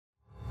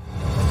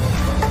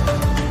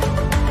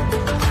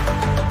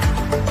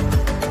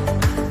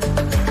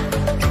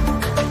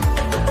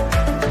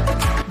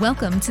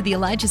Welcome to the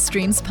Elijah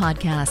Streams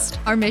podcast.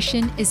 Our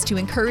mission is to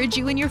encourage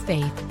you in your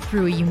faith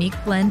through a unique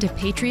blend of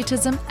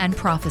patriotism and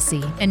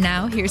prophecy. And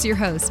now, here's your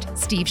host,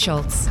 Steve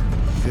Schultz.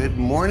 Good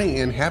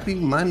morning and happy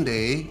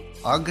Monday,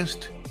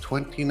 August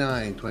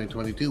 29,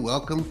 2022.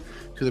 Welcome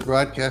to the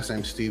broadcast.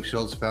 I'm Steve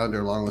Schultz, founder,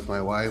 along with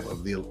my wife,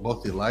 of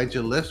both the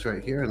Elijah List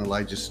right here and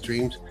Elijah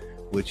Streams,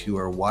 which you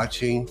are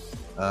watching.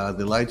 The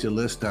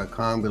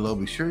ElijahList.com below.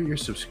 Be sure you're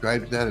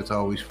subscribed to that. It's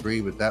always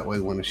free, but that way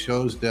when the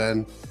show's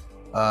done,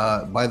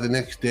 by the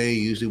next day,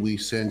 usually we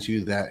send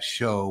you that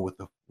show with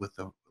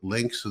the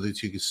link so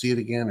that you can see it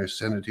again or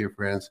send it to your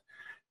friends.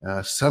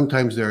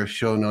 Sometimes there are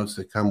show notes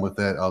that come with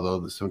that,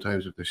 although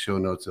sometimes with the show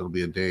notes, it'll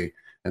be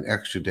an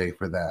extra day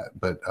for that.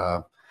 But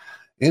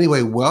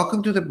anyway,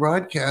 welcome to the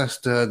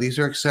broadcast. These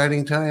are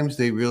exciting times.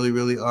 They really,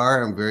 really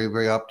are. I'm very,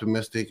 very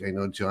optimistic. I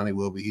know Johnny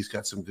will be. He's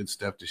got some good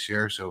stuff to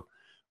share. So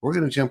we're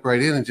going to jump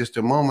right in just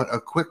a moment. A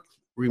quick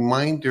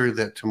reminder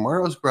that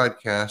tomorrow's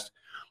broadcast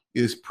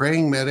is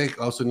Praying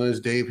Medic, also known as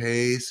Dave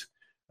Hayes.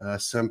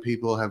 Some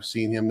people have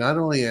seen him not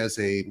only as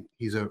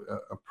he's a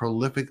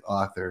prolific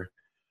author.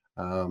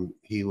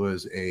 He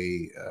was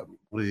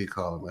what do you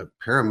call him?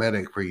 A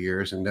paramedic for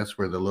years, and that's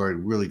where the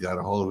Lord really got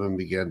a hold of him,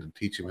 began to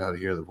teach him how to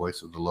hear the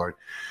voice of the Lord.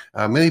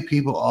 Many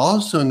people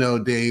also know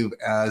Dave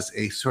as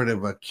a sort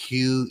of a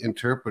Q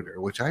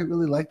interpreter, which I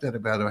really like that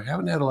about him. I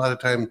haven't had a lot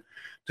of time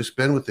to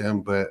spend with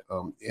him, but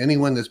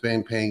anyone that's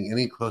been paying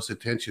any close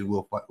attention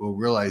will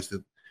realize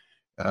that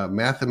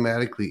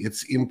mathematically,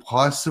 it's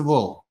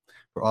impossible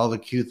for all the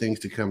Q things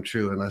to come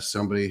true unless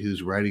somebody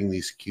who's writing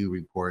these Q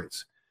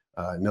reports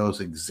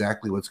knows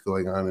exactly what's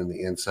going on in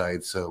the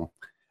inside. So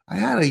I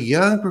had a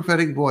young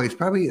prophetic voice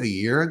probably a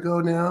year ago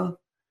now.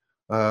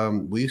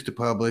 We used to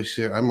publish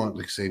there. I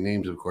won't say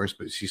names, of course,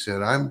 but she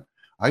said,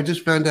 I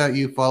just found out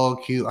you follow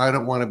Q. I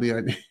don't want to be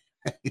on.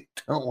 I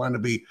don't want to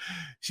be.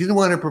 She didn't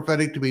want her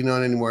prophetic to be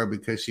known anymore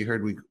because she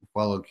heard we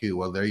follow Q.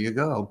 Well, there you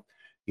go.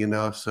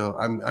 So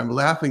I'm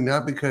laughing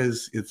not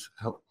because it's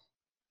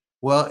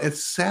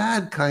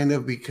sad kind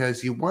of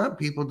because you want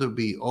people to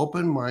be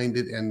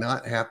open-minded and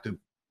not have to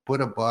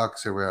put a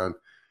box around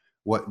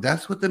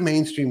that's what the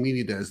mainstream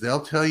media does.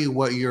 They'll tell you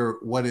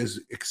what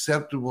is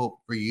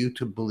acceptable for you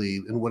to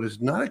believe and what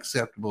is not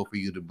acceptable for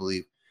you to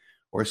believe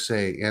or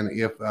say. And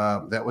if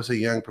that was a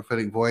young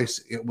prophetic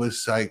voice, it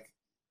was like,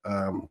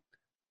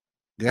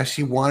 guess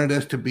she wanted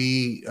us to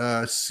be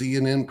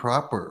CNN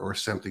proper or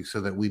something so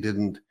that we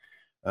didn't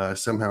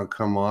somehow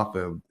come off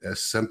as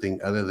something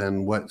other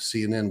than what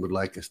CNN would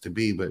like us to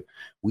be, but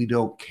we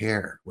don't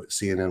care what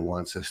CNN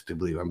wants us to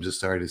believe. I'm just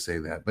sorry to say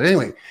that. But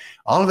anyway,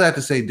 all of that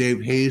to say,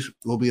 Dave Hayes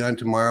will be on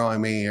tomorrow. I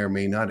may or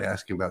may not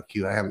ask him about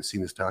Q. I haven't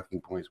seen his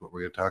talking points, what we're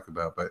going to talk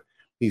about, but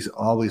he's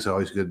always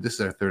good. This is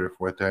our third or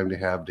fourth time to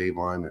have Dave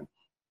on, and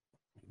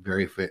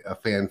a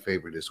fan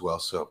favorite as well.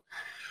 So,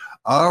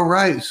 all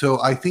right. So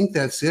I think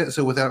that's it.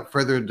 So without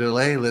further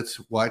delay,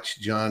 let's watch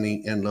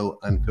Johnny Enlow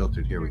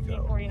Unfiltered. Here we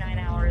go. 49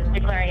 hours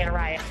declaring it a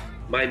riot.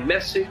 My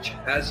message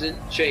hasn't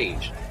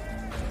changed.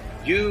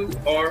 You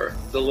are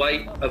the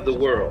light of the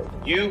world.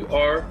 You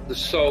are the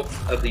salt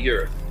of the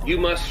earth. You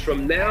must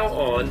from now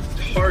on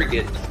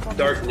target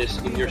darkness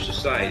in your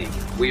society.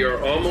 We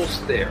are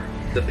almost there.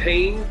 The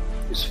pain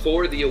is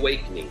for the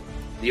awakening.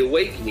 The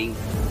awakening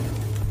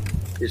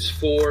is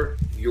for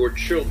your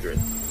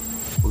children.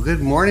 Well,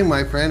 good morning,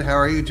 my friend. How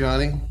are you,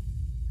 Johnny?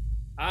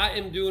 I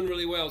am doing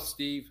really well,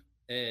 Steve,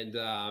 and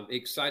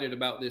excited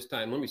about this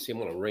time. Let me see. I'm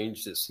going to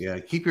arrange this. Yeah,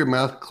 keep your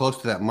mouth close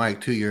to that mic,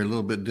 too. You're a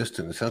little bit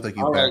distant. It sounds like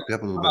you backed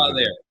up a little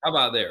bit. How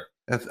about there?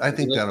 I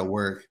think that'll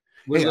work.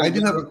 Hey, I do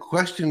have a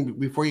question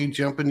before you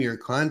jump into your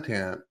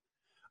content.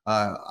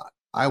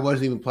 I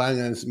wasn't even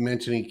planning on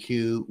mentioning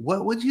Q.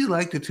 What would you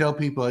like to tell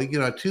people, a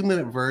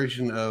 2-minute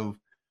version of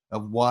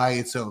why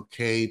it's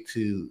okay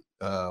to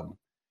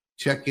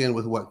check in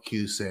with what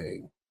Q's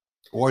saying,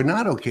 or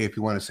not okay if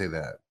you want to say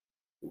that?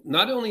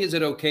 Not only is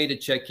it okay to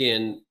check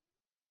in,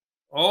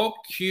 all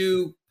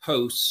Q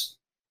posts,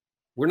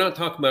 we're not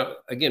talking about,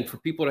 again, for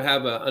people to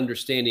have an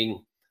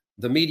understanding,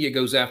 the media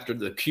goes after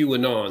the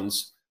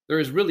QAnons. There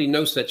is really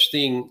no such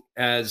thing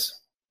as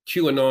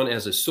QAnon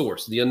as a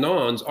source. The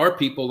Anons are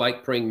people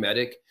like Praying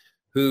Medic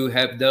who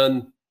have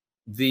done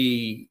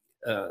the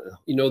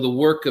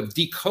work of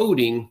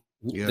decoding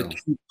the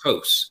Q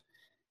posts.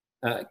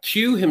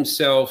 Q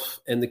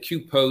himself and the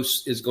Q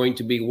post is going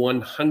to be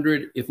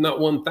 100, if not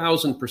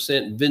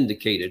 1,000%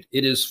 vindicated.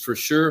 It is for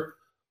sure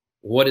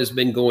what has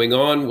been going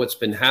on, what's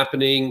been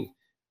happening.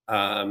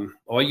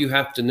 All you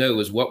have to know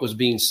is what was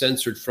being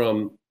censored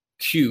from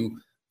Q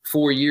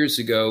 4 years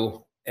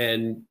ago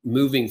and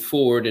moving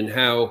forward, and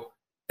how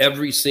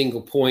every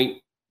single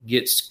point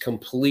gets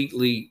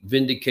completely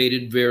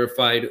vindicated,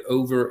 verified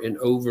over and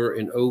over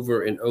and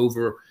over and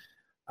over.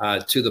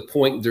 To the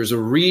point, there's a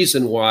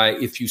reason why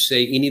if you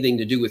say anything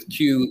to do with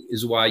Q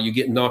is why you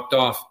get knocked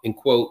off in,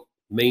 quote,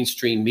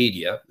 mainstream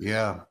media.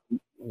 Yeah.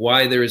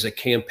 Why there is a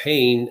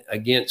campaign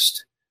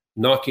against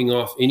knocking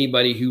off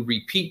anybody who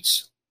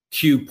repeats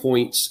Q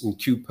points and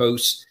Q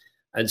posts.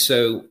 And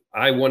so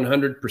I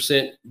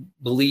 100%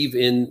 believe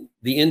in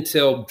the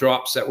intel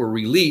drops that were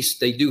released.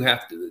 They do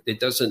have to, it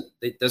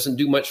doesn't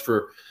do much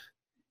for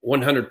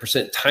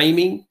 100%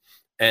 timing.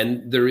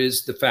 And there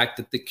is the fact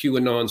that the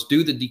QAnons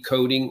do the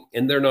decoding,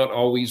 and they're not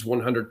always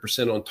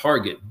 100% on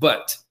target.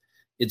 But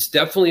it's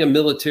definitely a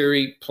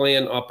military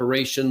plan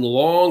operation,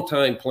 long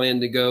time plan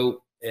to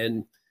go.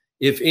 And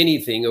if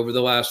anything, over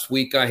the last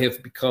week, I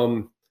have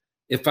become,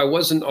 if I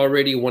wasn't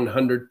already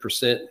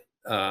 100%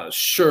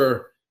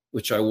 sure,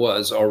 which I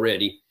was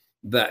already,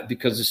 that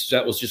because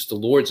that was just the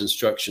Lord's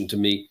instruction to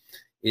me,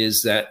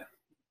 is that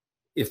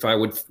if I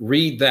would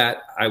read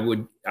that, I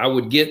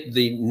would get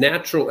the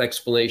natural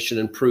explanation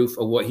and proof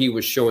of what he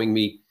was showing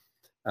me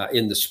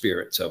in the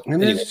spirit. So,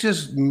 and anyway. It's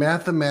just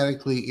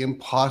mathematically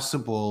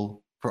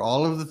impossible for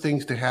all of the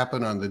things to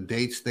happen on the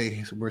dates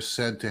they were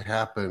said to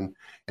happen.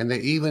 And they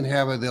even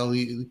have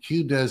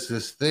Q does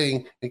this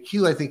thing, and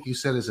Q, I think you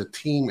said, is a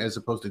team as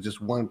opposed to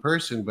just one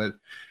person, but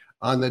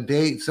on the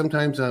date,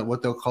 sometimes on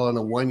what they'll call on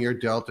a 1-year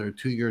delta or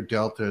 2-year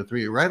delta,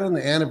 3, right on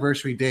the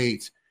anniversary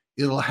dates,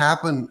 it'll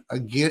happen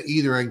again,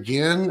 either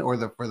again or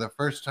for the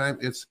first time.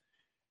 It's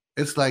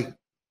like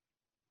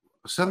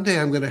someday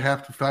I'm going to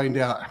have to find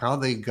out how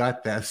they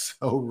got that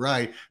so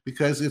right,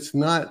 because it's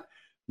not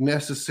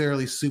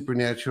necessarily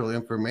supernatural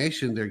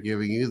information they're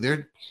giving you.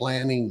 They're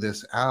planning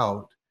this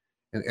out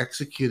and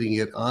executing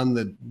it on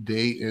the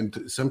date and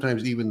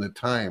sometimes even the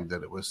time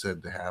that it was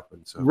said to happen.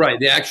 So right,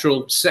 the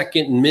actual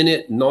second,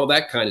 minute, and all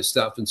that kind of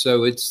stuff. And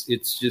so it's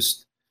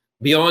just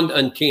beyond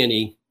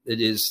uncanny.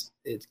 It's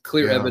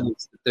clear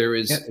evidence that there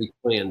is a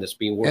plan that's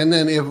being worked. And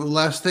then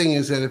last thing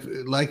is that if,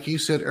 like you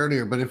said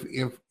earlier, but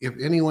if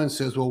anyone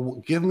says, well,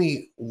 give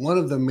me one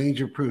of the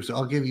major proofs,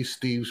 I'll give you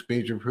Steve's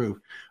major proof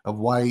of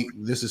why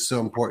this is so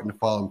important to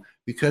follow him,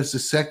 because the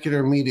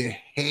secular media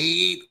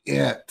hate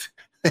it.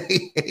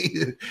 They hate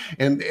it.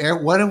 And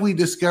what have we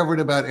discovered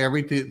about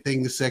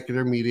everything the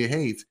secular media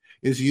hates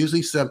is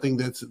usually something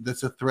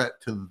that's a threat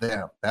to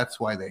them. That's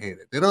why they hate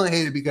it. They don't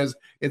hate it because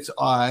it's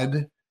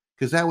odd,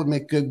 because that would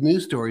make good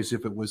news stories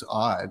if it was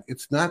odd.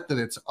 It's not that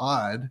it's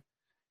odd,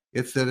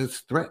 it's that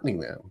it's threatening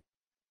them.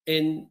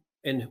 And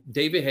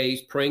David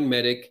Hayes, praying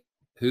medic,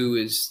 who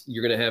is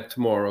you're going to have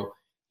tomorrow,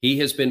 he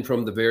has been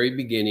from the very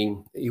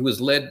beginning. He was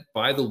led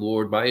by the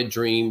Lord, by a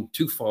dream,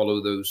 to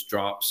follow those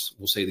it's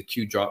we'll say the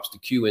Q drops, the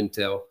Q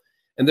intel.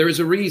 And there is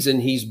a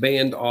reason he's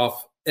banned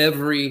off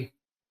every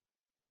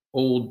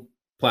old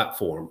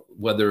platform,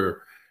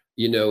 whether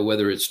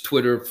it's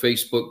Twitter,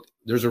 Facebook.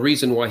 There's a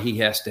reason why he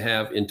has to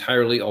have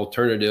entirely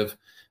alternative.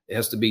 It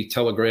has to be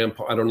Telegram.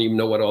 I don't even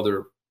know what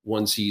other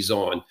ones he's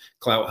on.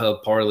 Clout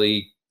Hub,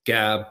 Parley,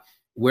 Gab,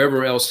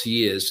 wherever else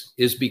he is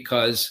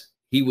because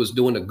he was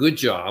doing a good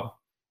job.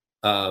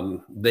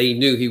 They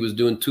knew he was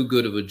doing too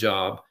good of a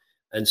job.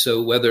 And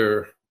so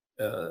whether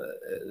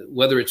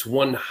it's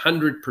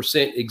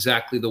 100%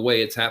 exactly the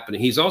way it's happening,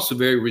 he's also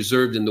very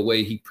reserved in the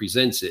way he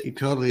presents it. He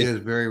totally is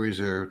very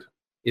reserved.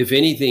 If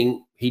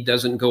anything, he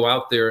doesn't go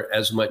out there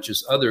as much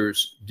as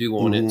others do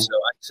on it. So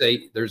I'd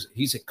say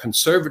he's a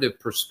conservative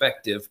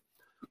perspective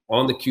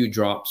on the Q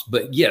drops.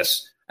 But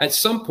yes, at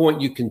some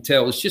point you can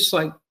tell. It's just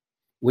like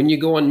when you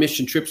go on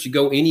mission trips, you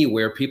go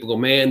anywhere, people go,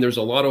 man, there's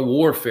a lot of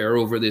warfare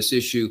over this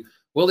issue.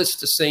 Well, it's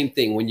the same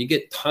thing. When you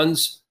get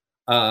tons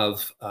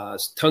of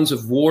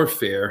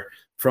warfare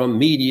from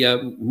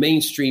media,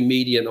 mainstream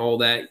media and all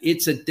that,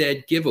 it's a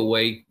dead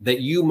giveaway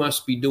that you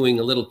must be doing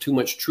a little too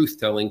much truth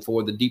telling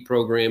for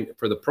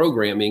the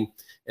programming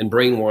and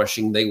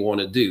brainwashing they want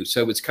to do.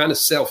 So it's kind of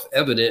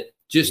self-evident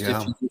if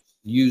you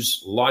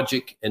use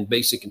logic and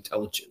basic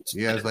intelligence.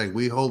 Yeah, it's like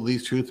we hold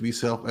these truths to be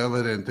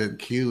self-evident that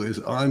Q is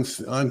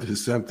onto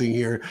something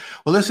here.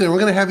 Well, listen, we're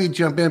going to have you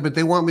jump in, but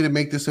they want me to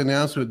make this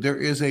announcement. There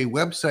is a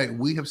website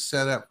we have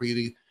set up for you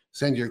to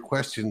send your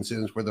questions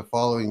in for the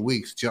following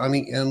weeks.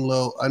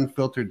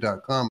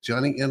 JohnnyEnlow.Unfiltered.com.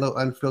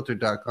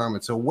 JohnnyEnlow.Unfiltered.com.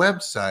 It's a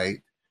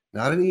website,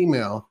 not an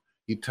email.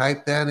 You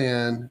type that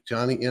in,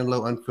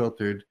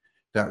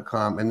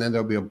 JohnnyEnlow.Unfiltered.com, and then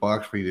there'll be a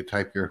box for you to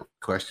type your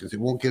questions. It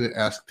won't get it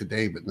asked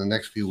today, but in the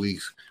next few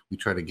weeks, we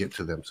try to get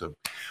to them. So,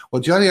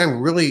 well, Johnny,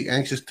 I'm really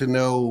anxious to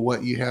know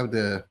what you have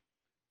to,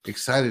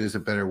 excited is a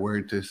better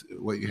word, to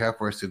what you have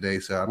for us today.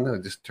 So I'm going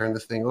to just turn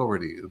this thing over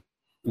to you.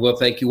 Well,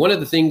 thank you. One of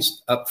the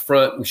things up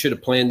front, we should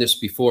have planned this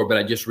before, but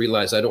I just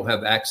realized I don't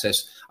have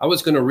access. I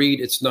was going to read,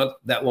 it's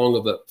not that long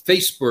of a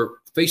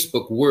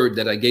Facebook word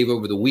that I gave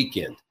over the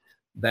weekend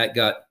that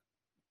got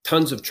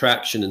tons of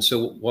traction. And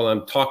so while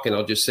I'm talking,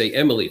 I'll just say,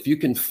 Emily, if you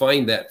can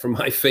find that from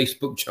my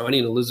Facebook, Johnny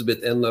and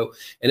Elizabeth Enlow,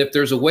 and if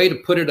there's a way to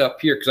put it up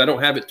here, because I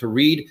don't have it to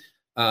read,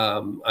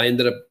 I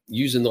ended up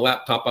using the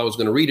laptop I was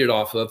going to read it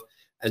off of.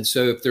 And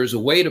so if there's a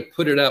way to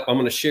put it up, I'm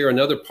going to share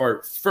another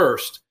part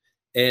first.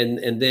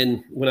 And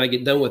then when I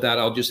get done with that,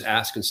 I'll just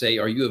ask and say,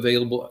 are you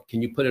available?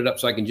 Can you put it up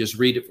so I can just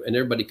read it and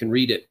everybody can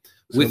read it?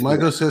 So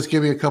Michael says,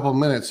 give me a couple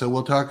minutes. So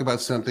we'll talk about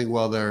something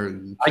while they're.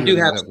 I do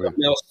have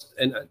something else,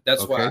 and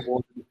that's why I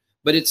wanted.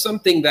 But it's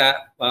something that,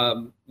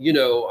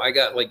 I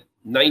got like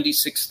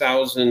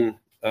 96,000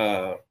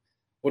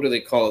 what do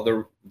they call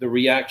it? The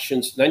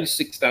reactions,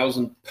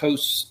 96,000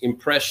 posts,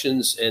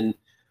 impressions, and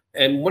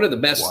one of the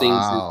best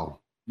things is,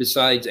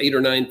 besides 8,000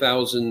 or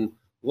 9,000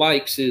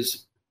 likes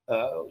is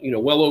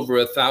well over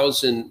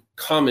 1,000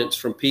 comments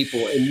from people.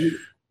 And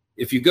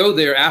if you go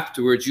there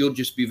afterwards, you'll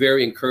just be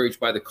very encouraged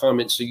by the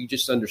comments. So you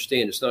just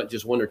understand it's not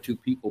just one or two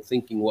people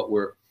thinking what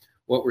we're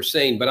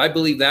saying. But I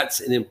believe that's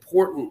an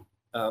important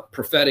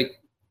prophetic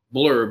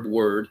blurb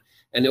word,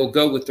 and it'll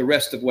go with the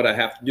rest of what I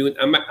have to do.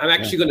 I'm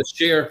actually going to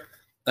share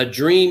a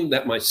dream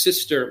that my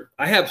sister.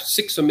 I have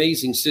 6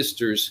 amazing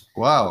sisters.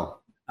 Wow.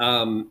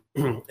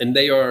 And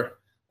they are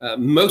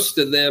most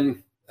of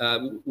them.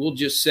 We'll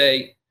just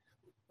say,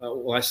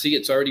 well, I see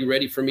it's already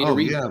ready for me to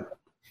read. Yeah.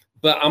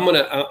 But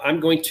I'm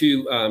going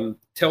to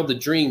tell the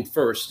dream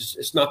first.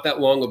 It's not that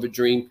long of a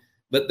dream,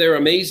 but they're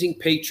amazing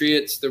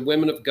patriots. They're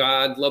women of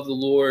God, love the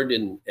Lord,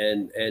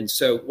 and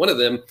so one of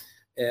them,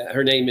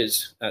 her name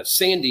is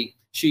Sandy.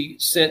 She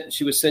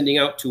was sending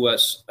out to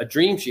us a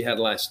dream she had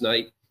last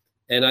night,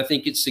 and I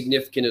think it's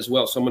significant as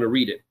well. So I'm going to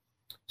read it.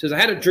 It says, I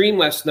had a dream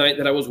last night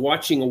that I was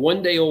watching a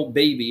 1-day-old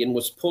baby and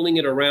was pulling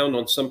it around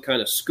on some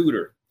kind of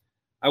scooter.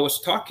 I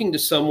was talking to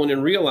someone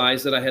and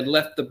realized that I had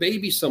left the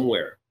baby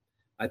somewhere.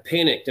 I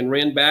panicked and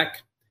ran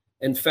back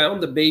and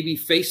found the baby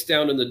face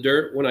down in the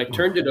dirt. When I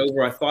turned it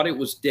over, I thought it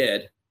was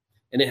dead,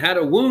 and it had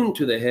a wound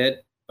to the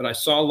head, but I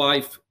saw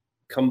life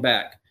come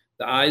back.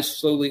 The eyes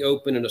slowly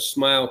opened and a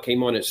smile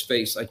came on its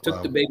face. I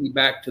took the baby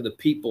back to the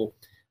people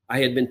I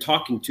had been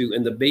talking to,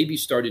 and the baby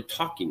started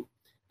talking.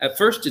 At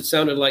first, it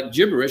sounded like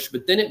gibberish,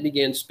 but then it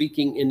began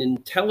speaking in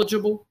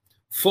intelligible,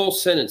 full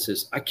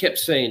sentences. I kept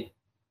saying,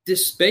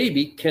 this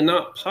baby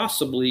cannot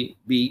possibly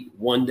be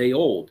 1 day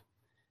old.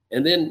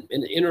 And then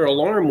an inner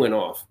alarm went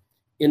off.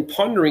 In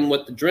pondering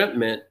what the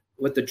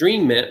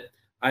dream meant,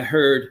 I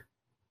heard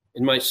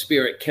in my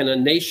spirit, can a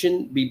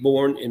nation be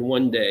born in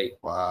 1 day?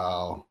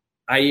 Wow.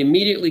 I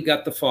immediately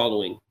got the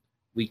following.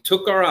 We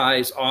took our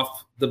eyes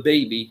off the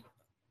baby,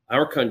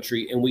 our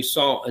country, and we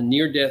saw a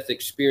near-death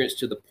experience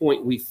to the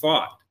point we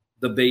thought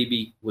the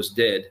baby was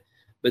dead.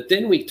 But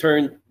then we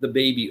turned the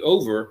baby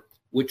over,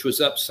 which was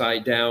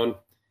upside down,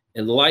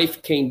 and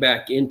life came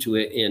back into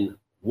it in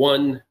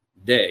 1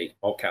 day,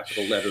 all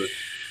capital letters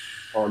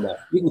on that.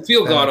 You can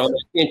feel God on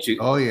that, can't you?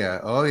 Oh, yeah.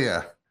 Oh,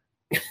 yeah.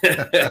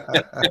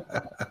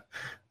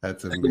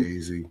 That's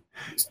amazing.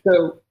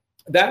 So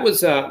that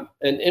was an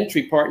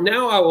entry part.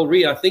 Now I will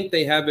read. I think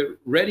they have it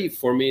ready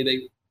for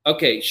me.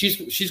 Okay,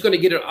 she's going to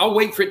get it. I'll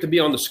wait for it to be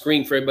on the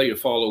screen for everybody to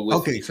follow with.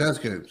 Okay, sounds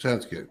good.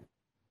 Sounds good.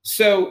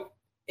 So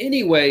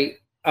anyway,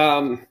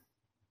 I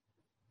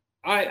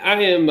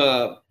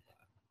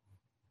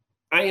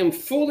am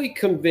fully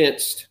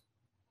convinced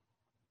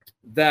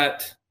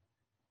that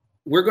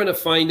we're going to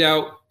find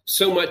out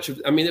so much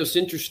of, it was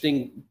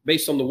interesting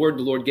based on the word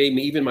the Lord gave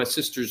me, even my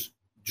sister's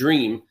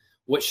dream,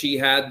 what she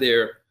had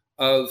there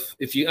of,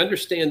 if you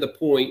understand the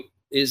point,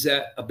 is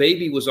that a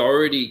baby was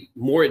already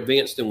more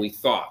advanced than we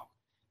thought.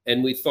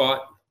 And we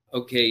thought,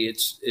 okay,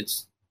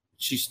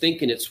 she's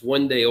thinking it's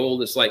 1 day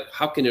old. It's like,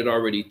 how can it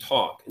already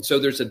talk? And so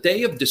there's a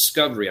day of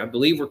discovery. I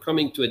believe we're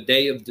coming to a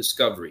day of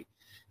discovery.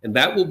 And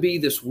that will be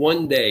this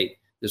 1 day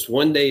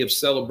of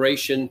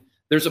celebration.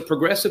 There's a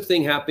progressive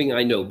thing happening,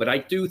 I know, but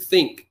I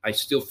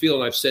still feel,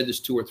 and I've said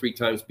this 2 or 3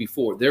 times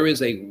before, there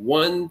is a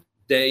 1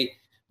 day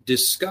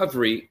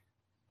discovery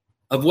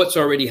of what's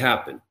already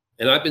happened.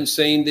 And I've been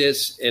saying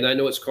this, and I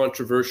know it's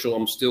controversial.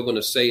 I'm still going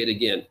to say it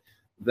again,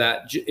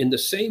 that in the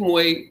same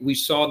way we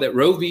saw that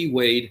Roe v.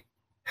 Wade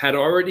had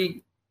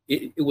already,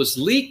 it was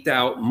leaked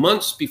out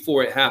months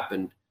before it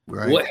happened,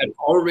 right, what had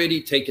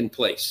already taken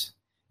place.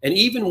 And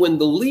even when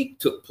the leak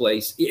took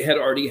place, it had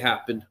already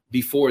happened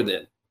before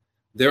then.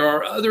 There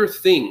are other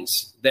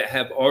things that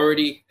have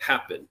already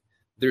happened.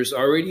 There's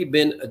already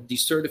been a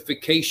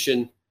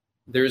decertification.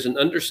 There's an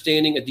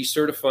understanding, a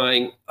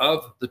decertifying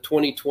of the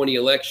 2020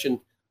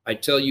 election. I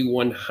tell you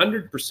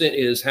 100%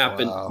 it has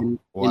happened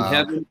in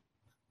heaven.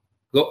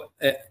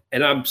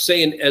 And I'm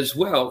saying as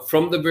well,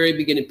 from the very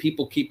beginning,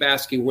 people keep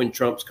asking when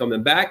Trump's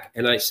coming back.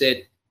 And I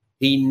said,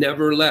 he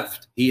never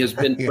left. He has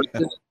been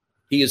president.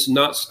 He has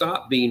not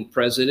stopped being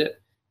president.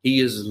 He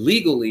is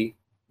legally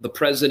the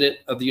president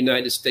of the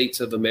United States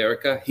of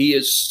America. He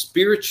is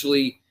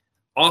spiritually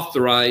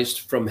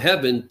authorized from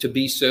heaven to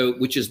be so,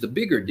 which is the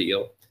bigger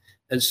deal.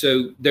 And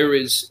so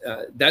there's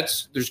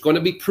going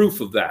to be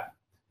proof of that.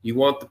 You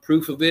want the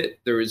proof of it?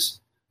 There is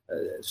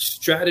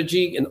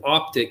strategy and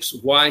optics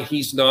why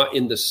he's not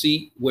in the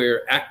seat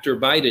where actor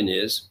Biden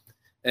is.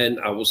 And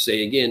I will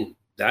say again,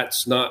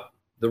 that's not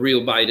the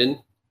real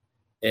Biden.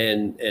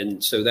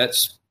 And so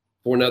that's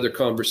for another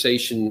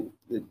conversation,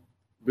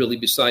 really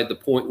beside the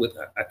point. With,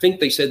 I think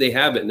they said they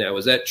have it now.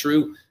 Is that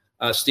true?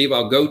 Steve,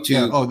 I'll go to.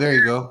 Yeah. Oh, there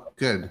you go.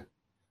 Good.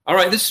 All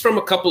right. This is from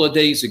a couple of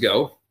days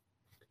ago,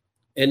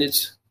 and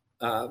it's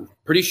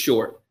pretty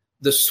short.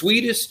 The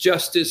sweetest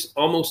justice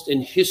almost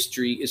in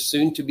history is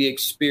soon to be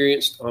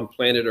experienced on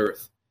planet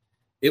Earth.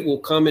 It will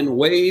come in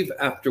wave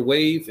after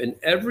wave, and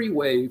every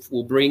wave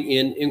will bring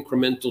in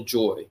incremental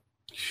joy.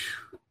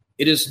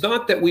 It is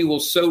not that we will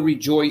so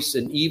rejoice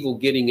in evil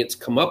getting its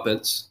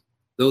comeuppance.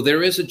 though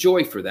there is a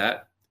joy for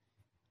that,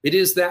 it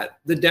is that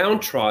the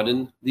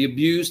downtrodden, the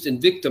abused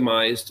and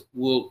victimized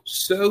will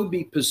so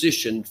be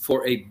positioned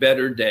for a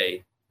better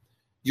day.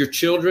 Your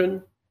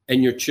children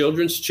and your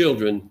children's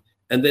children,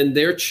 and then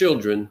their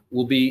children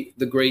will be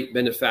the great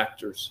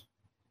benefactors.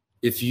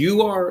 If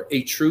you are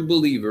a true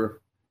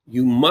believer,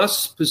 you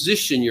must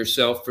position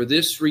yourself for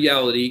this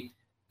reality,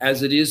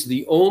 as it is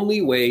the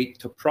only way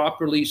to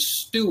properly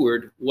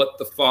steward what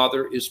the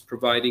Father is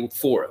providing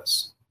for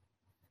us.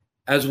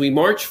 As we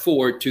march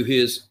forward to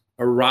his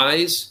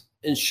arise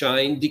and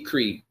shine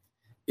decree,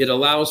 it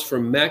allows for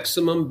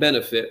maximum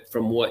benefit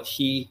from what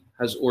he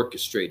has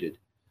orchestrated.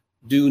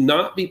 Do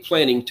not be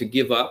planning to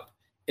give up,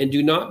 and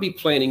do not be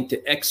planning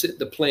to exit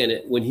the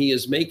planet when he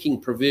is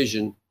making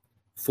provision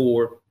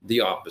for the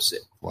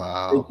opposite.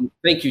 Wow.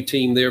 Thank you,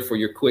 team, there for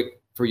your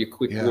quick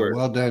word.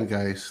 Well done,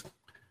 guys.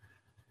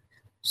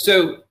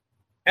 So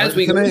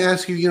can I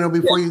ask you,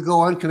 before you go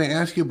on, can I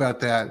ask you about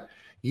that?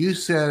 You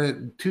said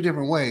it two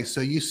different ways. So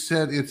you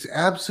said it's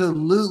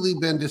absolutely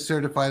been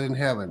decertified in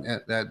heaven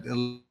at that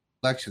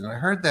election. I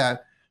heard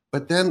that,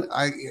 but then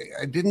I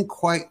didn't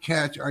quite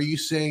catch. Are you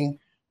saying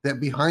that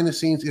behind the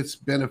scenes it's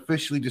been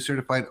officially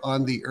decertified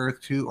on the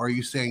earth too? Or are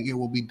you saying it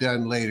will be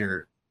done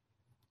later?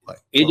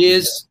 There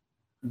is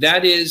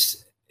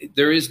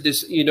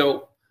this,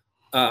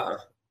 I'm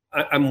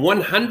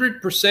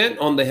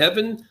 100% on the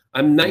heaven.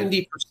 I'm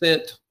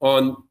 90%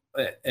 on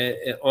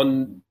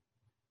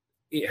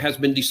it has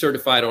been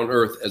decertified on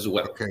earth as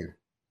well. Okay.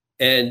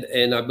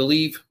 And I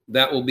believe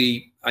that will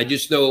be, I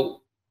just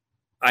know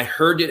I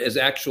heard it as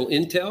actual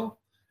intel.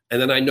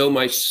 And then I know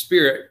my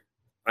spirit,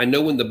 I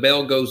know when the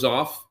bell goes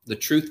off, the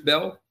truth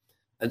bell.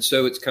 And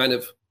so it's kind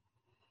of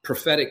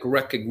prophetic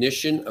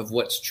recognition of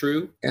what's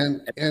true.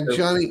 And so,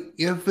 Johnny,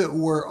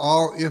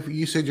 if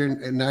you said you're at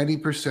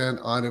 90%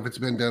 on if it's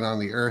been done on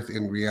the earth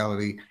in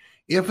reality,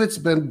 if it's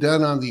been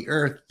done on the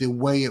earth the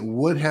way it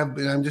would have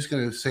been, I'm just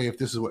going to say if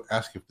this is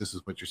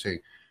what you're saying.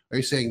 Are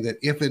you saying that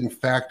if in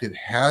fact it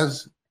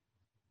has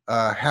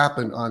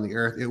happened on the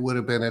earth, it would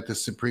have been at the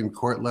Supreme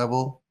Court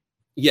level?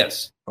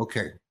 Yes.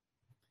 Okay.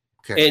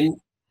 And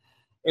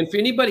for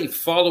anybody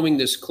following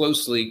this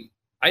closely,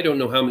 I don't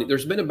know how many,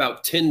 there's been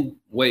about 10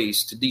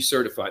 ways to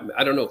decertify.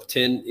 I don't know if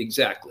 10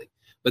 exactly,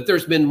 but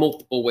there's been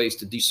multiple ways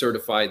to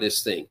decertify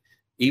this thing,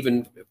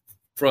 even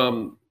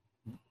from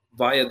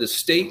via the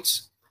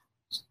states.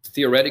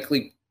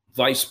 Theoretically,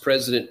 Vice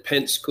President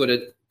Pence could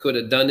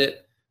have done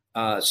it.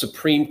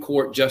 Supreme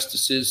Court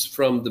justices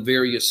from the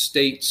various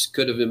states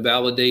could have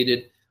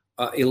invalidated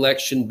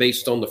election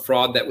based on the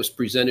fraud that was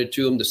presented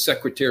to them. The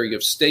Secretary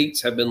of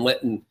States have been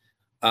letting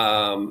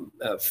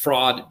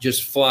fraud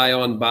just fly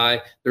on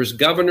by. There's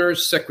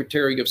governors,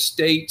 Secretary of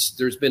States.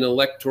 There's been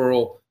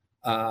electoral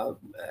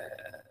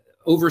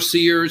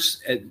overseers,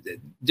 a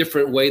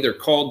different way. They're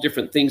called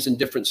different things in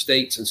different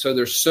states. And so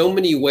there's so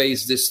many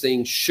ways this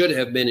thing should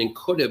have been and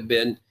could have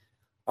been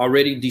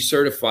already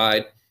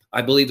decertified.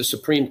 I believe the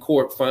Supreme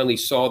Court finally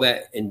saw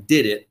that and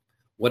did it.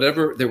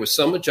 Whatever, there was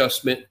some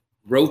adjustment.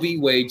 Roe v.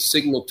 Wade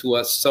signaled to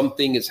us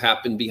something has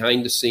happened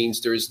behind the scenes.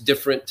 There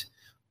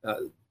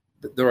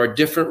are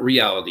different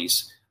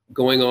realities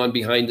going on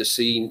behind the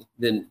scene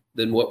than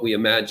what we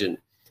imagine.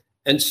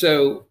 And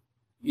so,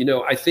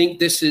 I think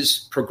this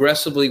is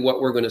progressively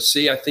what we're going to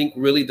see. I think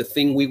really the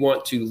thing we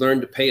want to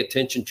learn to pay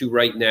attention to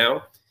right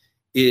now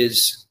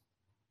is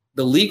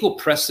the legal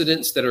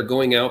precedents that are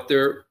going out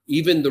there,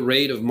 even the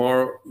raid of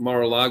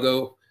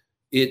Mar-a-Lago,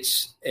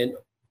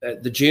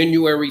 the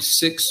January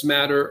 6th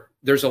matter.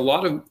 There's a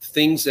lot of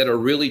things that are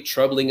really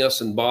troubling us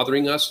and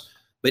bothering us.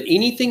 But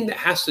anything that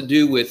has to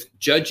do with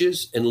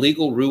judges and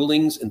legal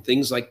rulings and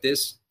things like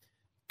this,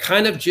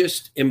 kind of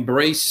just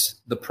embrace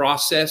the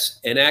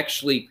process and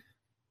actually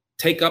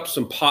take up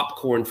some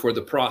popcorn for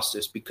the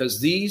process, because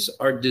these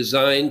are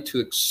designed to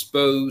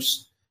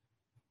expose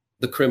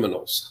the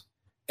criminals.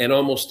 And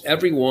almost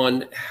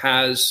everyone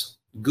has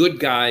good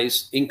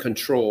guys in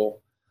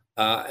control,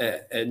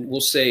 and we'll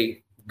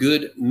say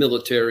good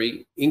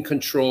military in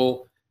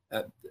control.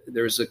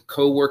 There's a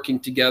co-working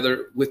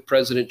together with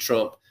President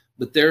Trump.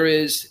 But there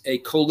is a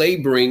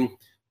co-laboring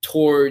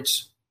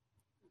towards,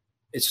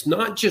 it's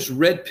not just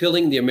red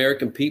pilling the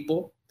American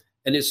people.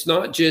 And it's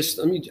not just,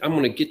 I'm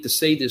going to get to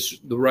say this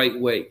the right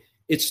way.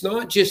 It's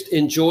not just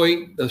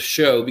enjoy the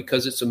show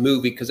because it's a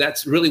movie, because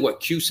that's really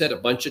what Q said a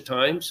bunch of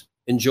times.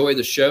 Enjoy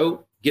the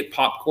show, get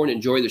popcorn,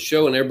 enjoy the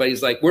show. And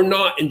everybody's like, we're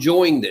not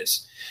enjoying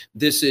this.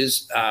 This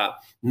is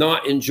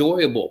not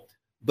enjoyable.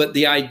 But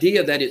the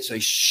idea that it's a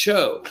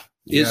show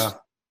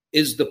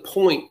is the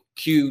point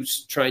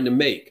Q's trying to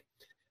make.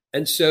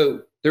 And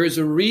so there is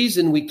a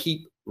reason we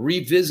keep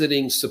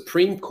revisiting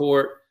Supreme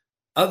Court,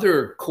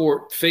 other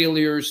court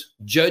failures,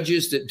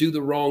 judges that do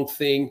the wrong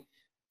thing.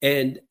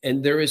 And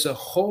there is a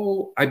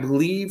whole, I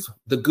believe,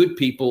 the good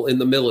people in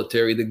the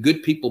military, the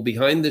good people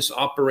behind this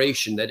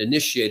operation that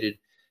initiated,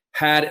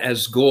 had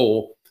as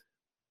goal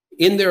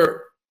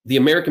the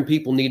American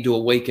people need to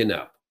awaken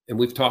up. And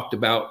we've talked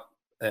about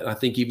and I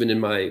think even in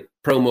my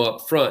promo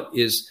up front,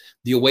 is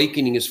the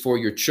awakening is for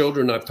your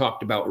children. I've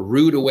talked about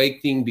rude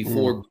awakening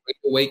before great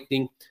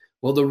awakening.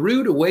 Well, the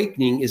rude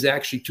awakening is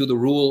actually to the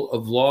rule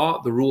of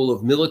law, the rule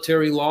of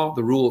military law,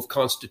 the rule of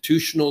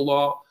constitutional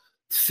law,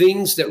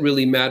 things that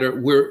really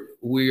matter.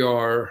 We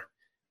are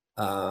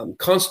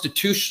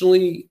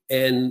constitutionally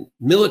and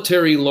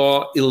military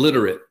law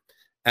illiterate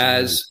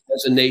as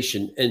a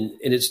nation, and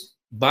it's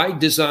by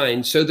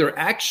design. So they're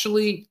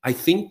actually, I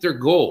think their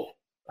goal,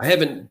 I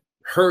haven't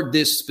heard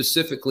this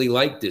specifically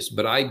like this,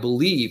 but I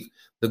believe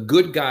the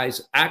good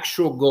guys'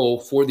 actual goal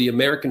for the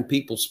American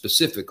people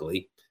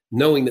specifically,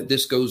 knowing that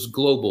this goes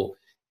global,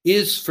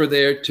 is for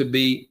there to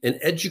be an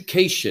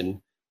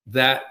education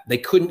that they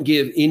couldn't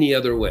give any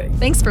other way.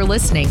 Thanks for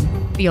listening.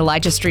 The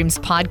Elijah Streams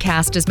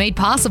podcast is made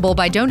possible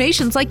by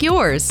donations like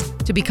yours.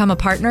 To become a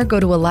partner, go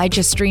to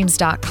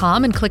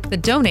ElijahStreams.com and click the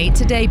Donate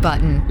Today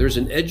button. There's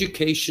an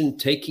education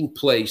taking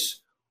place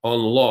on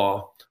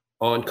law,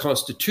 on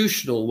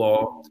constitutional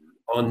law,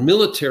 on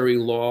military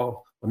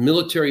law, on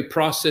military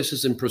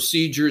processes and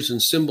procedures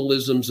and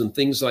symbolisms and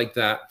things like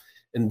that.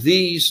 And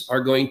these are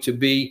going to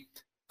be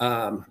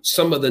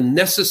some of the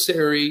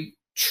necessary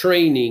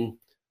training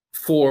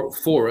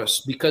for us,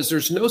 because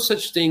there's no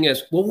such thing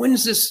as, well,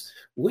 when's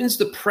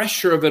the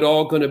pressure of it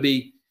all going to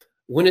be,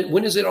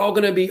 when is it all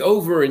going to be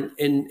over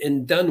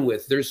and done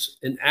with? There's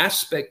an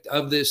aspect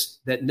of this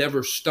that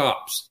never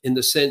stops, in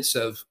the sense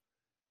of,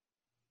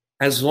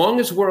 as long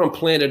as we're on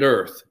planet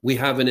Earth, we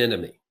have an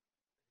enemy.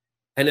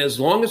 And as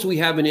long as we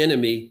have an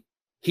enemy,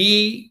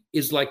 he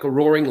is like a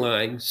roaring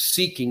lion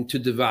seeking to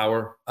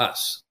devour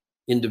us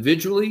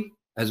individually,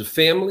 as a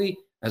family,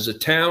 as a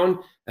town,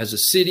 as a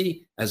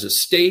city, as a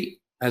state,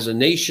 as a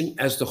nation,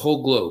 as the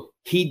whole globe.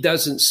 He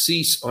doesn't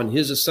cease on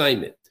his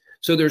assignment.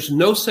 So there's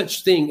no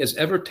such thing as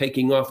ever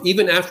taking off,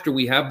 even after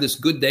we have this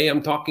good day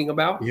I'm talking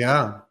about.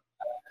 Yeah.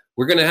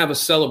 We're going to have a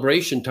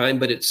celebration time,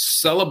 but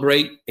it's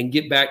celebrate and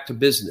get back to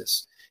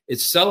business.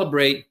 It's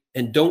celebrate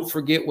and don't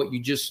forget what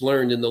you just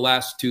learned in the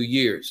last 2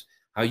 years,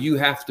 how you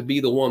have to be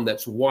the one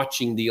that's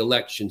watching the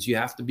elections. You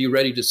have to be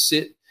ready to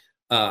sit,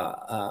 and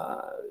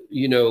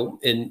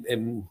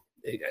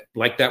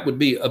like that would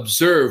be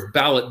observe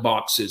ballot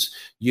boxes.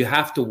 You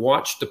have to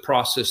watch the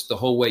process the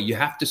whole way. You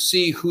have to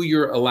see who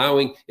you're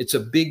allowing. It's a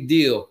big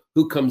deal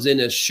who comes in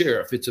as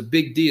sheriff. It's a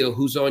big deal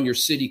who's on your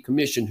city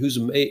commission, who's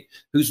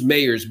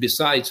mayors,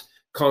 besides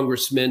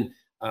congressmen.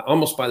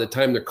 Almost by the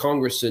time they're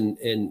Congress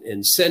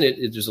and Senate,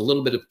 there's a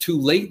little bit of too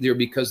late there,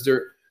 because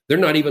they're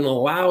not even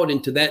allowed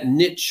into that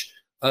niche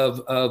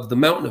of the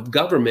mountain of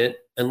government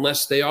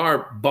unless they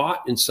are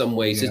bought in some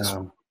ways.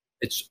 Yeah.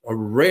 It's a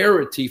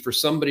rarity for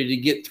somebody to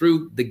get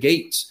through the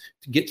gates,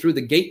 to get through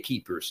the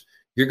gatekeepers.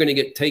 You're going to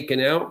get taken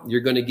out. You're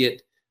going to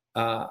get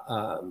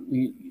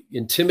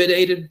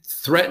intimidated,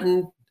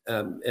 threatened,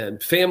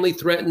 and family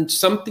threatened.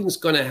 Something's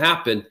going to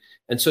happen.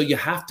 And so you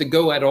have to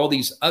go at all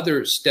these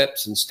other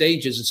steps and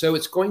stages. And so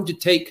it's going to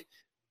take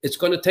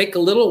a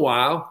little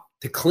while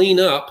to clean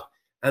up.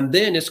 And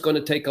then it's going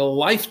to take a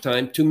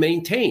lifetime to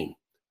maintain.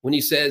 When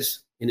he says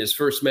in his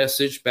first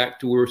message, back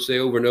to where we say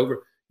over and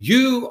over,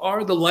 you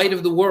are the light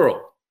of the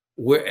world.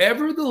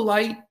 Wherever the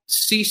light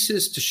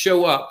ceases to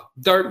show up,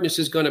 darkness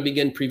is going to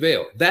begin to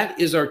prevail. That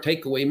is our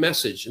takeaway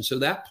message. And so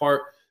that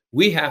part,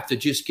 we have to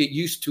just get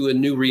used to a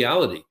new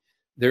reality.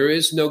 There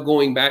is no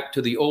going back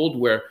to the old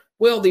where,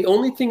 well, the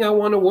only thing I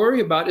want to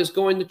worry about is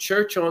going to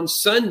church on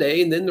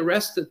Sunday. And then the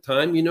rest of the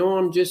time,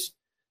 I'm just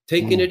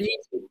taking it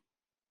easy.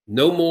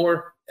 No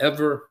more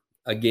ever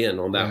again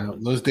on that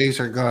one. Those days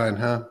are gone,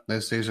 huh?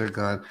 Those days are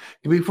gone.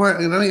 Let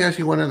me ask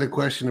you one other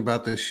question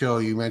about this show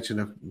you mentioned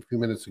a few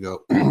minutes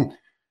ago.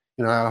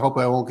 I hope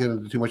I won't get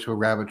into too much of a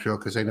rabbit trail,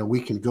 because I know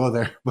we can go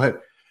there.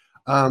 But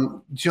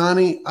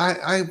Johnny,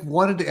 I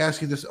wanted to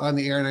ask you this on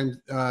the air,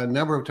 and a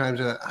number of times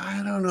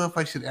I don't know if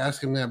I should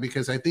ask him that,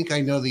 because I think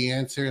I know the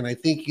answer, and I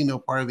think you know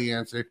part of the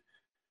answer.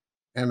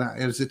 And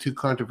is it too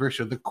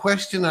controversial? The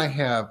question I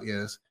have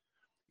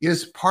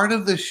is part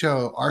of the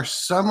show, are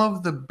some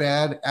of the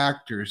bad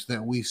actors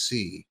that we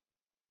see,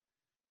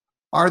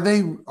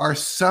 are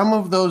some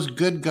of those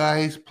good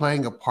guys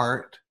playing a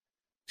part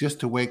just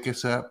to wake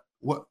us up?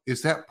 What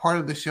is that part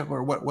of the show,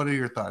 or what are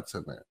your thoughts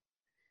on that?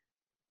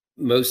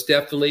 Most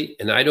definitely.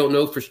 And I don't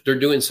know if they're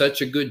doing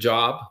such a good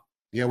job.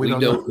 Yeah, we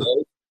don't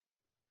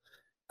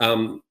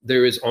know.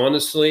 There is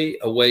honestly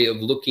a way of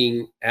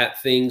looking at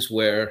things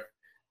where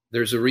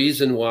there's a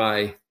reason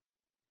why.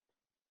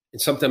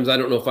 And sometimes I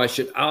don't know if I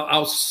should,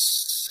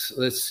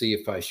 let's see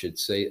if I should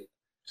say it.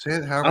 Say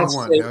it however you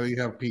want, how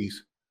you have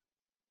peace.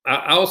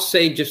 I'll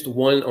say just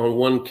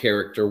one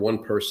character,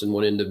 one person,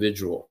 one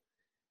individual.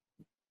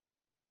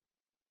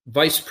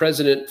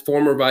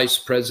 Former Vice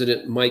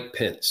President Mike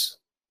Pence.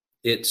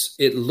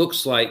 It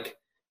looks like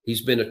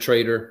he's been a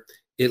traitor.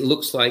 It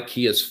looks like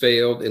he has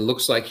failed. It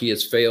looks like he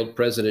has failed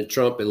President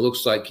Trump. It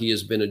looks like he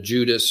has been a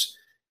Judas.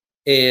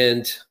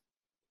 And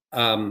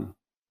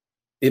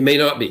it may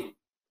not be.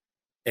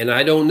 And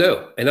I don't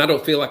know. And I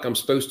don't feel like I'm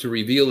supposed to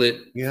reveal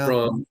it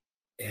from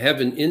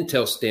heaven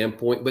intel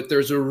standpoint, but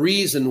there's a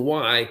reason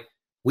why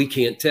we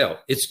can't tell.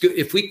 It's good.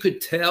 If we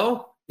could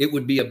tell, it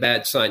would be a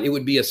bad sign. It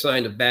would be a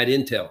sign of bad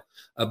intel,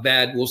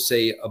 we'll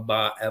say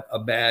a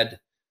bad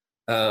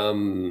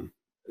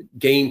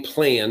game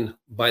plan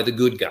by the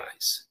good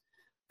guys.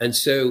 And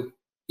so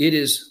it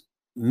is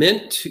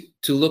meant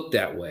to look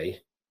that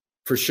way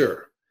for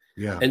sure.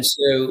 Yeah. And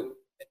so,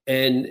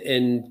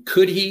 and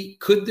could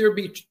there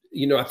be,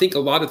 I think a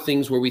lot of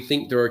things where we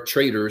think there are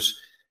traitors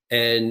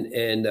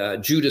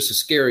and Judas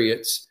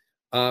Iscariots,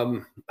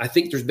 I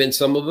think there's been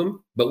some of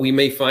them, but we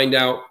may find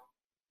out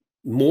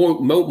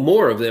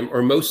more of them,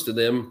 or most of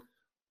them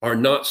are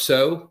not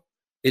so.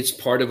 It's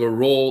part of a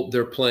role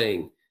they're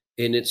playing,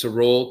 and it's a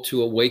role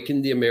to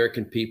awaken the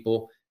American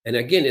people. And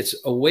again, it's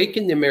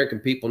awaken the American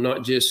people,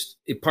 not just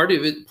part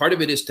of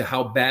it is to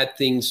how bad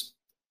things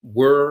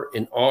were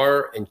and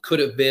are and could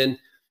have been,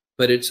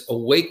 but it's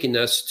awaken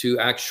us to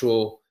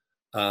actual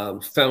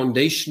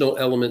foundational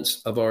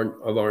elements of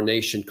our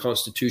nation,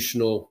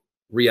 constitutional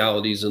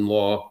realities and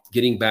law,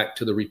 getting back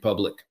to the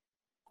republic.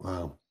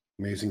 Wow,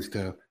 amazing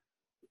stuff.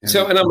 And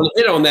I'm going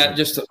to hit on that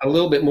just a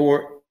little bit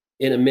more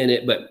in a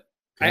minute, but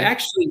okay.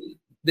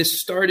 This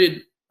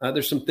started,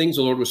 there's some things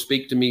the Lord will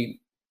speak to me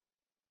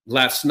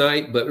last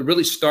night, but it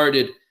really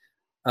started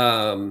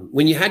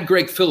when you had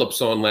Greg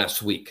Phillips on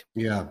last week.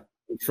 Yeah.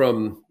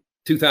 From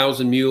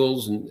 2,000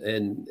 Mules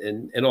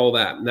and all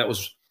that. And that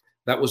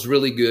was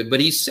really good. But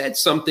he said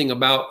something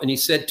about, and he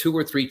said 2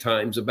 or 3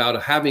 times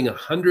about having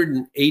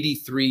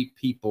 183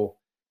 people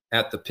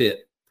at the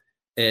pit.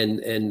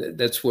 And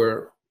that's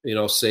where,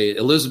 say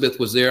Elizabeth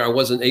was there. I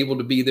wasn't able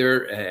to be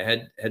there.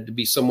 I had to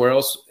be somewhere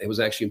else. It was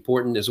actually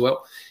important as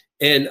well.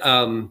 And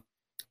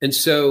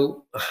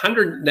so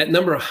that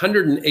number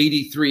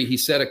 183, he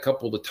said a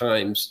couple of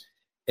times.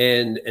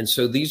 And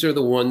so these are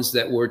the ones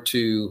that were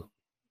to,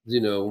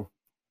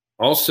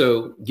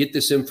 also get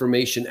this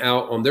information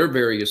out on their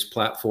various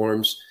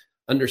platforms,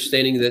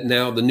 understanding that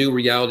now the new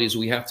reality is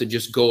we have to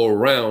just go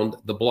around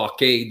the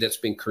blockade that's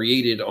been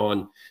created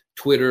on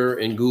Twitter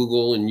and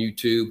Google and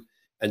YouTube.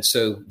 And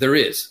so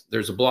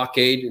there's a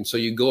blockade. And so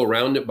you go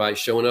around it by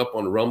showing up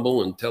on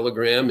Rumble and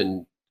Telegram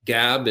and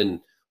Gab and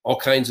all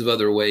kinds of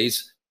other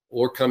ways,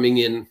 or coming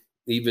in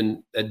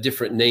even at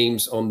different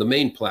names on the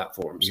main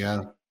platforms.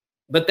 Yeah.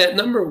 But that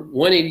number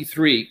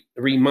 183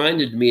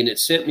 reminded me, and it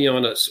sent me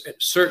on a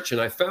search,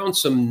 and I found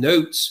some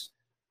notes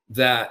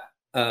that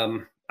I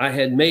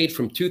had made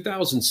from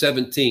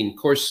 2017. Of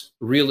course,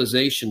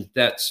 realization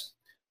that's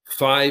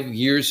 5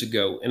 years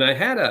ago. And I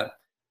had a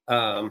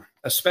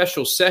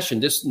special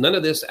session. None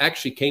of this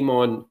actually came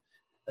on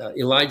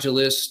Elijah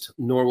List,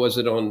 nor was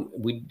it on.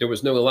 There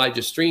was no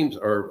Elijah Streams,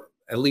 or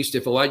at least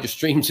if Elijah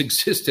Streams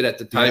existed at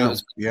the time.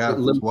 Yeah.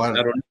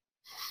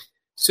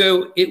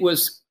 So it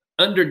was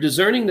under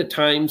Discerning the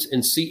Times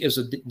and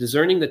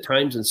Discerning the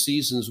Times and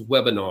Seasons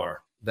webinar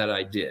that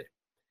I did.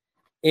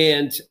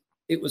 And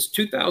it was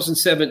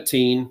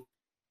 2017.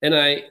 And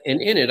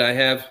in it, I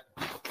have,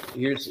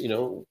 here's,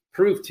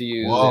 proof to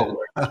you.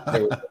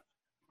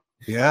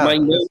 Yeah. My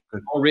notes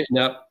all written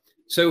up.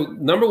 So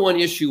number one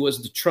issue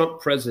was the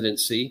Trump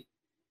presidency.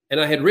 And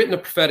I had written a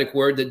prophetic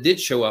word that did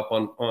show up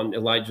on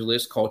Elijah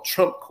List called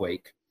Trump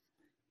Quake.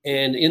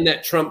 And in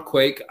that Trump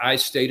Quake, I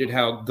stated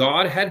how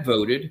God had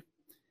voted,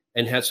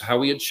 and that's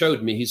how he had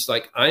showed me. He's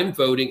like, I'm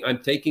voting.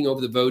 I'm taking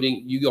over the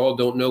voting. You all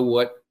don't know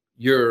what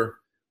you're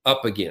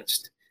up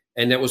against.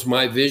 And that was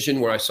my vision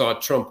where I saw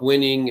Trump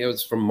winning. It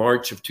was from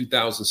March of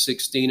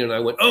 2016. And I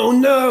went, oh,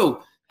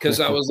 no, because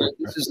I was like,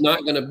 this is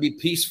not going to be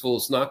peaceful.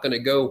 It's not going to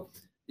go,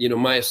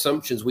 my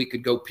assumptions, we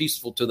could go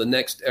peaceful to the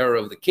next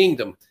era of the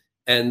kingdom.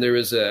 And there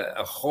is a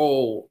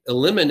whole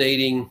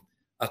eliminating,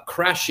 a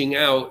crashing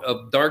out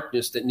of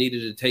darkness that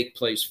needed to take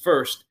place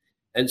first.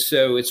 And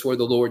so it's where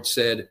the Lord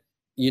said,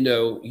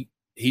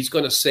 he's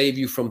going to save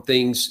you from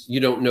things you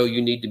don't know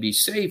you need to be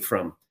saved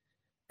from.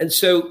 And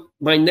so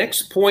my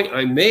next point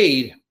I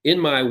made in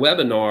my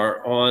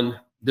webinar on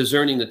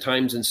Discerning the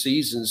Times and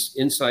Seasons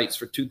Insights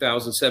for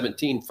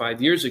 2017,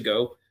 5 years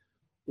ago,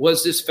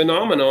 was this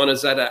phenomenon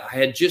is that I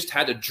had just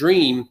had a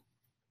dream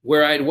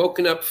where I had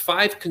woken up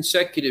 5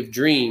 consecutive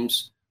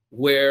dreams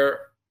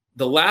where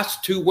the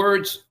last 2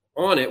 words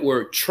on it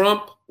were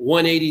Trump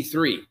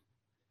 183.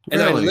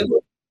 And Really?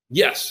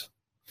 Yes.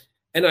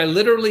 And I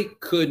literally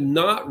could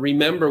not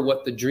remember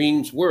what the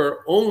dreams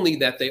were, only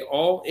that they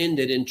all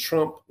ended in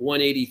Trump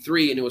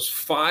 183. And it was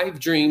 5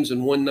 dreams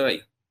in one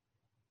night.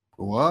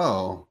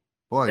 Whoa.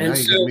 Boy, And now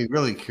you got me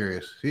really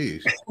curious.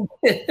 Jeez.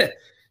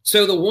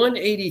 So the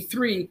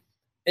 183.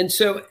 And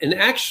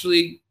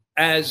actually,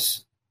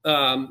 as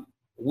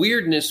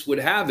weirdness would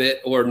have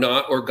it, or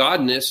not, or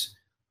godness,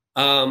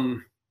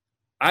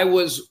 I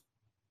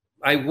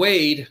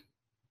weighed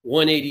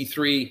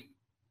 183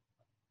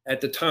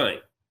 at the time.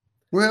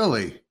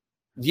 Really?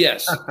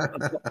 Yes.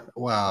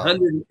 Wow.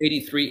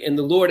 183. And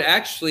the Lord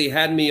actually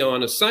had me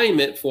on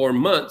assignment for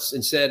months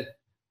and said,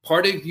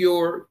 part of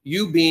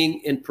you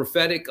being in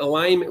prophetic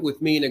alignment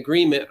with me in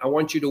agreement, I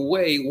want you to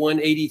weigh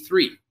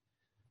 183.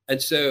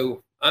 And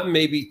so I'm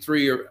maybe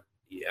 3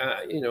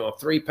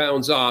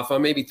 pounds off.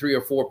 I'm maybe 3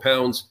 or 4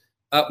 pounds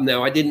up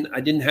now. I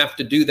didn't have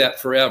to do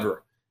that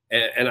forever.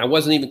 and I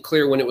wasn't even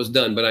clear when it was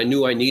done, but I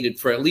knew I needed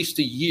for at least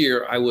a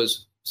year. I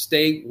was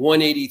stay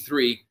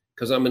 183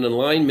 because I'm in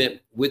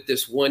alignment with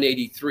this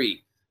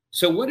 183.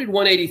 So what did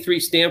 183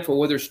 stand for?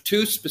 Well, there's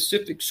two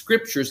specific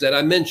scriptures that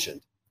I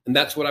mentioned, and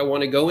that's what I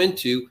want to go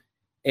into,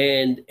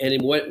 and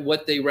in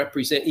what they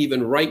represent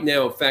even right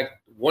now. In fact,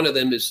 one of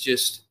them is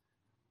just,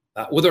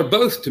 well, they're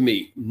both to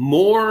me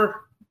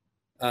more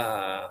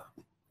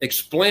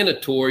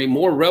explanatory,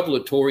 more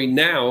revelatory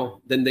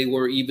now than they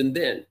were even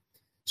then.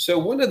 So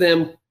one of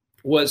them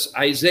was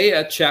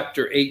Isaiah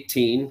chapter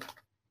 18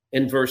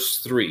 and verse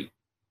 3.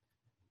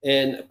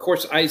 And of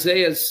course,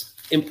 Isaiah's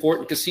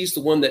important because he's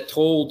the one that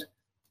told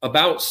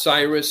about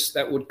Cyrus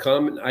that would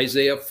come in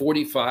Isaiah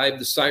 45,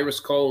 the Cyrus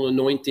call and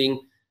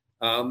anointing,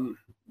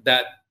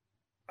 that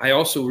I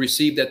also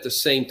received at the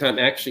same time,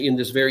 actually in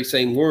this very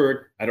same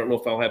word. I don't know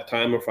if I'll have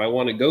time or if I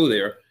want to go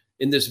there.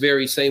 In this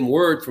very same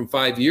word from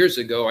 5 years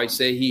ago, I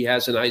say he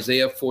has an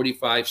Isaiah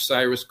 45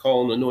 Cyrus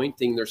call and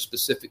anointing. There's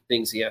specific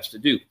things he has to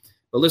do.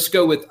 But let's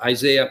go with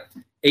Isaiah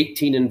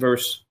 18 and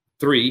verse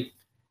 3.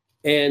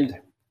 And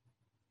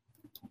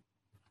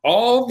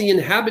all the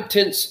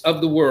inhabitants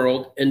of the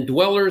world and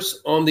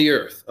dwellers on the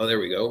earth. Oh, there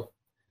we go.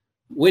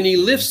 When he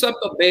lifts up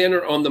a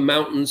banner on the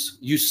mountains,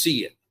 you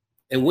see it.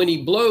 And when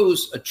he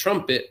blows a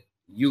trumpet,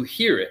 you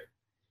hear it.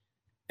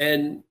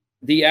 And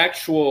the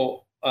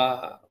actual,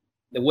 the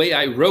way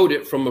I wrote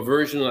it from a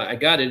version I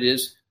got it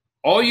is,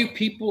 all you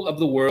people of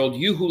the world,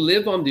 you who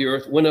live on the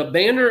earth, when a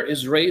banner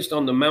is raised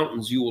on the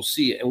mountains, you will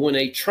see it. And when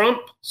a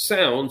trump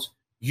sounds,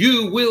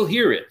 you will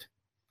hear it.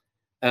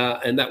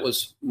 And that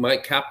was my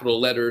capital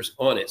letters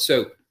on it.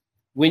 So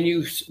when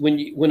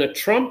a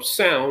trump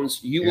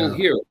sounds, you will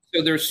hear it.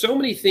 So there's so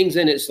many things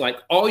in it. It's like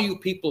all you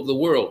people of the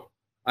world.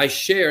 I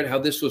shared how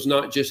this was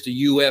not just a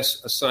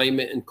U.S.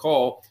 assignment and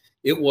call.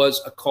 It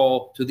was a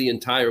call to the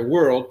entire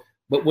world.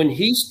 But when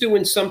he's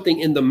doing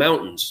something in the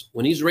mountains,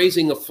 when he's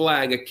raising a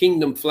flag, a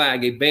kingdom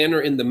flag, a banner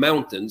in the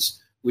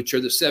mountains, which are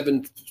the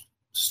seven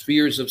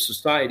spheres of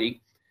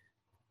society,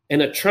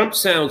 and a trump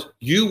sounds,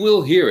 you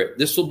will hear it.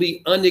 This will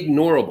be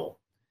unignorable.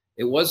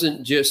 It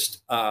wasn't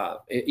just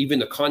even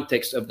the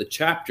context of the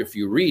chapter. If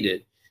you read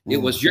it, it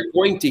was you're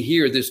going to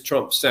hear this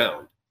trump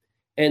sound.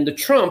 And the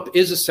trump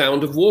is a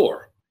sound of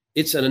war.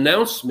 It's an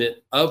announcement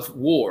of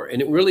war.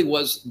 And it really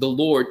was the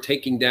Lord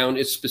taking down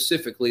it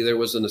specifically. There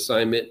was an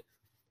assignment,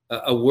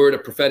 a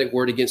prophetic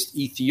word against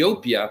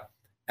Ethiopia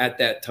at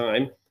that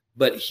time.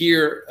 But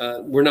here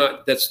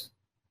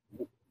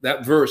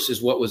that verse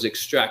is what was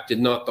extracted,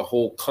 not the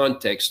whole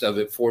context of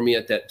it for me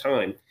at that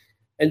time.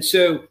 And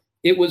so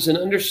it was an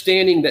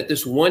understanding that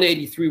this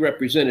 183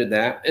 represented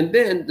that. And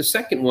then the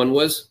second one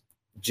was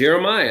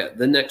Jeremiah,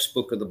 the next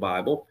book of the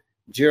Bible,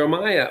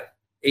 Jeremiah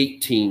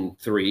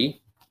 18:3.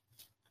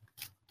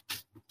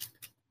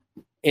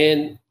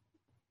 And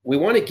we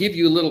want to give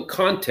you a little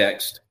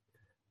context.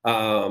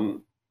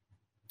 I'll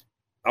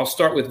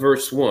start with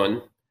verse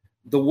 1.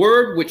 The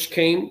word which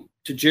came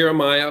to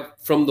Jeremiah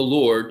from the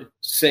Lord,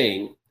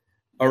 saying,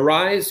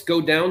 arise,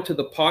 go down to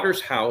the potter's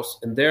house,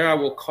 and there I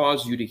will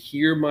cause you to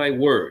hear my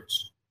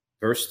words.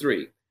 Verse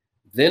 3,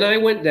 then I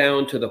went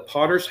down to the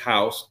potter's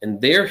house,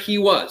 and there he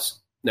was.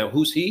 Now,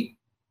 who's he?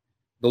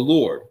 The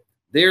Lord.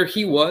 There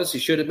he was. He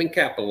should have been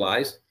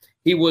capitalized.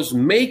 He was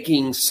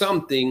making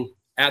something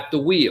at the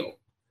wheel.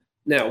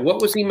 Now,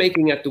 what was he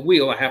making at the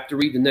wheel? I have to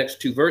read the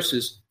next two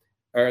verses,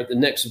 or the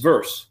next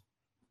verse.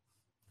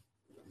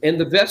 And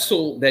the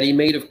vessel that he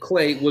made of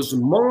clay was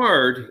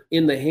marred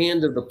in the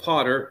hand of the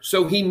potter,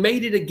 so he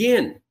made it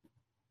again.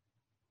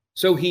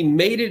 So he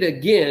made it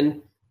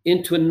again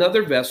into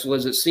another vessel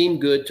as it seemed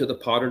good to the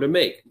potter to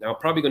make. Now, I'm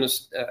probably going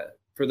to,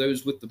 for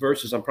those with the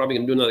verses, I'm probably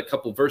going to do another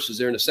couple of verses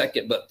there in a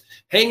second, but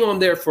hang on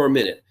there for a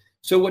minute.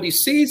 So what he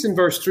sees in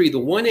verse 3, the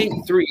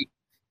 183,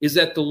 is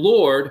that the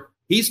Lord,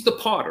 he's the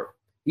potter.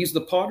 He's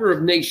the potter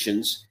of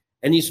nations,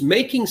 and he's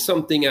making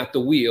something at the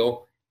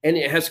wheel, and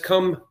it has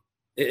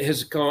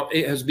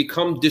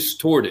become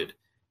distorted.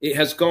 It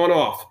has gone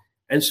off.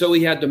 And so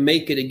he had to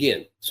make it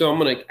again. So I'm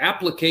going to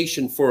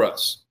application for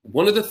us.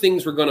 One of the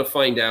things we're going to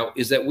find out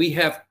is that we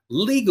have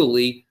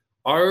legally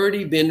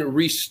already been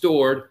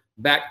restored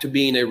back to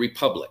being a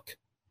republic,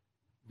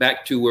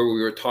 back to where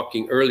we were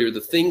talking earlier.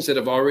 The things that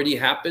have already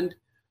happened,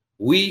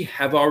 we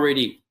have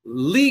already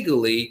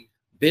legally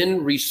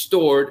been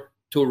restored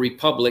to a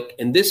republic.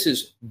 And this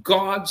is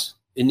God's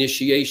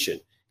initiation.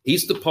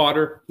 He's the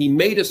potter. He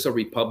made us a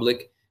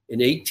republic in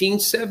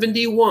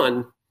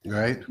 1871.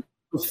 Right.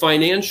 With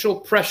financial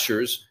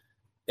pressures,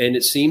 and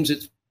it seems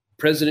it's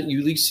President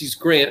Ulysses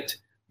Grant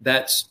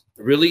that's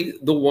really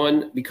the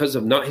one, because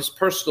of not his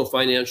personal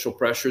financial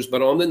pressures,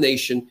 but on the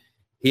nation.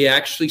 He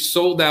actually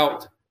sold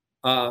out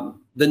the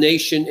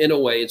nation in a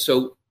way. And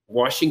so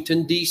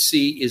Washington,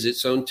 D.C. is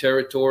its own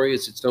territory,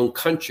 it's its own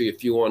country,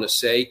 if you want to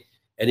say,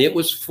 and it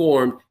was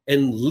formed.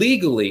 And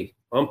legally,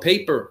 on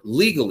paper,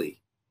 legally,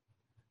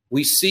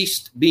 we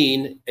ceased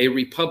being a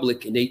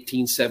republic in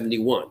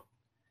 1871.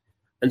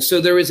 And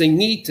so there is a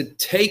need to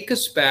take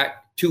us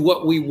back to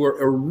what we were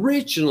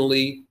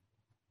originally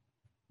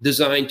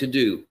designed to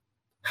do.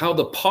 how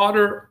the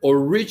potter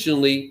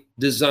originally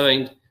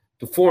designed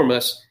to form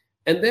us.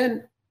 And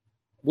then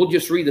we'll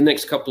just read the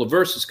next couple of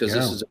verses because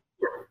this is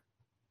important.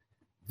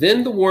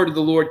 Then the word of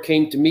the Lord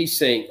came to me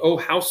saying, O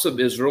house of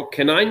Israel,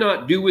 can I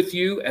not do with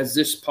you as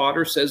this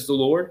potter, says the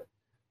Lord?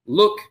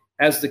 Look,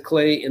 as the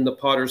clay in the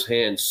potter's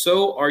hand,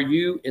 so are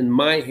you in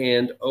my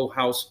hand, O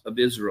house of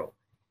Israel.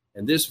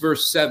 And this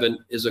verse 7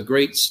 is a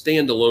great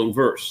standalone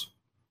verse.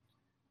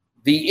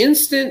 The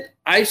instant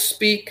I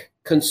speak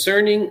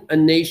concerning a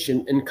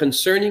nation and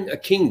concerning a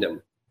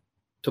kingdom,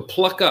 to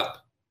pluck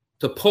up,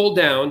 to pull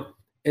down,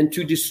 and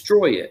to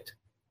destroy it,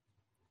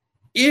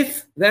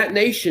 if that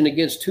nation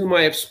against whom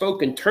I have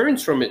spoken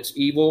turns from its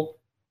evil,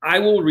 I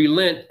will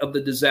relent of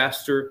the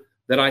disaster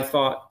that I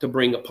thought to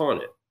bring upon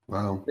it.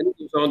 Wow. Then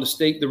he goes on to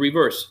state the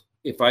reverse.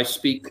 If I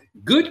speak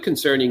good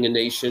concerning a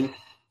nation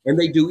and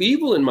they do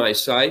evil in my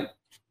sight,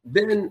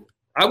 then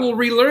I will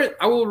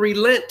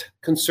relent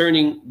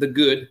concerning the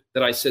good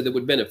that I said that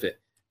would benefit.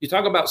 You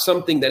talk about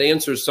something that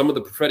answers some of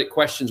the prophetic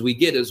questions we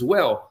get as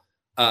well,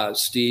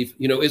 Steve.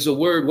 Is a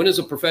word, when is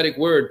a prophetic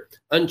word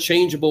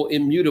unchangeable,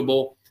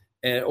 immutable,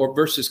 or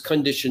versus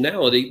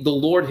conditionality? The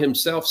Lord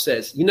himself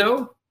says,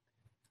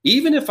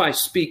 even if I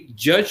speak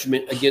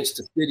judgment against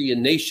a city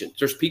and nation,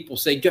 there's people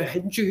say,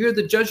 didn't you hear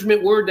the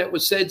judgment word that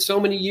was said so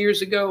many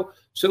years ago,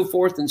 so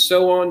forth and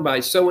so on by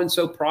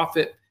so-and-so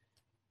prophet?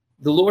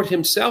 The Lord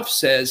himself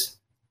says,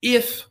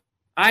 if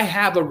I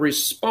have a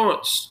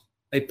response,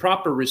 a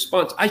proper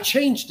response, I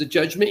change the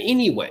judgment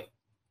anyway.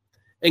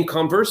 And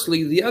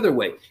conversely, the other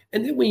way.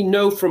 And then we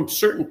know from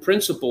certain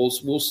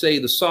principles, we'll say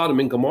the Sodom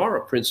and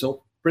Gomorrah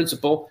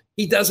principle,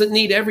 he doesn't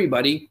need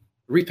everybody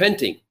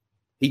repenting.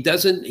 He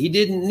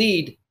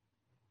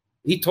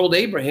told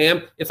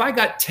Abraham, if I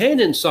got 10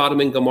 in Sodom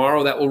and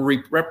Gomorrah that will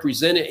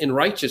represent it in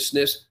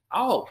righteousness,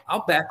 I'll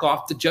back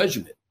off the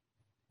judgment.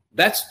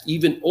 That's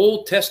even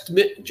Old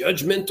Testament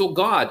judgmental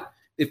God,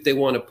 if they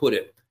want to put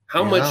it.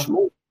 How much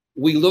more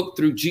we look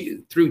through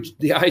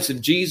the eyes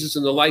of Jesus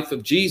and the life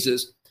of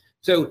Jesus.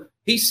 So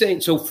he's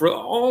saying, so for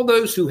all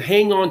those who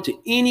hang on to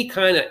any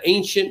kind of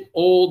ancient,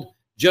 old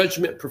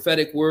judgment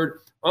prophetic word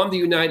on the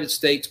United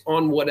States,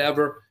 on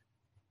whatever,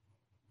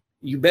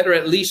 you better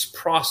at least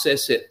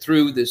process it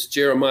through this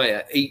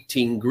Jeremiah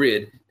 18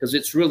 grid, because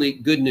it's really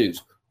good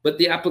news. But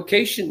the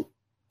application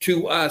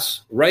to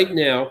us right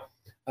now,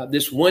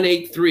 this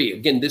 183,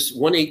 again, this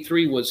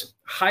 183 was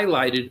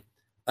highlighted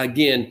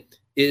again,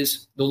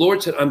 is the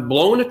Lord said, I'm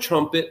blowing a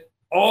trumpet.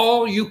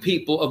 All you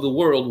people of the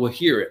world will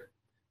hear it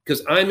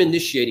because I'm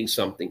initiating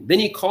something. Then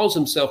he calls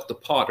himself the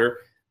potter.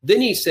 Then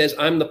he says,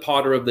 I'm the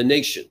potter of the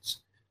nations.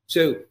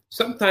 So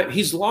sometimes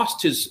he's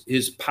lost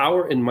his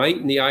power and might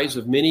in the eyes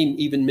of many,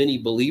 even many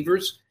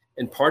believers.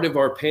 And part of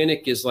our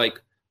panic is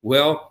like,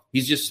 well,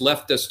 he's just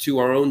left us to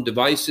our own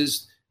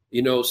devices.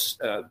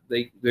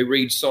 They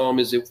read Psalm,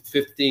 is it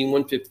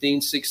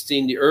 115,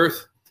 16, the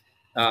earth,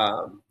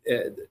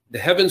 the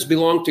heavens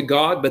belong to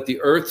God, but the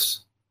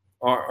earths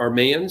are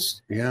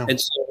man's. Yeah. And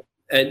so,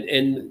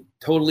 and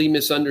totally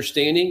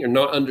misunderstanding or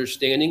not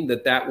understanding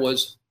that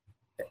was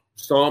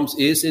Psalms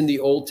is in the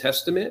Old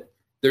Testament.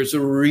 There's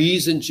a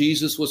reason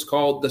Jesus was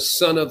called the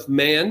Son of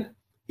Man.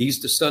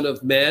 He's the Son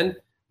of Man,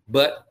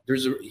 but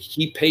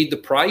he paid the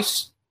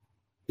price.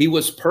 He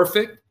was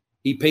perfect.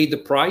 He paid the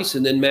price.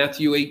 And then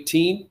Matthew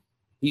 18,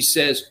 he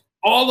says,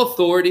 all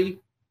authority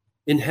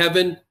in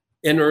heaven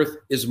and earth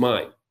is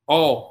mine.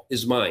 All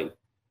is mine.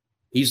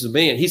 He's the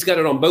man. He's got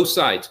it on both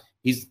sides.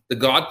 He's the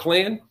God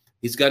plan.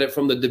 He's got it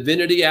from the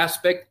divinity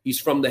aspect. He's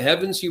from the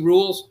heavens. He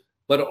rules,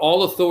 but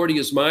all authority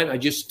is mine. I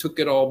just took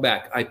it all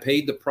back. I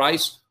paid the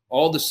price.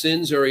 All the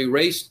sins are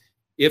erased.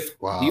 If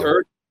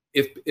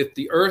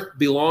the earth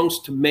belongs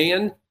to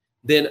man,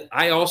 then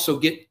I also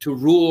get to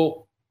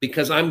rule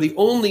because I'm the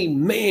only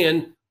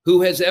man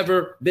who has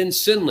ever been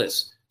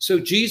sinless. So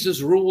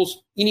Jesus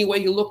rules any way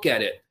you look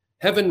at it.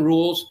 Heaven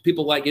rules.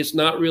 People like, it's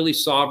not really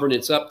sovereign.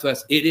 It's up to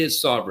us. It is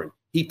sovereign.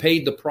 He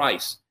paid the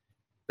price.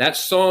 That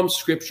Psalm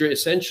scripture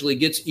essentially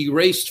gets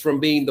erased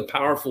from being the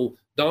powerful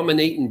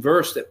dominating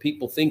verse that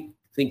people think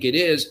it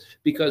is,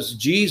 because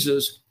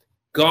Jesus,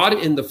 God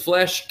in the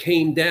flesh,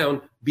 came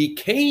down,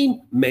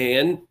 became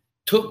man,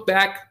 took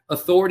back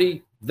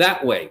authority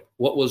that way.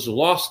 What was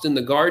lost in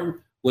the garden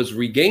was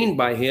regained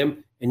by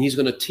him, and he's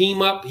going to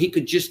team up. He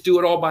could just do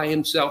it all by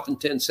himself in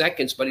 10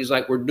 seconds, but he's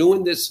like, we're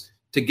doing this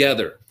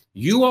together.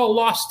 You all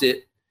lost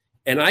it,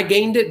 and I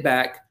gained it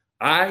back.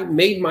 I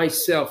made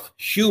myself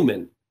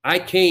human. I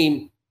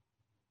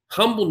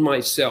humbled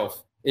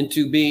myself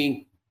into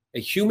being a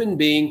human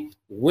being,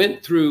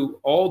 went through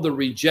all the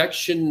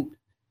rejection,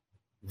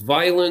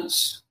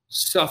 violence,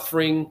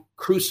 suffering,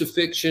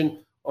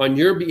 crucifixion on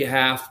your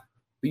behalf,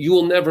 but you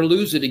will never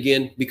lose it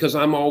again because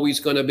I'm always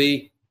going to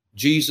be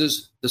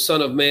Jesus, the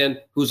Son of Man,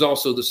 who's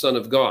also the Son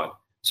of God.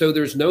 So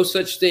there's no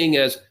such thing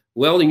as,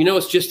 well,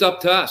 it's just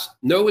up to us.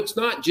 No, it's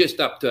not just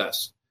up to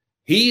us.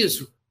 He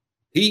is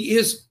He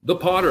is the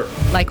potter.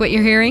 Like what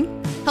you're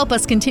hearing? Help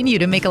us continue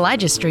to make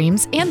Elijah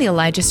Streams and the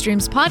Elijah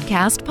Streams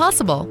podcast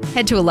possible.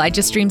 Head to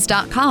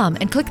ElijahStreams.com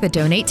and click the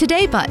Donate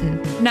Today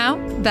button. Now,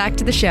 back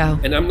to the show.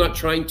 And I'm not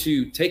trying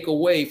to take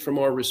away from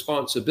our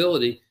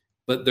responsibility,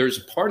 but there's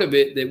a part of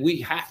it that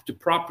we have to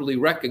properly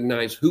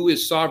recognize who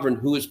is sovereign,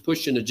 who is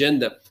pushing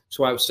agenda.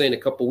 So I was saying a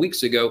couple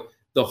weeks ago,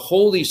 the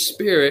Holy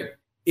Spirit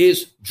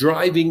is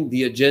driving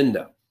the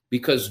agenda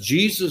because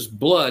Jesus'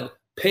 blood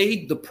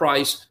paid the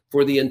price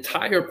for the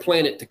entire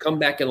planet to come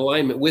back in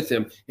alignment with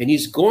him. And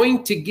he's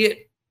going to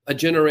get a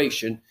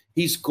generation.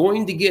 He's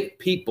going to get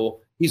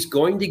people. He's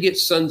going to get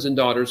sons and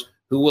daughters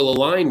who will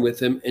align with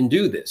him and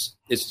do this.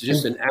 It's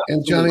just an absolute.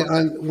 And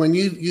Johnny, when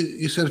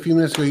you said a few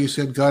minutes ago, you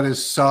said God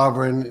is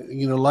sovereign,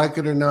 like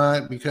it or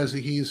not, because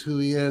he's who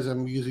he is.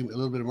 I'm using a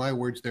little bit of my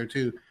words there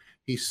too.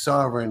 He's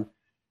sovereign.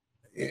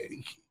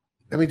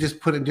 Let me just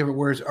put it in different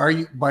words.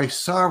 By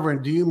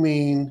sovereign, do you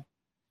mean,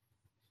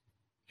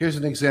 here's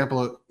an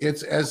example.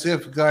 It's as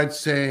if God's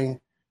saying,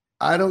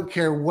 I don't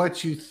care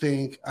what you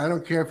think. I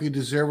don't care if you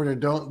deserve it or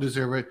don't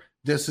deserve it.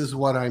 This is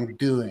what I'm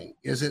doing.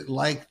 Is it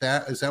like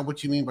that? Is that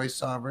what you mean by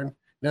sovereign?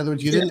 In other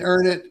words, you didn't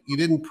earn it. You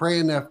didn't pray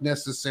enough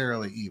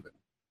necessarily even.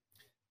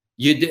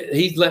 You did.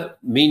 He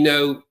let me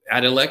know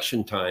at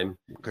election time.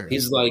 Okay.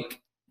 He's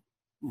like,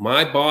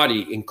 my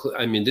body,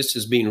 this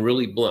is being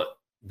really blunt.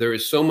 There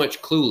is so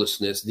much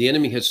cluelessness. The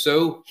enemy has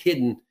so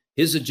hidden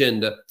his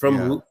agenda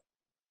from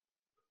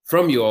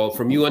you all,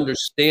 from you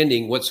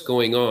understanding what's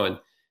going on.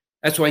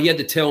 That's why he had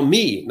to tell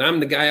me, and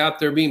I'm the guy out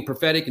there being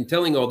prophetic and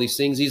telling all these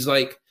things. He's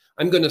like,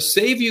 I'm going to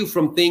save you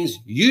from things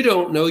you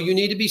don't know you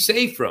need to be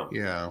saved from.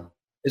 Yeah.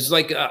 It's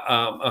like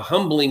a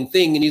humbling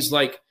thing. And he's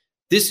like,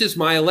 this is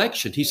my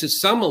election. He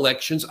says, some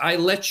elections, I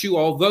let you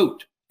all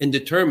vote and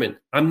determine.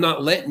 I'm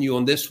not letting you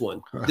on this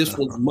one. This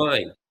one's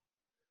mine.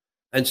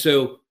 And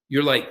so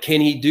you're like,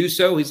 can he do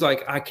so? He's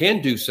like, I can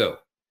do so.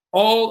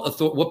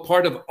 What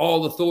part of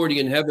all authority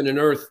in heaven and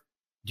earth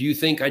do you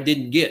think I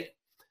didn't get?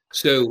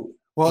 So,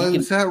 well,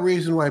 it's that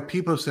reason why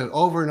people said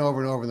over and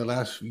over and over in the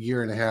last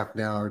year and a half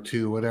now or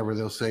two, whatever,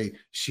 they'll say,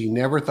 she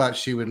never thought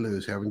she would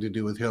lose, having to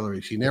do with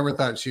Hillary. She never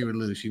thought she would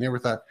lose. She never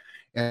thought.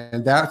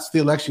 And that's the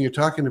election you're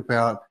talking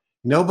about.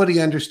 Nobody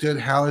understood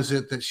how is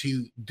it that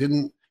she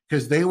didn't,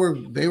 because they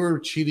were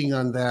cheating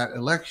on that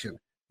election.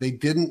 They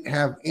didn't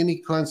have any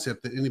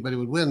concept that anybody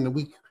would win. And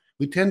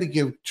we tend to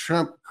give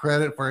Trump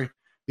credit for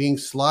being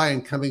sly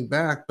and coming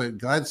back, but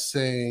God's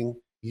saying,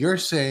 you're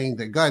saying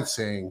that God's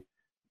saying,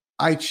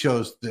 I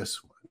chose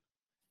this one.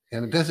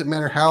 And it doesn't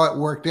matter how it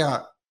worked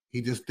out.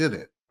 He just did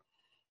it.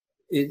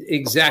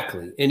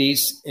 Exactly. And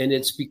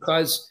it's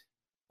because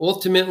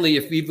ultimately,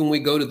 if even we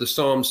go to the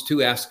Psalms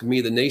 2, ask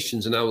me the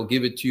nations, and I will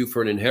give it to you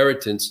for an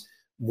inheritance.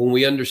 When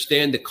we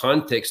understand the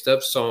context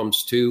of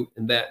Psalms 2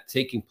 and that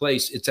taking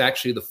place, it's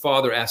actually the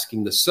Father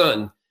asking the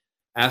Son,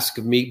 ask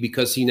of me,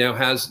 because he now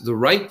has the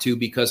right to,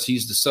 because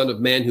he's the Son of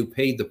Man who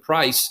paid the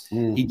price.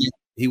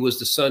 He was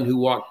the Son who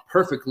walked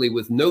perfectly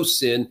with no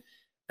sin.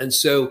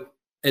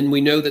 And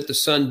we know that the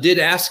Son did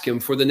ask him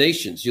for the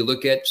nations. You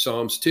look at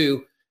Psalms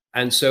 2.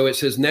 And so it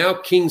says, now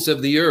kings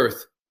of the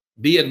earth,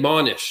 be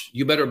admonished.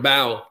 You better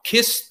bow.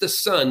 Kiss the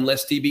Son,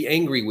 lest he be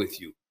angry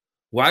with you.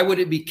 Why would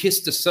it be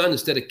kiss the Son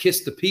instead of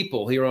kiss the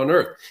people here on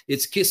earth?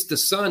 It's kiss the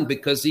Son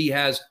because he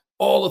has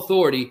all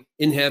authority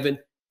in heaven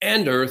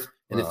and earth.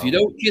 And if you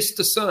don't kiss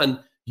the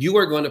Son, you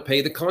are going to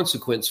pay the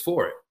consequence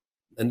for it.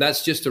 And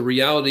that's just a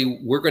reality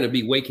we're going to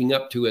be waking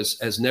up to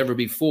as never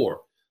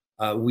before.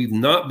 We've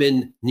not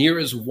been near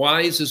as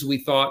wise as we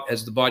thought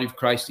as the body of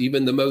Christ.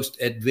 Even the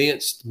most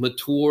advanced,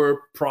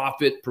 mature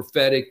prophet,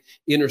 prophetic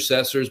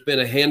intercessor has been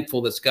a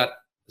handful that's got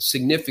a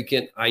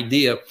significant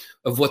idea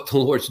of what the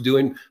Lord's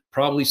doing.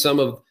 Probably some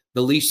of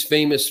the least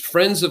famous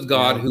friends of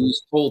God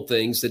who's told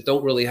things that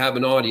don't really have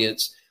an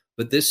audience.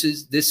 But this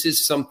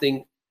is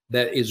something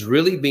that is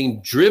really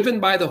being driven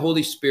by the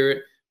Holy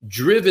Spirit,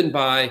 driven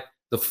by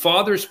the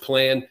Father's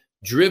plan,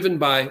 driven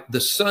by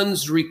the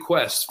Son's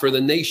request for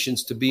the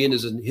nations to be in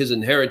his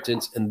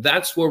inheritance. And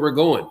that's where we're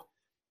going.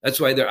 That's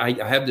why I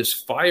have this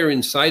fire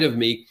inside of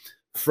me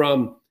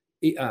from,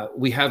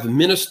 we have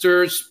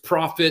ministers,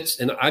 prophets,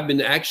 and I've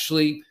been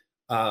actually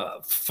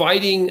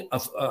fighting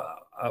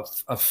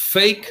a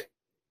fake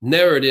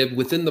narrative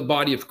within the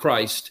body of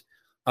Christ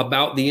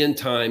about the end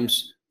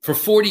times for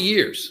 40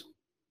 years.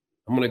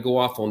 I'm going to go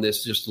off on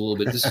this just a little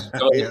bit. This is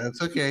yeah,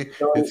 that's okay.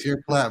 It's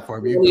your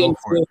platform. You go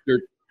for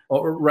it.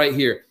 Right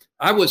here.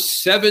 I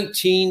was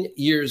 17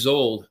 years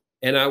old,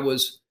 and I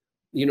was,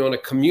 on a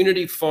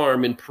community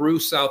farm in Peru,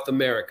 South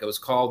America. It was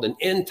called an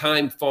end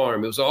time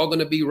farm. It was all going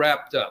to be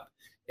wrapped up,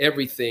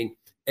 everything.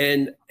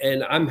 And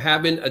I'm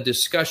having a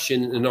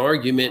discussion, an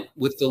argument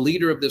with the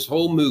leader of this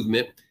whole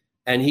movement.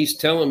 And he's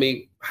telling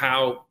me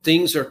how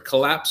things are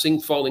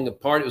collapsing, falling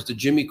apart. It was the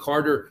Jimmy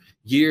Carter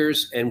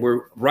years, and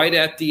we're right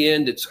at the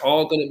end. It's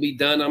all going to be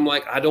done. I'm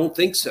like, I don't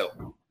think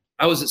so.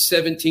 I was at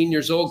 17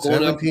 years old.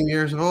 17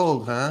 years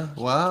old, huh?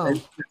 Wow.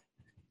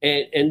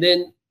 And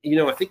then,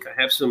 I think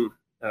I have some,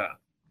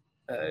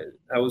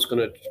 I was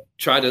going to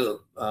try to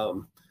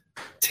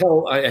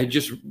I had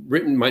just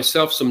written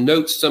myself some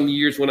notes some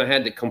years when I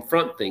had to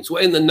confront things.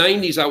 Well, in the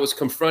 90s, I was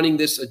confronting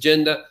this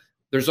agenda.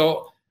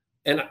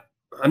 And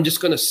I'm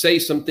just going to say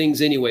some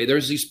things anyway.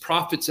 There's these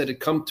prophets that had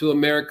come to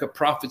America,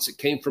 prophets that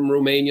came from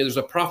Romania. There's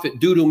a prophet,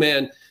 Dudu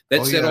Man,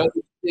 that said all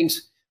these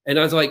things. And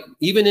I was like,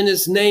 even in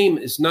his name,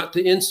 it's not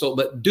to insult,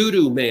 but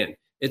Dudu Man.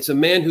 It's a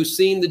man who's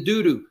seen the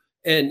doo-doo.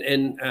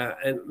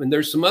 And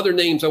there's some other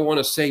names I want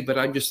to say, but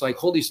I'm just like,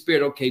 Holy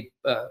Spirit, okay,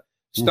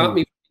 stop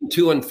me from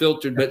too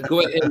unfiltered, but go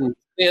ahead and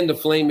fan the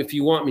flame if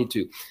you want me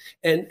to.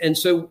 And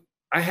so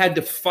I had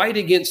to fight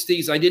against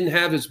these. I didn't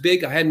have as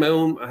big. I had my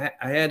own.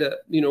 I had a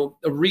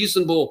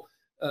reasonable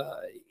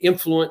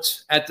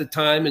influence at the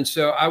time, and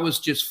so I was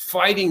just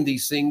fighting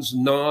these things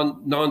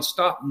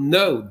nonstop.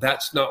 No,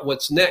 that's not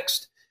what's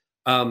next.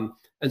 And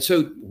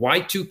so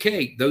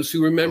Y2K. Those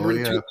who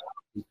remember,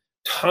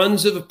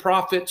 tons of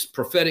prophets,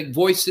 prophetic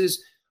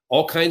voices,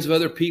 all kinds of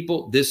other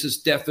people. This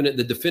is definite.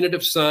 The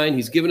definitive sign.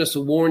 He's given us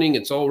a warning.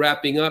 It's all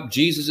wrapping up.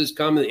 Jesus is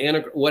coming.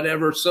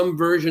 Whatever. Some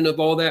version of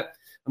all that.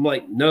 I'm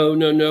like,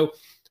 no.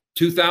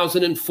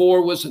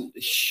 2004 was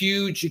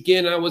huge.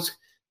 Again, I was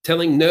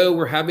telling, no,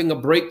 we're having a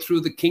breakthrough,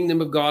 the kingdom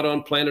of God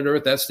on planet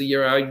Earth. That's the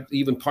year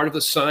even part of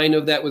the sign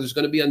of that was there's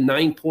going to be a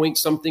 9-point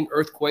something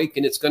earthquake,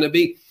 and it's going to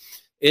be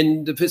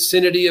in the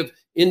vicinity of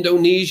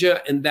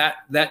Indonesia. And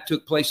that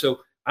took place.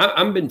 So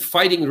I've been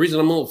fighting. The reason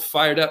I'm a little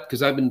fired up,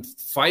 because I've been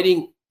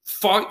fighting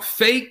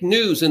fake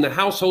news in the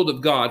household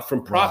of God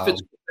from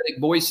prophets, prophetic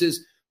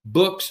voices,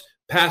 books,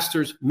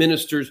 pastors,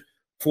 ministers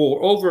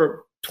for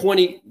over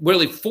 40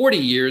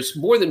 years,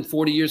 more than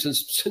 40 years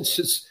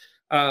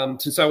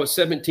since I was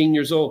 17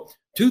 years old.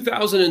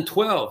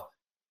 2012,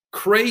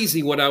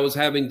 crazy what I was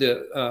having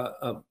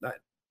to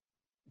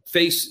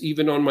face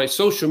even on my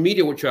social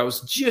media, which I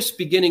was just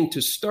beginning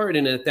to start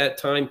in at that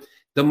time.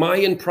 The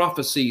Mayan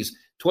prophecies,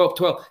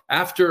 12:12.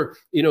 After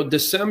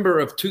December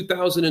of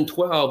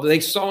 2012, they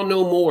saw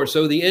no more.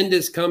 So the end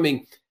is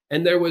coming,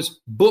 and there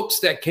was books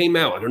that came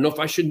out. I don't know if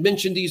I should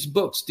mention these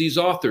books, these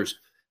authors.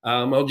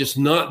 I'll just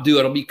not do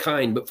it. I'll be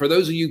kind. But for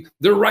those of you,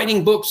 they're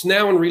writing books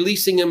now and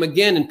releasing them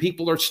again, and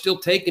people are still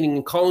taking them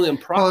and calling them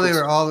prophets. Oh, they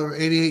were all the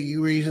 88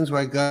 reasons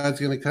why God's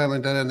going to come,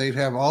 and they'd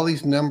have all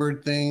these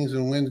numbered things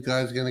and when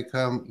God's going to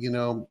come.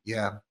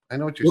 Yeah, I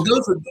know what you're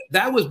saying.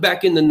 That was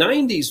back in the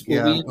 90s.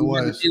 It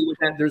was.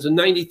 There's a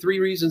 93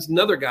 reasons.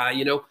 Another guy,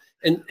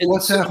 And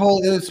what's that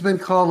whole? It's been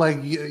called, like,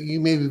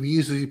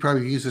 you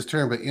probably use this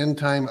term, but end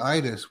time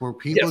itis, where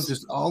people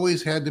just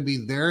always had to be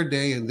their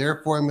day and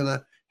their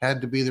formula had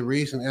to be the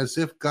reason, as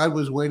if God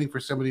was waiting for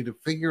somebody to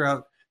figure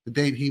out the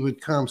date he would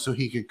come so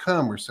he could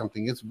come or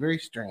something. It's very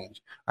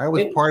strange. I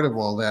was part of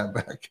all that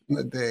back in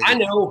the day. I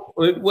know.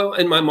 Well,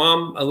 and my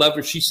mom, I love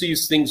her. She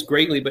sees things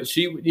greatly, but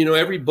she,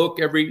 every book,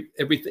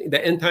 everything,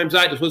 the end times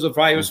itis was a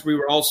virus we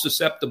were all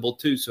susceptible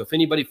to. So if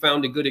anybody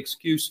found a good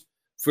excuse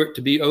for it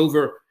to be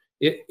over,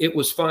 it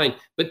was fine.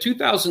 But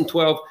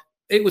 2012,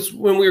 it was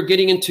when we were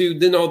getting into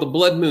then all the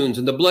blood moons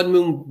and the blood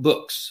moon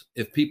books,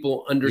 if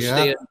people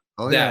understand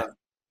that. Yeah.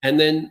 And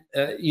then,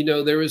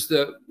 there was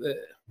the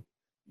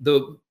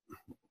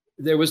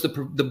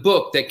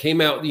book that came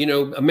out,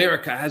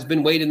 America has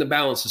been weighed in the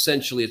balance.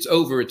 Essentially, it's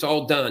over. It's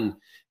all done.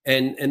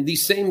 And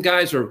these same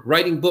guys are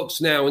writing books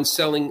now and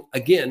selling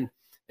again.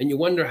 And you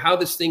wonder how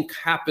this thing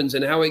happens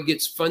and how it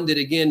gets funded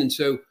again. And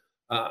so,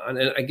 and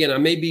again, I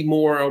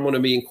want to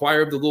be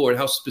inquire of the Lord,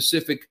 how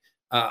specific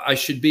I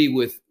should be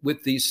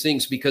with these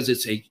things, because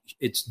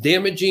it's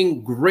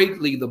damaging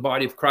greatly the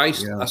body of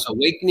Christ, us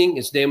awakening.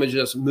 It's damaged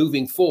us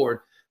moving forward.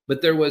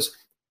 But there was,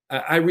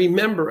 I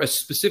remember a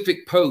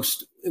specific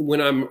post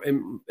when I'm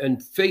in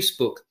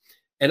Facebook,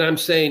 and I'm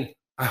saying,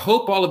 I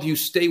hope all of you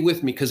stay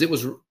with me, because it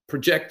was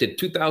projected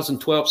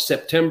 2012,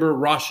 September,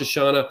 Rosh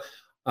Hashanah.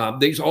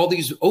 There's all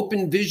these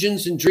open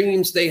visions and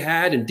dreams they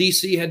had, and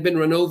DC had been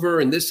run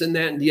over and this and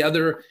that and the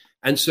other.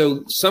 And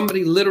so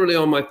somebody literally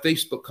on my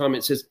Facebook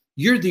comment says,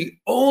 you're the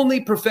only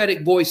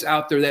prophetic voice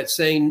out there that's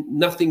saying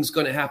nothing's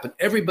going to happen.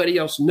 Everybody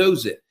else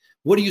knows it.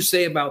 What do you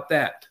say about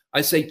that? I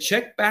say,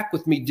 check back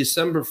with me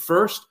December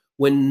 1st,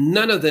 when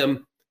none of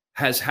them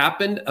has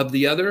happened of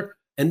the other.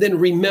 And then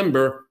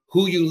remember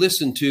who you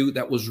listened to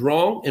that was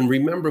wrong, and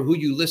remember who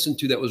you listened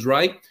to that was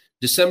right.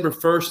 December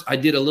 1st, I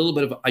did a little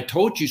bit of, I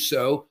told you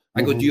so.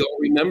 I go, do you all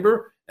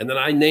remember? And then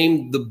I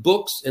named the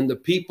books and the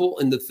people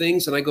and the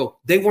things. And I go,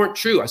 they weren't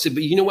true. I said,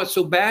 but you know what's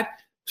so bad?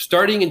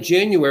 Starting in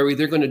January,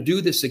 they're going to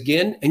do this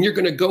again, and you're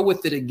going to go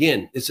with it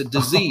again. It's a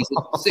disease.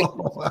 It's a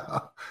sickness.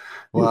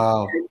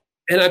 Wow.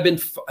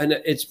 And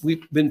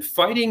we've been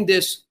fighting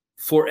this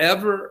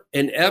forever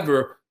and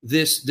ever.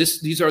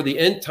 These are the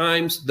end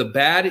times. The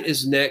bad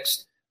is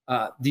next.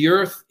 The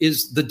earth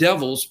is the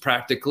devil's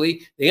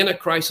practically. The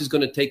Antichrist is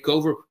going to take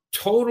over.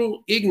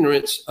 Total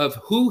ignorance of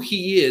who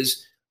he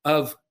is,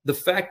 of the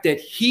fact that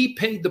he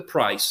paid the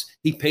price.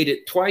 He paid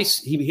it twice.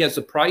 He has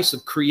the price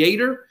of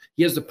creator.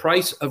 He has the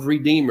price of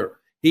redeemer.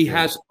 He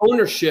has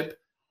ownership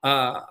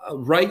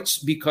rights,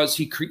 because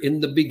in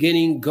the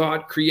beginning,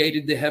 God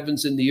created the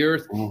heavens and the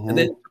earth. And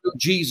then through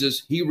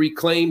Jesus, he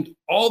reclaimed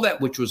all that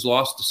which was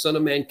lost. The Son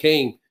of Man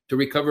came to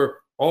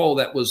recover all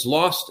that was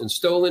lost and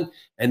stolen.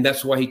 And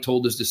that's why he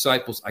told his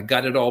disciples, I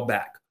got it all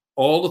back.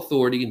 All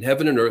authority in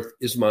heaven and earth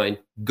is mine.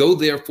 Go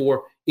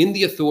therefore in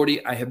the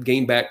authority I have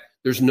gained back.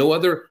 There's no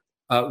other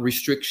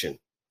restriction.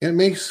 It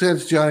makes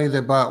sense, Johnny,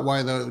 about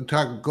why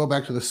go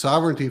back to the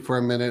sovereignty for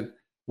a minute,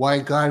 why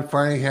God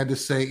finally had to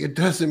say, it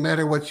doesn't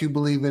matter what you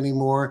believe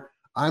anymore.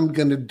 I'm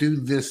going to do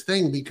this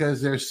thing,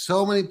 because there's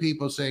so many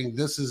people saying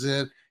this is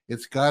it.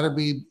 It's got to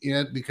be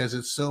it because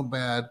it's so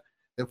bad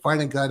that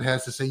finally God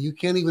has to say, you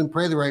can't even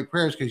pray the right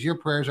prayers because your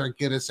prayers aren't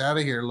get us out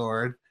of here,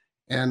 Lord.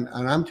 And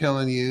I'm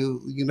telling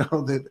you,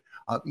 that,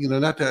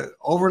 not to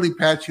overly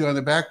pat you on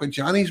the back, but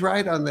Johnny's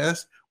right on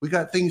this. We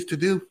got things to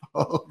do,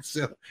 folks.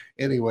 So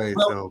anyway,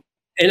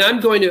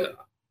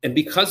 And and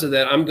because of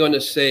that, I'm going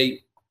to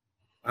say,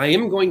 I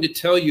am going to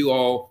tell you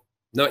all,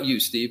 not you,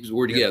 Steve, because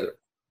we're together.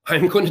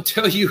 I'm going to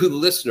tell you, the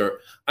listener,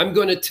 I'm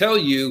going to tell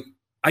you,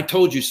 I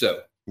told you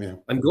so. Yeah.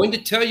 I'm going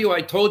to tell you,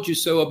 I told you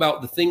so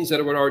about the things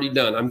that were already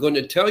done. I'm going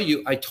to tell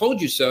you, I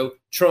told you so.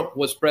 Trump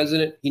was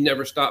president. He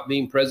never stopped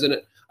being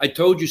president. I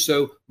told you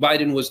so.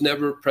 Biden was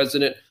never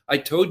president. I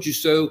told you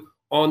so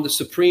on the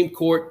Supreme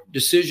Court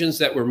decisions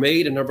that were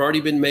made and have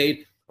already been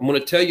made. I'm going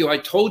to tell you, I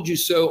told you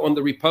so on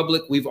the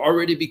republic. We've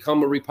already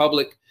become a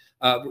republic.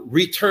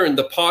 Return.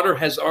 The potter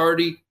has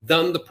already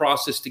done the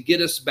process to get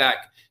us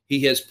back.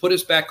 He has put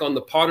us back on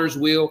the potter's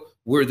wheel.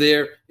 We're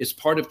there. It's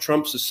part of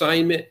Trump's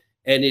assignment.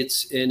 And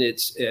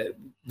the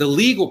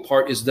legal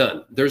part is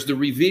done. There's the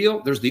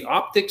reveal, there's the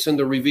optics and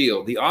the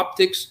reveal. The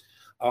optics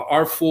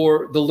are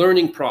for the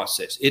learning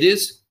process. It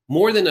is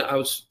more than I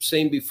was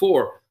saying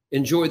before,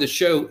 enjoy the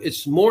show.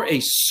 It's more a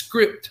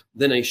script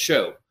than a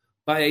show.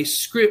 By a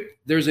script,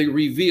 there's a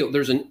reveal.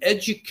 There's an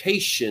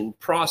education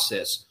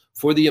process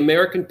for the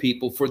American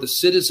people, for the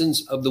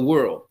citizens of the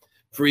world.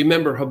 For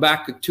remember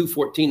Habakkuk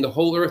 2:14, the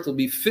whole earth will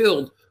be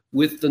filled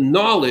with the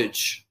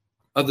knowledge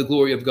of the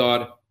glory of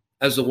God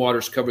as the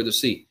waters cover the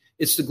sea.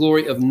 It's the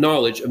glory of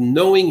knowledge, of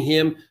knowing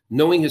him,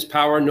 knowing his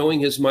power, knowing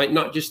his might,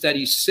 not just that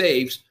he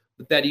saves,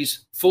 but that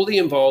he's fully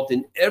involved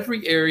in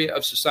every area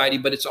of society.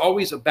 But it's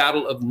always a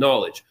battle of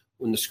knowledge.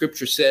 When the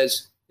scripture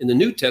says in the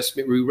New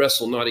Testament, we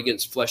wrestle not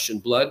against flesh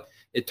and blood,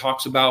 it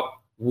talks about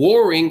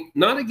warring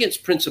not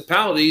against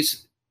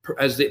principalities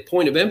as the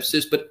point of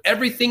emphasis, but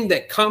everything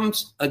that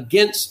comes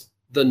against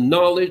the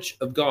knowledge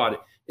of God.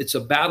 It's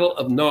a battle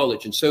of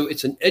knowledge. And so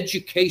it's an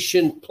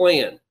education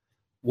plan.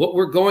 What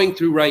we're going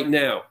through right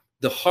now,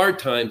 the hard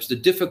times, the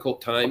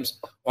difficult times,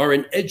 are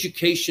an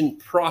education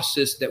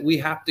process that we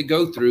have to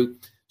go through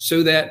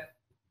so that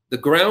the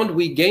ground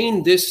we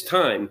gain this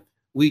time,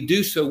 we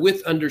do so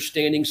with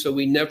understanding so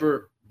we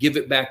never give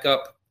it back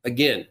up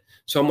again.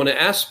 So I'm going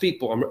to ask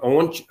people,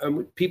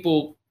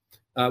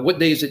 what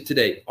day is it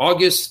today?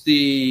 August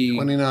the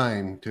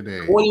 29th today.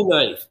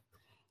 29th.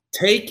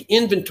 Take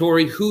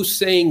inventory who's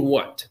saying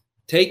what.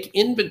 Take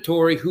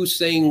inventory who's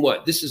saying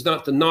what. This is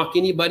not to knock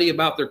anybody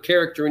about their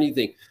character or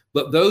anything,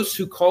 but those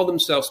who call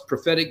themselves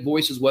prophetic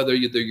voices, whether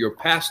they're your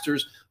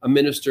pastors, a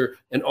minister,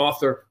 an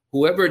author,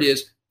 whoever it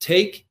is,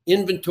 take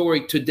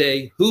inventory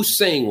today who's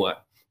saying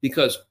what,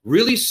 because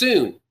really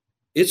soon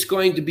it's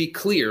going to be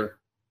clear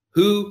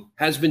who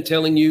has been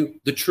telling you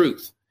the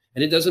truth.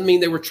 And it doesn't mean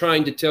they were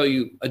trying to tell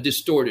you a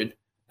distorted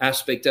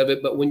aspect of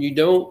it, but when you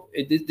don't,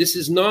 this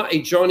is not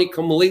a Johnny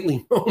come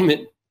lately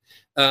moment.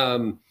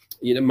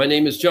 My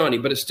name is Johnny,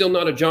 but it's still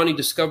not a Johnny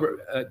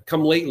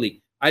come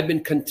lately. I've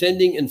been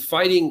contending and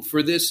fighting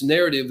for this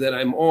narrative that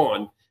I'm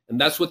on. And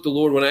that's what the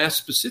Lord, when I asked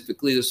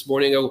specifically this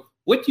morning, I go,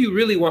 what do you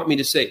really want me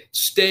to say?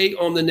 Stay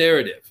on the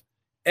narrative.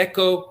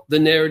 Echo the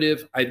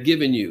narrative I've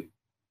given you.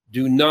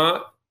 Do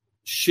not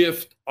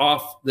shift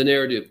off the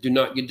narrative. Do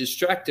not get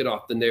distracted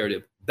off the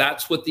narrative.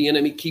 That's what the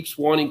enemy keeps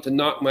wanting to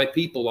knock my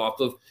people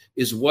off of,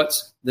 is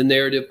what's the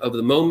narrative of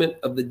the moment,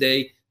 of the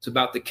day. It's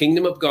about the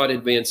kingdom of God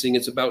advancing.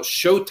 It's about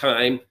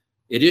showtime.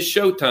 It is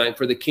showtime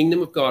for the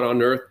kingdom of God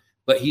on earth,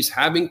 but he's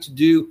having to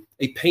do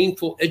a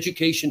painful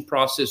education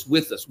process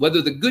with us.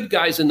 Whether the good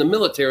guys in the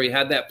military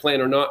had that plan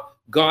or not,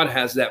 God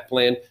has that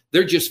plan.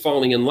 They're just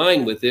falling in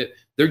line with it.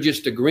 They're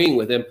just agreeing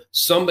with him.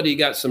 Somebody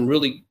got some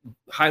really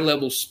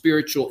high-level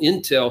spiritual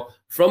intel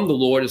from the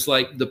Lord. It's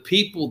like the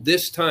people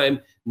this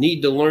time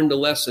need to learn the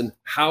lesson,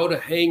 how to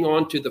hang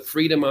on to the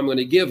freedom I'm going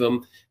to give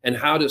them, and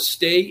how to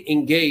stay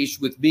engaged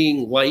with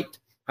being light,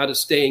 how to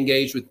stay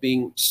engaged with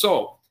being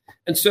salt.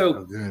 And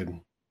so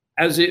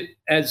as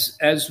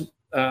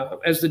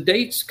the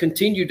dates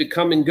continue to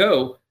come and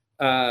go,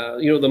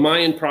 the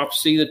Mayan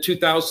prophecy, the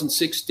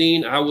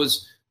 2016, I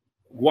was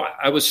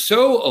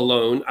so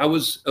alone. I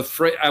was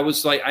afraid. I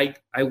was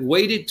like, I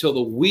waited till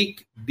the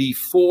week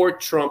before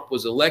Trump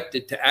was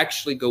elected to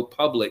actually go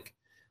public.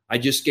 I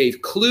just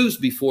gave clues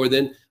before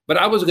then, but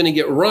I was going to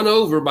get run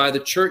over by the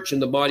church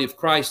and the body of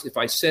Christ if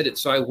I said it.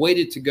 So I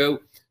waited to go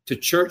to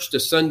church the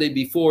Sunday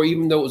before,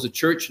 even though it was a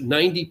church,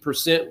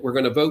 90% were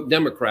going to vote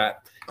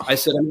Democrat. I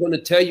said, I'm going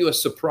to tell you a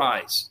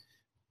surprise.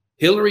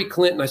 Hillary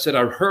Clinton, I said,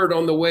 I heard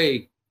on the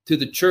way to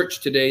the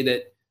church today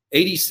that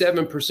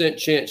 87%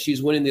 chance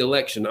she's winning the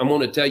election. I'm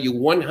going to tell you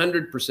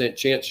 100%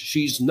 chance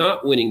she's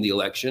not winning the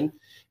election.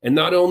 And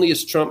not only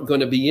is Trump going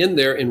to be in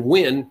there and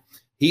win,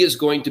 he is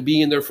going to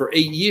be in there for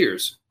 8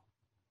 years.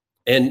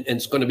 And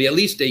it's going to be at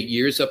least 8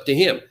 years, up to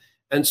him.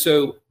 And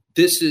so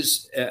this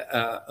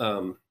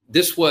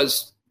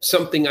was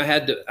something I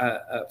had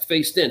to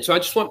face in. So I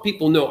just want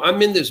people to know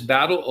I'm in this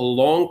battle a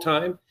long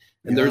time.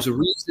 And there's a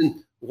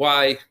reason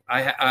why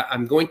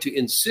I'm going to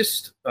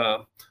insist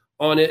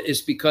on it,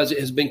 is because it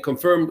has been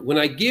confirmed. When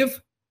I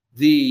give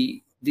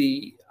the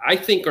I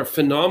think are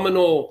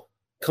phenomenal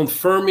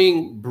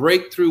confirming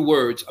breakthrough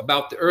words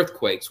about the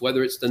earthquakes,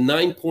 whether it's the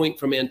 9-point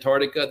from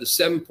Antarctica, the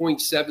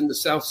 7.7, the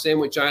South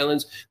Sandwich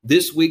Islands.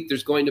 This week,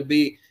 there's going to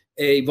be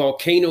a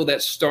volcano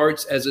that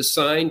starts as a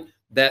sign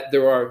that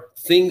there are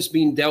things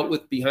being dealt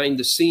with behind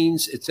the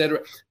scenes, etc.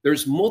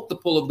 There's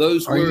multiple of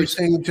those words. Are you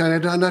saying,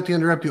 John, not to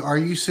interrupt you, are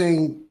you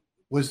saying,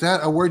 was that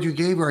a word you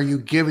gave, or are you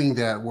giving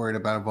that word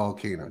about a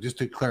volcano? Just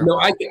to clarify. No,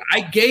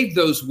 I gave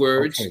those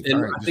words, okay,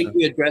 and right, I think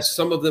we addressed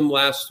some of them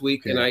last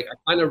week, and I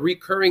kind of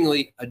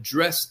recurringly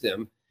addressed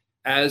them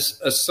as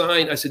a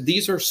sign. I said,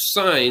 these are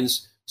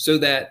signs so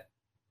that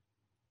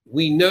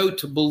we know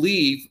to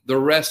believe the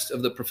rest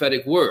of the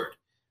prophetic word.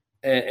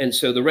 And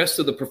so the rest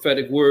of the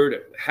prophetic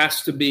word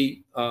has to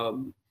be,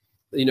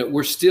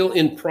 we're still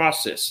in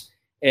process,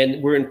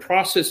 and we're in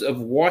process of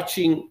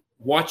watching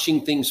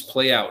things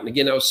play out. And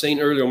again, I was saying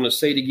earlier, I'm going to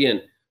say it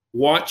again,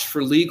 watch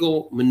for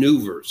legal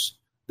maneuvers.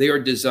 They are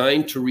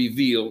designed to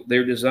reveal,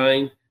 they're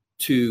designed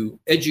to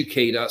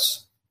educate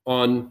us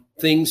on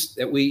things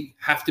that we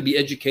have to be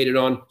educated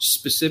on,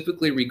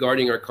 specifically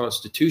regarding our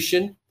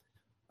Constitution,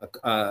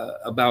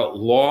 about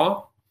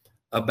law,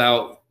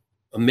 about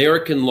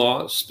American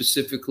law,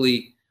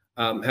 specifically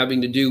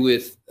having to do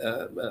with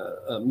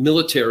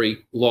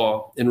military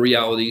law and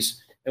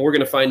realities. And we're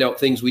going to find out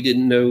things we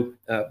didn't know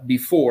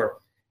before.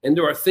 And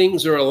there are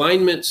things, there are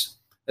alignments,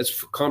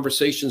 that's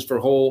conversations for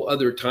whole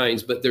other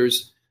times, but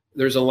there's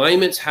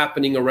alignments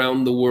happening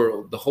around the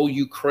world, the whole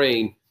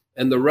Ukraine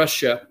and the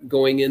Russia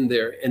going in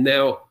there. And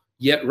now,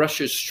 yet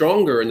Russia's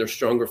stronger, and they're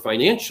stronger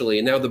financially.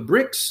 And now the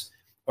BRICS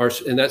are,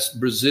 and that's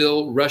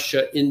Brazil,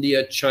 Russia,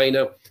 India,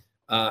 China.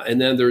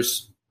 And then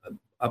there's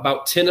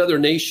about 10 other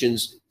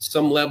nations,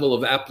 some level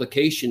of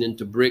application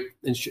into BRIC.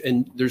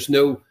 And there's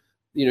no,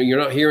 you're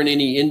not hearing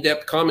any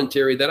in-depth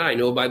commentary that I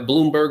know by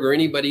Bloomberg or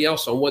anybody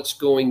else on what's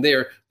going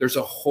there. There's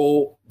a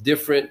whole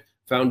different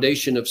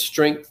foundation of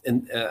strength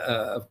and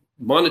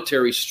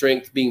monetary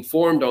strength being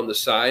formed on the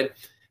side.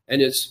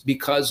 And it's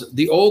because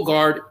the old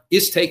guard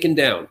is taken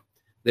down.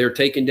 They're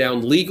taken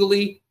down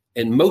legally,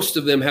 and most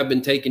of them have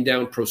been taken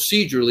down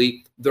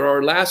procedurally. There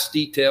are last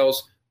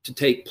details to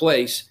take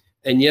place.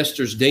 And yes,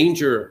 there's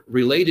danger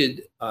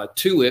related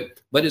to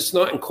it, but it's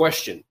not in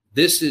question.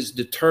 This is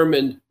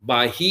determined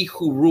by he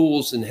who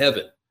rules in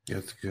heaven.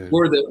 That's good.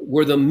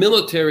 Were the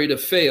military to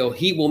fail,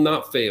 he will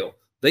not fail.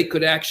 They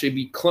could actually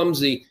be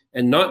clumsy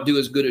and not do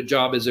as good a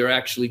job as they're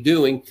actually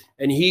doing.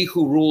 And he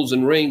who rules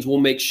and reigns will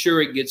make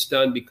sure it gets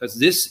done, because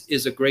this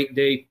is a great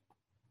day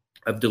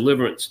of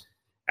deliverance.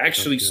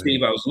 Actually,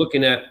 Steve, I was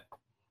looking at,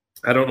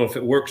 I don't know if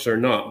it works or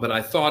not, but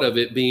I thought of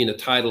it being a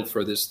title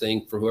for this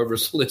thing for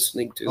whoever's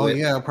listening to it. Oh,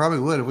 yeah, probably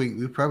would.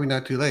 We're probably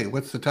not too late.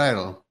 What's the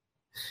title?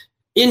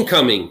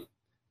 Incoming.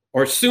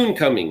 Or soon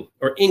coming,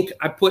 or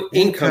I put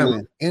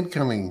incoming.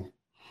 Incoming.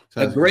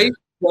 A great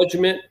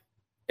judgment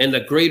and a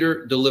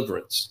greater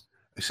deliverance.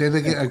 Say that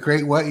again. A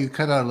great what? You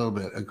cut out a little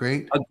bit. A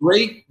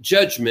great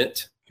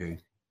judgment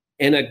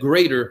and a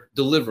greater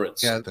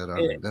deliverance. Yeah, that's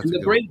and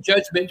the great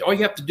judgment, all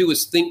you have to do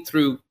is think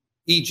through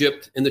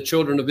Egypt and the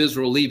children of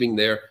Israel leaving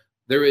there.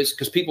 There is,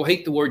 because people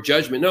hate the word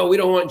judgment. No, we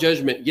don't want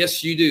judgment.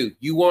 Yes, you do.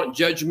 You want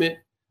judgment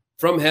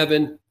from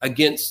heaven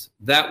against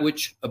that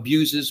which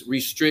abuses,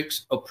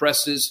 restricts,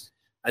 oppresses.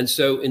 And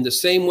so in the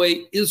same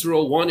way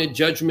Israel wanted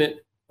judgment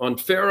on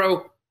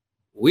Pharaoh,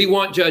 we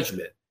want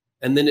judgment.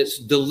 And then it's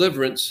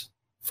deliverance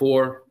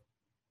for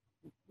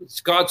it's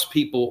God's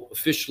people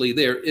officially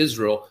there,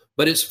 Israel,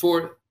 but it's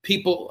for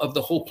people of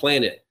the whole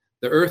planet.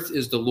 The earth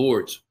is the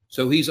Lord's.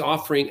 So he's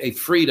offering a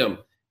freedom.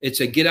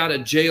 It's a get out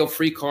of jail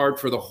free card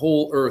for the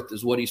whole earth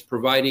is what he's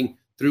providing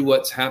through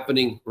what's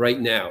happening right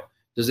now.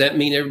 Does that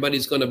mean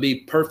everybody's going to be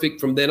perfect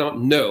from then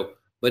on? No,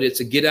 but it's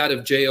a get out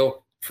of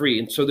jail free.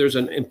 And so there's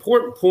an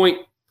important point.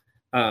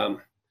 I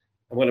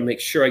want to make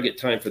sure I get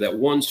time for that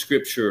one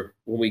scripture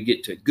when we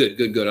get to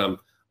good.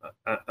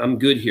 I'm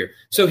good here.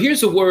 So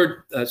here's a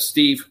word,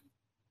 Steve,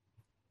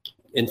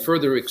 in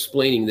further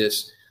explaining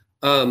this.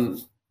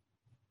 Of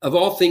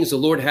all things, the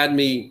Lord had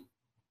me,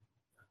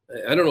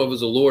 I don't know if it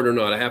was the Lord or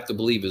not. I have to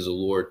believe it's the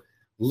Lord,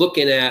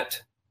 looking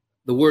at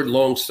the word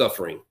long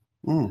suffering.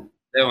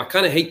 Now, I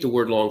kind of hate the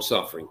word long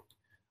suffering.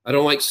 I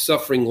don't like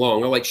suffering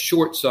long. I like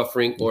short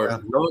suffering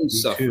or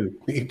non-suffering.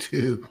 Me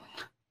too.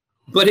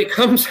 But it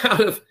comes out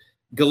of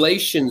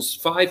Galatians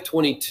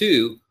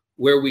 5:22,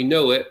 where we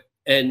know it.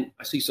 And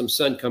I see some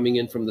sun coming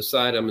in from the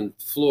side. I'm in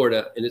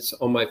Florida, and it's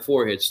on my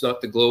forehead. It's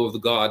not the glow of the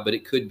God, but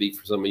it could be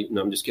for some of you.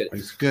 No, I'm just kidding.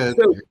 It's good.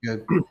 So,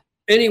 good.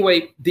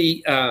 Anyway,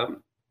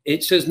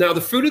 it says, now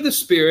the fruit of the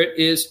Spirit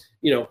is,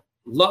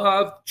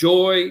 love,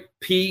 joy,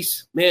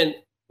 peace. Man,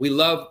 we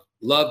love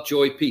love,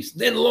 joy, peace.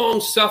 Then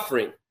long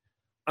suffering.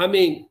 I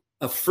mean,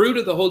 a fruit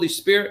of the Holy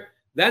Spirit,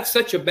 that's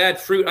such a bad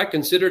fruit. I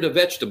consider it a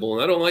vegetable,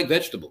 and I don't like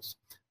vegetables.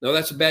 No,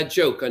 that's a bad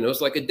joke. I know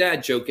it's like a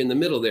dad joke in the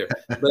middle there,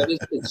 but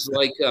it's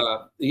like,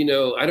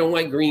 I don't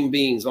like green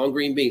beans, long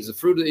green beans. The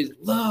fruit is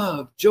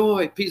love,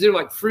 joy, peace. They're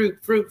like fruit,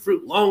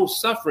 long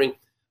suffering.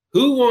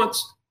 Who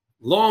wants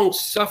long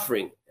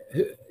suffering?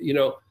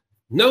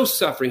 No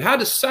suffering. How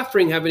does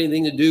suffering have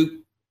anything to do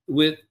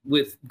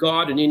with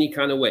God in any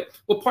kind of way?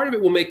 Well, part of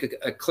it will make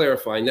a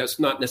clarifying. That's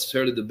not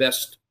necessarily the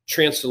best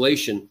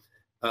translation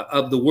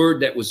of the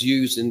word that was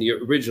used in the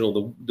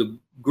original. The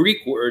Greek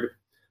word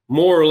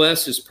more or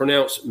less is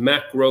pronounced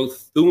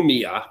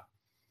macrothumia,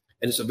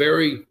 and it's a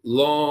very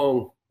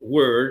long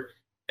word.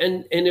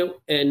 And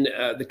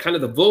the kind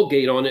of the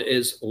Vulgate on it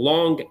is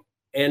long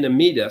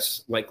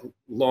animitas, like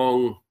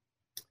long,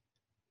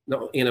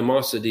 not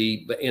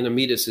animosity, but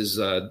animitas is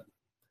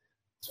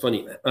it's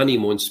funny,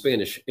 animo in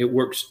Spanish. It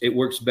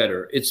works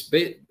better. It's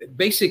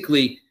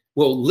basically,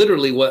 well,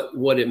 literally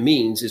what it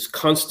means is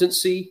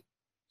constancy,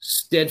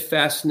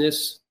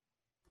 steadfastness,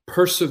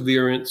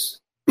 perseverance,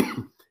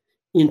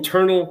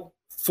 internal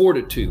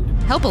fortitude.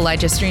 Help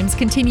Elijah Streams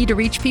continue to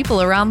reach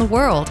people around the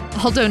world.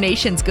 All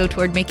donations go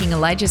toward making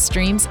Elijah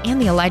Streams and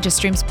the Elijah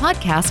Streams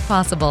podcast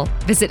possible.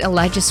 Visit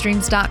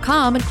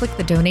ElijahStreams.com and click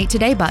the Donate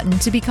Today button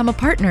to become a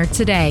partner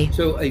today.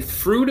 So a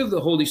fruit of the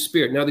Holy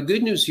Spirit. Now, the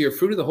good news here,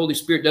 fruit of the Holy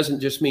Spirit doesn't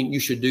just mean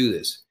you should do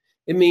this.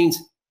 It means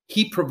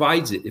he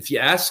provides it. If you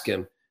ask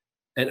him,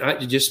 and I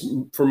just,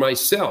 for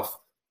myself,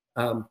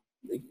 how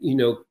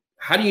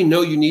do you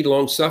know you need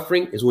long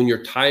suffering? Is when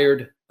you're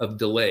tired of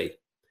delay.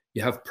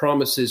 You have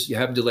promises, you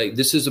have delay.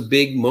 This is a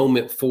big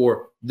moment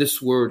for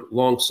this word,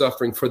 long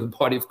suffering, for the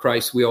body of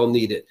Christ. We all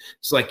need it.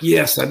 It's like,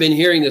 yes, I've been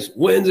hearing this.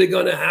 When's it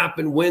going to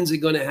happen? When's it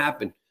going to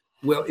happen?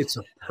 Well, it's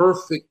a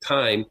perfect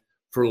time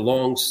for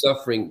long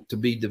suffering to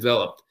be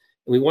developed.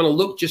 And we want to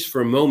look just for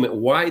a moment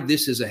why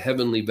this is a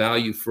heavenly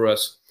value for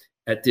us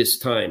at this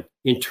time.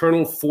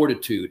 Internal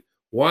fortitude.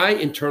 Why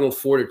internal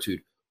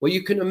fortitude? Well,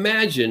 you can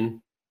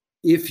imagine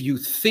if you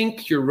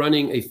think you're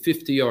running a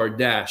 50-yard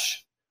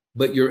dash,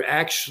 but you're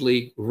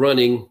actually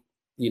running,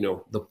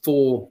 the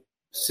full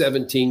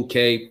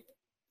 17K,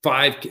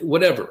 5K,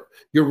 whatever.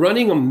 You're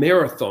running a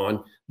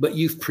marathon, but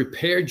you've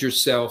prepared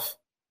yourself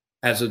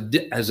as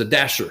a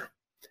dasher,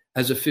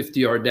 as a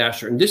 50-yard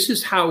dasher. And this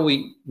is how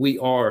we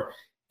are.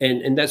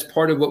 And that's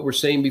part of what we're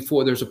saying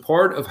before. There's a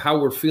part of how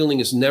we're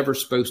feeling is never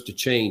supposed to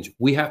change.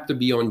 We have to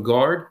be on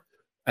guard.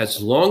 As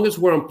long as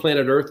we're on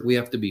planet Earth, we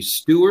have to be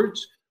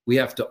stewards. We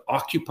have to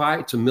occupy.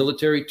 It's a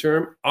military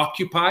term.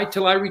 Occupy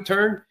till I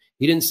return.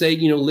 He didn't say,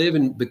 live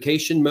in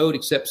vacation mode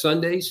except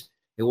Sundays.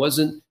 It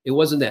wasn't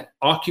that.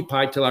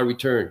 Occupy till I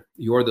return.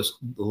 You are the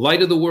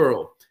light of the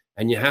world,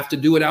 and you have to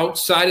do it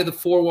outside of the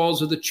four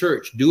walls of the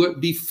church. Do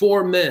it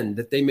before men,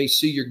 that they may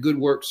see your good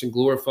works and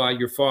glorify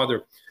your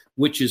Father,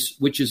 which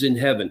is in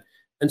heaven.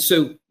 And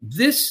so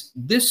this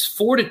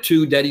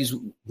fortitude that he's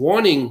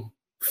wanting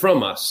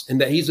from us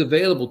and that he's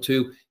available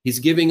to, he's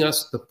giving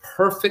us the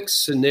perfect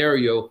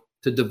scenario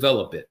to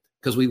develop it,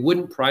 because we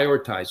wouldn't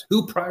prioritize.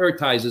 Who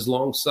prioritizes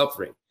long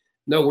suffering?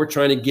 No, we're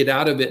trying to get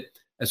out of it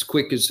as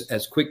quick as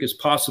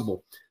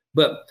possible.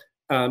 But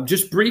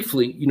just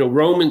briefly,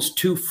 Romans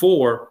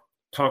 2:4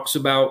 talks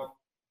about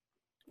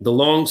the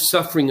long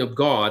suffering of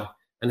God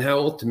and how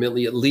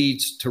ultimately it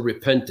leads to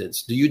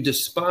repentance. Do you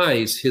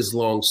despise his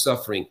long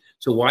suffering?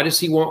 So why does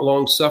he want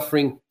long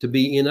suffering to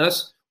be in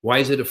us? Why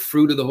is it a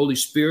fruit of the Holy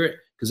Spirit?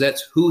 Because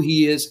that's who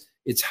he is.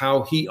 It's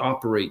how he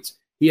operates.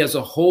 He has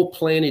a whole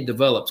plan he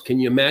develops. Can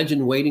you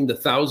imagine waiting the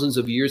thousands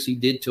of years he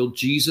did till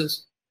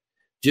Jesus,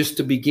 just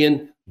to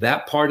begin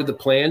that part of the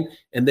plan,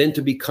 and then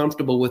to be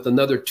comfortable with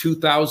another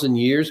 2,000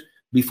 years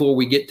before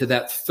we get to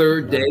that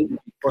third day when he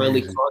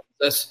finally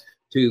causes us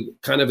to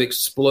kind of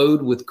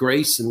explode with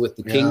grace and with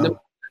the kingdom.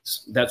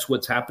 That's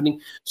what's happening.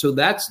 So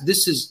this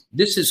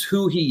is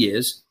who he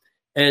is,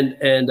 and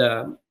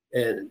then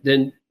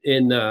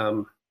in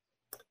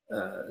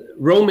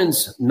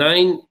Romans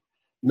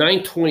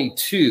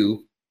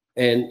 9:22,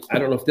 and I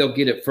don't know if they'll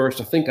get it first.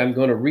 I think I'm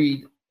going to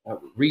read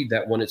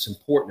that one. It's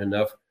important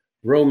enough.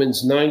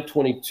 Romans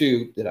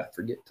 9:22. Did I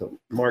forget to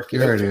mark it?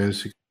 There it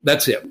is.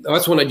 That's it.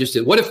 That's one I just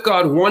did. What if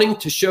God, wanting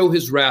to show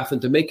his wrath and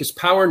to make his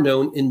power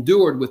known,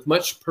 endured with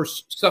much long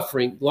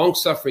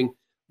suffering,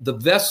 the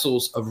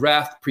vessels of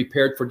wrath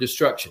prepared for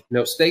destruction?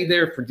 Now, stay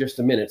there for just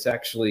a minute.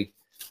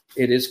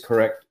 It is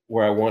correct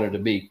where I wanted to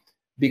be,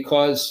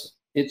 because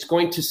it's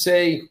going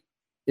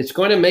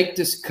to make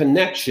this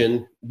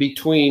connection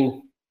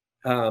between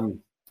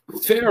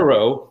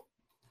Pharaoh.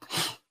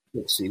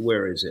 Let's see,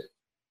 where is it?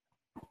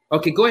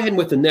 Okay, go ahead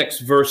with the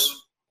next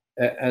verse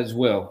as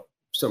well.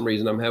 For some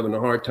reason, I'm having a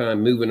hard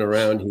time moving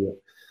around here.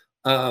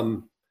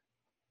 And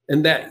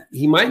that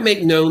he might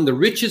make known the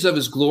riches of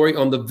his glory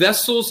on the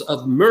vessels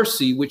of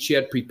mercy, which he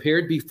had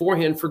prepared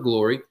beforehand for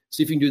glory.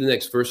 See if you can do the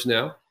next verse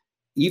now.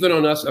 Even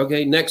on us.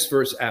 Okay, next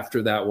verse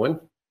after that one.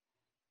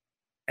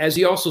 As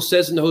he also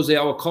says in Hosea,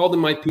 I will call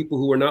them my people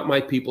who were not my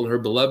people, and her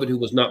beloved who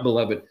was not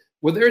beloved.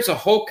 Well, there's a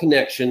whole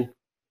connection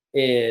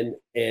And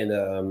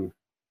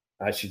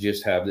I should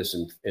just have this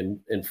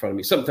in front of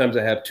me. Sometimes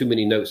I have too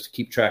many notes to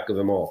keep track of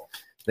them all.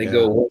 They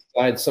go one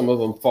side, some of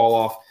them fall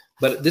off.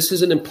 But this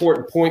is an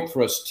important point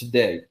for us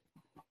today.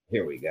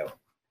 Here we go.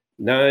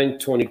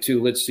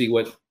 9:22. Let's see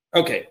what.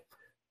 Okay.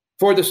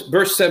 For this,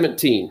 verse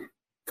 17.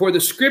 For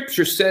the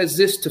scripture says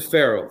this to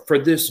Pharaoh, for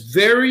this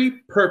very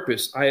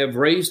purpose I have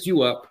raised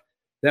you up,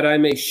 that I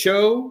may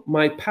show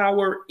my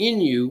power in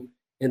you,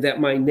 and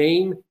that my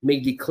name may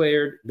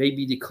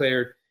be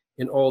declared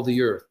in all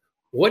the earth.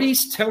 What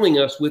he's telling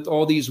us with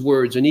all these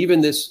words, and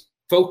even this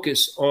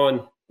focus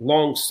on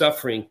long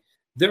suffering,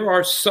 there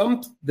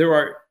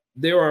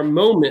are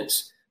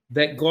moments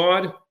that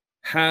God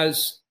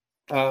has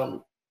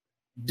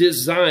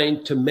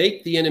designed to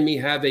make the enemy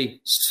have a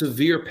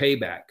severe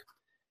payback.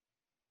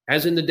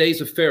 As in the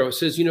days of Pharaoh, it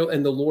says,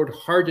 and the Lord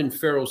hardened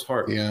Pharaoh's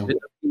heart. Yeah. It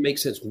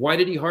makes sense. Why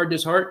did he harden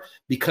his heart?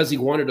 Because he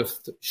wanted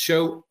to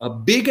show a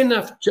big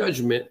enough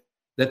judgment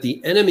that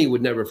the enemy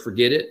would never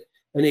forget it,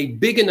 and a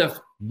big enough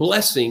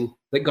blessing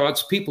that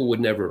God's people would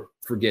never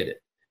forget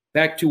it.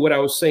 Back to what I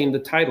was saying, the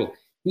title.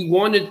 He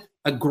wanted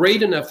a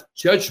great enough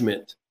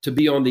judgment to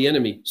be on the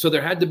enemy. So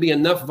there had to be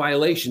enough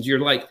violations. You're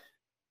like,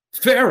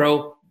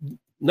 Pharaoh,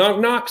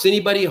 knock knocks,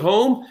 anybody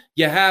home?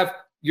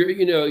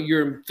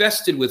 You're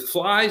infested with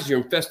flies,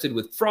 you're infested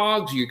with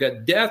frogs, you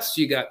got deaths,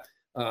 you got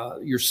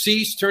your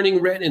seas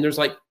turning red, and there's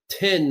like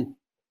 10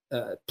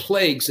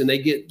 plagues, and they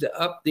get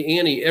up the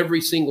ante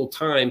every single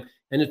time.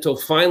 And until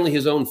finally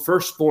his own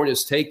firstborn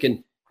is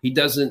taken, he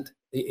doesn't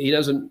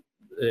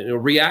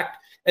react.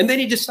 And then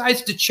he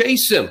decides to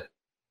chase him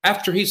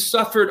after he's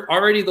suffered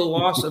already the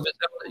loss of it.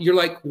 You're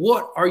like,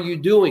 what are you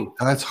doing?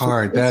 That's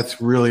hard.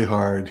 That's really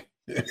hard.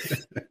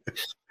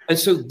 And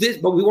so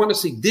but we want to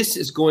see this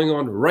is going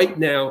on right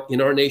now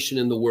in our nation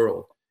and the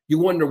world. You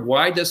wonder,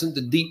 why doesn't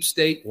the deep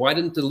state, why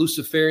didn't the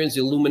Luciferians,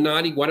 the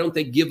Illuminati, why don't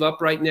they give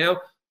up right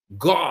now?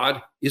 God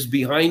is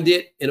behind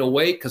it in a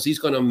way, because he's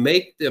going to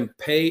make them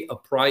pay a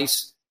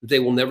price that they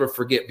will never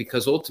forget,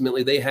 because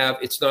ultimately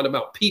it's not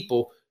about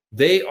people.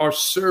 They are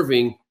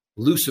serving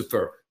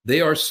Lucifer.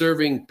 They are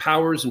serving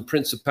powers and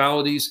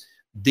principalities,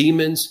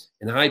 demons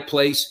in high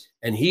place,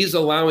 and he's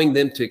allowing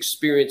them to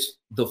experience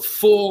the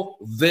full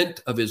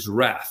vent of his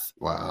wrath.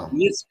 Wow.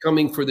 He is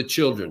coming for the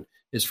children.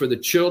 It's for the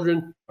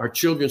children, our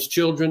children's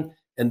children,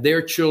 and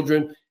their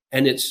children,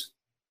 and it's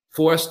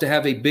for us to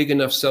have a big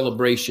enough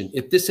celebration.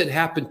 If this had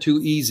happened too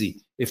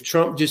easy, if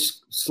Trump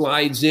just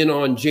slides in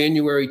on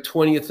January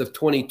 20th of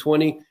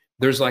 2020,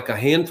 there's like a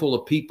handful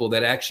of people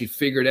that actually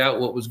figured out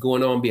what was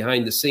going on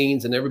behind the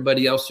scenes, and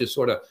everybody else just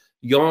sort of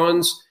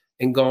yawns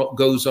and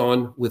goes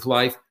on with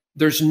life.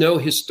 There's no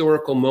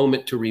historical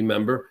moment to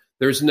remember.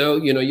 There's no,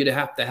 you'd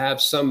have to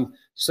have some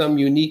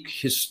unique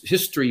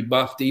history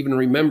buff to even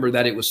remember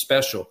that it was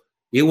special.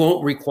 It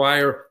won't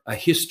require a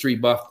history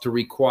buff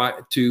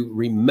to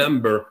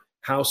remember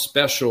how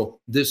special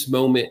this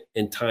moment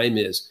in time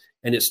is.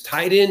 And it's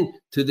tied in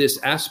to this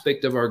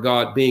aspect of our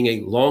God being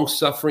a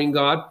long-suffering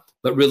God,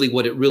 but really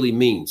what it really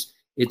means.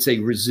 It's a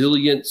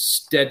resilient,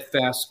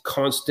 steadfast,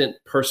 constant,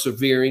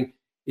 persevering.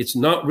 It's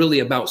not really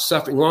about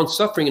suffering.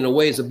 Long-suffering in a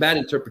way is a bad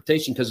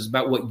interpretation, because it's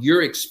about what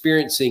you're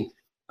experiencing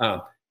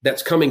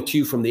that's coming to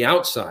you from the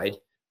outside,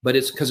 but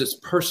it's because it's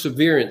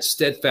perseverance,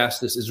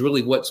 steadfastness is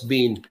really what's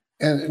being.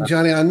 And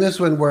Johnny, on this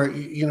one, where,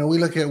 we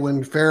look at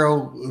when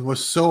Pharaoh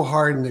was so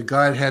hardened that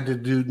God had to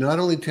do not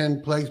only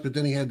 10 plagues, but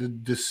then he had to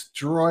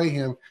destroy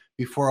him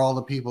before all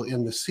the people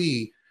in the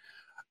sea.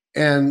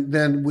 And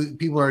then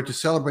people are to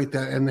celebrate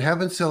that, and have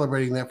been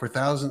celebrating that for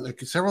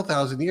several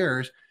thousand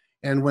years.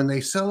 And when they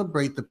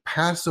celebrate the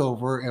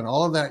Passover and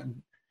all of that,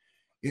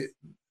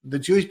 the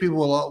Jewish people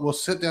will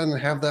sit down and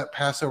have that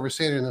Passover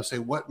Seder, and they'll say,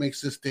 what makes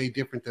this day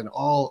different than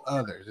all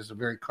others? It's a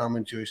very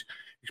common Jewish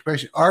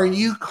expression. Are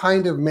you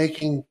kind of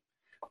making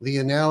the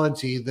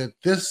analogy that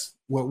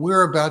what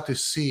we're about to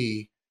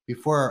see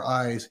before our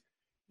eyes,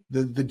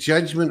 the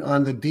judgment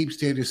on the deep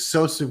state is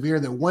so severe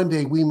that one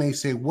day we may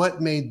say,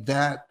 what made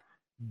that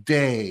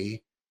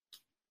day,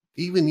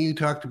 even you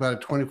talked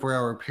about a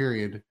 24-hour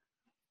period,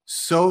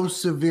 so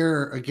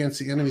severe against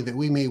the enemy that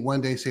we may one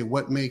day say,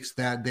 what makes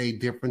that day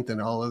different than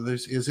all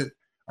others?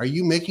 Are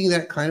you making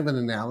that kind of an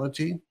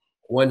analogy?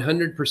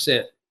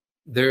 100%.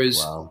 There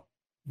is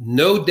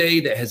no day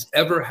that has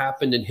ever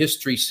happened in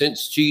history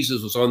since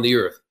Jesus was on the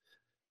earth.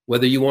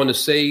 Whether you want to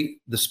say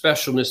the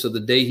specialness of the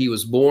day he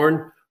was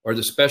born, or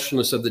the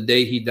specialness of the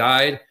day he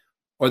died,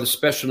 or the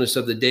specialness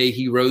of the day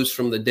he rose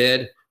from the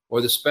dead,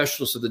 or the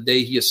specialness of the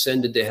day he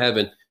ascended to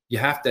heaven,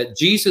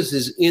 Jesus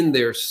is in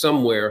there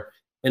somewhere.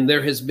 And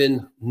there has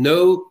been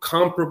no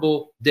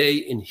comparable day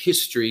in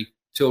history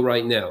till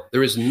right now.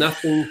 There is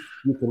nothing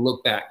you can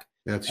look back.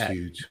 That's at.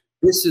 Huge.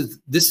 This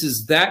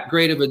is that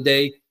great of a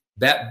day,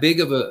 that big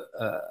of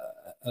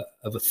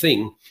a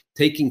thing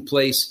taking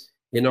place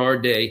in our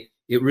day.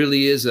 It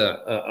really is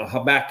a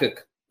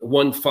Habakkuk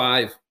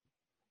 1:5.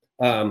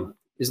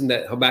 Isn't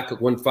that Habakkuk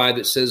 1:5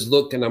 that says,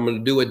 "Look, and I'm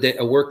going to do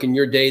a work in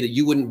your day that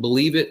you wouldn't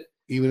believe it,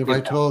 even if I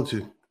told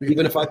you."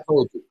 Even if I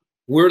told you.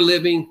 We're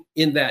living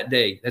in that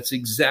day. That's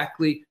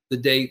exactly the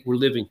day we're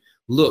living.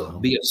 Look, Wow.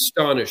 be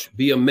astonished,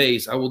 be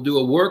amazed. I will do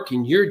a work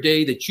in your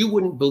day that you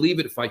wouldn't believe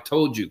it if I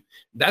told you.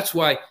 That's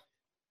why,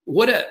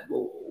 what a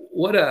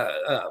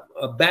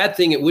bad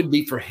thing it would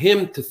be for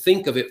him to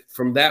think of it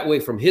from that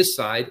way, from his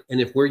side, and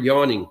if we're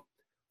yawning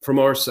from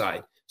our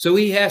side. So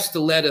he has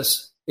to let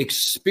us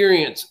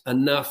experience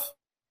enough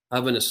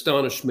of an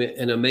astonishment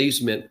and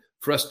amazement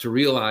for us to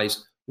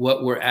realize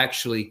what we're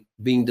actually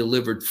being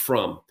delivered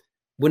from.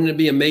 Wouldn't it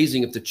be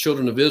amazing if the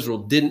children of Israel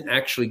didn't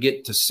actually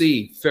get to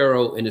see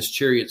Pharaoh and his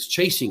chariots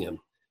chasing him?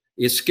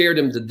 It scared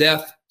them to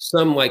death.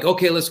 Some like,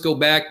 okay, let's go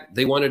back.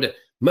 They wanted to,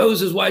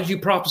 Moses, why'd you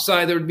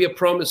prophesy there would be a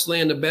promised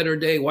land, a better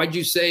day? Why'd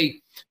you say,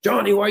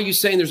 Johnny, why are you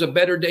saying there's a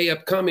better day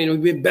upcoming?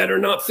 We'd be better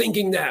not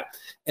thinking that.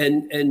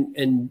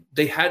 And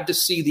they had to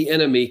see the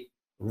enemy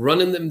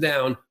running them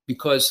down,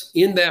 because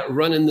in that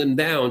running them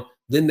down,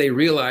 then they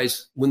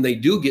realize when they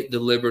do get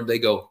delivered, they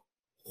go,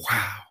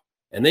 wow.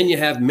 And then you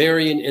have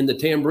Marion and the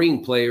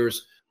tambourine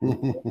players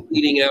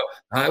leading out,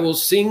 I will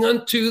sing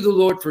unto the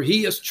Lord, for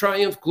he has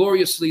triumphed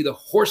gloriously. The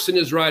horse and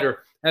his rider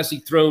has he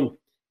thrown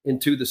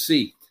into the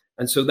sea.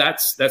 And so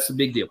that's a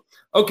big deal.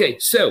 Okay,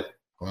 so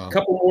a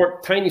couple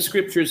more tiny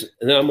scriptures,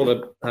 and then I'm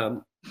going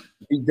to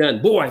be done.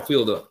 Boy, I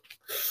feel the...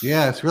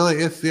 Yeah, it's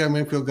the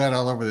I feel God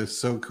all over this.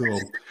 So cool.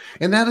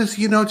 And that is,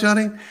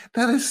 Johnny,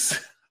 that is,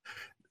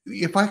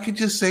 if I could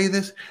just say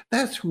this,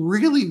 that's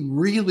really,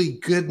 really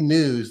good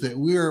news that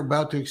we are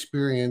about to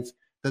experience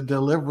the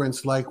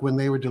deliverance like when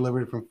they were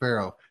delivered from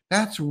Pharaoh.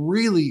 That's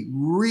really,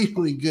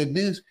 really good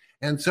news.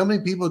 And so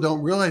many people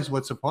don't realize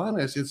what's upon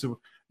us. It's,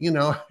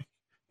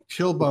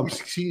 chill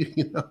bumps.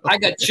 I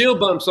got chill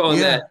bumps on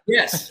that.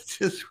 Yes. It's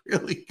just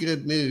really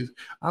good news.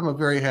 I'm a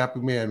very happy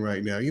man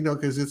right now,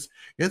 because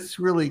it's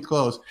really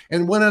close.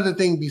 And one other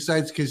thing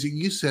besides, because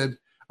you said,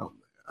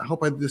 I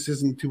hope this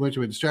isn't too much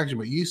of a distraction,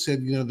 but you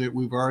said, that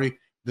we've already,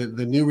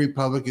 the new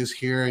republic is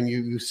here, and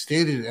you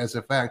stated it as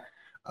a fact.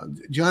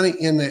 Johnny,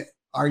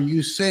 are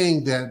you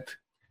saying that,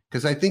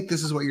 because I think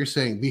this is what you're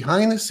saying,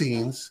 behind the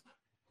scenes,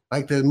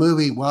 like the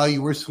movie While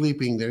You Were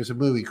Sleeping, there's a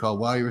movie called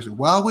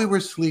While We Were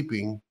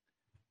Sleeping,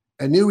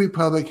 a new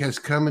republic has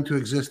come into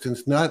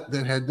existence,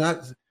 that had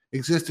not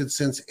existed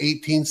since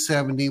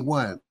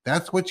 1871.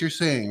 That's what you're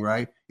saying,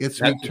 right?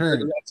 It's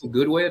returned. That's a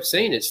good way of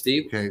saying it,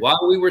 Steve. Okay.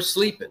 While we were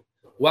sleeping,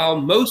 while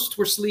most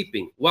were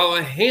sleeping, while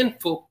a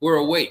handful were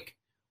awake,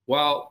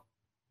 while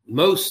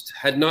most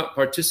had not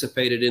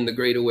participated in the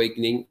Great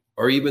Awakening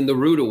or even the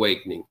Rude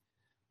Awakening.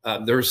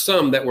 There are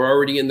some that were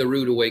already in the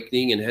Rude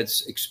Awakening and had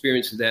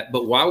experienced that.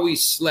 But while we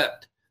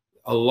slept,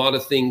 a lot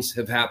of things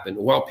have happened.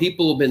 While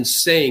people have been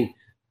saying,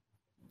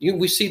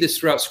 we see this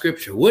throughout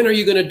Scripture. When are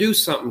you going to do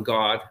something,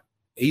 God?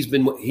 He's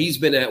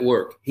been at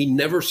work. He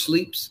never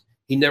sleeps.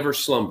 He never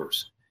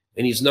slumbers.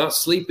 And he's not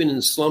sleeping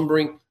and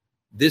slumbering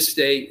this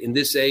day, in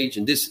this age,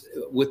 and this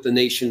with the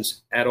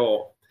nations at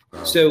all.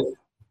 Wow. So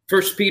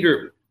 1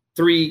 Peter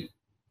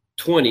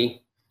 3:20,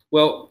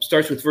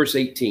 starts with verse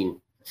 18.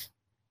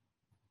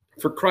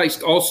 For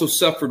Christ also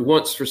suffered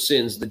once for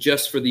sins, the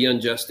just for the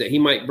unjust, that he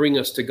might bring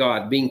us to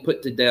God, being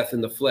put to death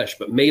in the flesh,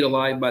 but made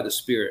alive by the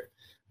Spirit,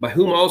 by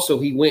whom also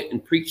he went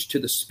and preached to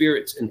the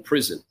spirits in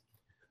prison,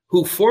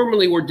 who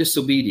formerly were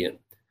disobedient,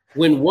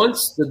 when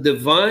once the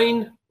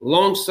divine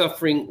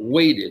long-suffering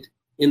waited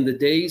in the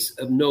days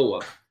of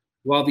Noah,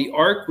 while the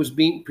ark was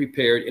being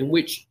prepared, in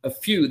which a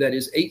few, that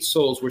is 8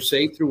 souls, were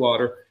saved through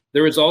water.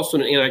 There is also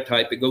an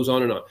antitype. It goes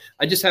on and on.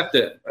 I just have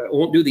to, I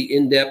won't do the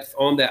in-depth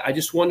on that. I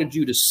just wanted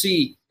you to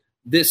see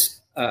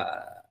this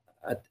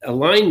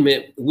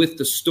alignment with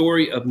the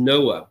story of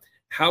Noah,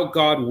 how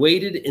God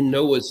waited in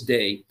Noah's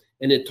day.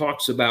 And it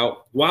talks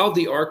about while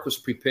the ark was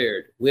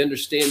prepared, we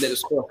understand that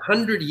it's for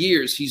 100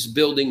 years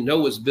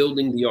Noah's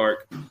building the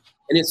ark. And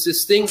it's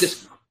this thing,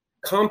 this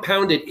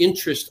compounded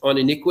interest on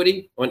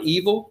iniquity, on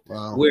evil,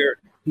 wow, where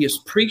he is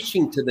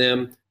preaching to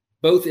them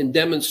both in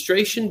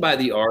demonstration by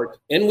the ark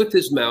and with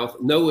his mouth.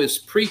 Noah is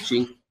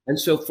preaching. And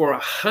so for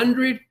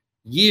 100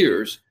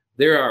 years,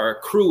 there are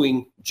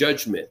accruing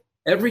judgment.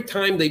 Every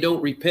time they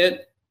don't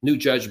repent, new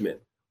judgment.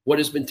 What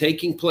has been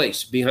taking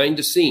place behind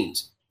the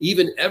scenes,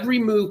 even every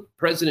move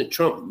President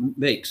Trump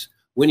makes,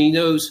 when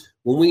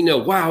we know,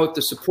 wow, if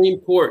the Supreme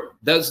Court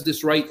does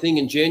this right thing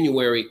in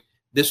January,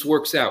 this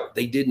works out.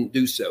 They didn't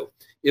do so.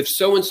 If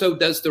so-and-so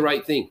does the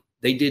right thing,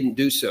 they didn't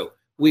do so.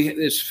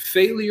 There's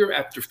failure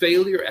after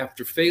failure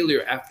after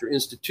failure after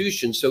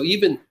institution. So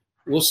even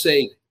we'll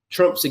say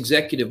Trump's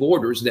executive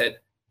orders that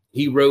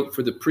he wrote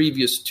for the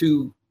previous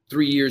 2-3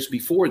 years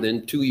before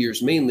then, 2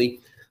 years mainly,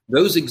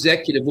 those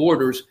executive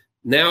orders,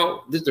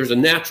 now there's a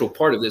natural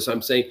part of this.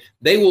 I'm saying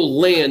they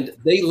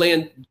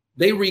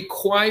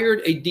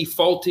required a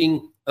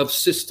defaulting of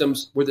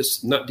systems a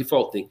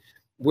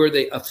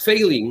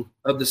failing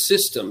of the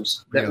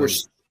systems that were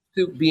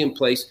to be in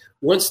place.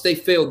 Once they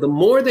fail, the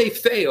more they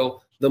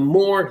fail, the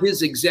more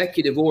his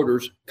executive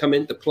orders come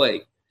into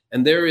play.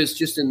 And there is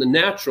just in the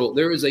natural,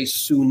 there is a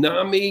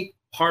tsunami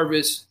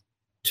harvest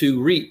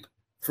to reap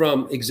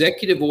from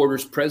executive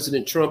orders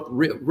President Trump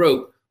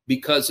wrote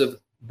because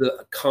of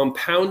the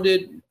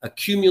compounded,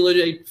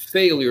 accumulated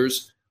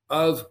failures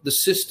of the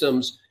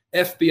systems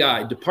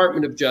FBI,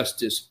 Department of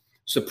Justice,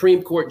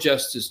 Supreme Court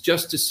justice,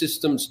 justice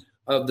systems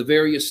of the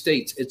various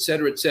states, et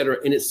cetera, et cetera.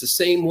 And it's the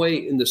same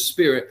way in the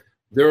spirit.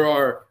 There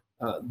are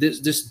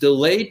this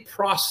delayed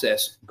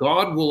process.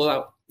 God will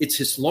allow, it's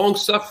his long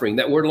suffering,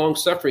 that word long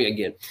suffering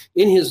again.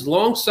 In his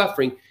long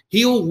suffering,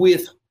 he'll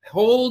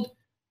withhold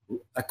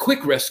a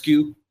quick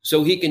rescue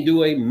so he can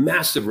do a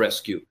massive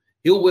rescue.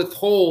 He'll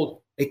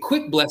withhold a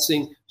quick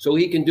blessing so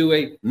he can do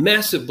a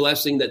massive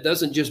blessing that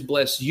doesn't just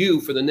bless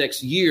you for the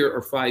next year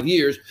or 5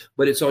 years,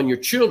 but it's on your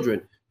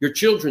children, your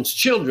children's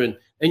children,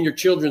 and your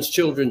children's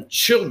children's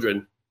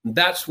children.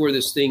 That's where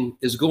this thing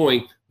is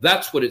going.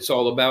 That's what it's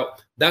all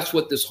about. That's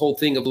what this whole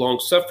thing of long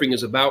suffering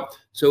is about.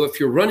 So if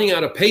you're running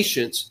out of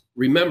patience,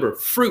 remember,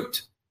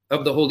 fruit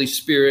of the Holy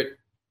Spirit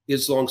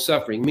is long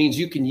suffering. It means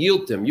you can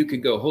yield them. You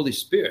could go, Holy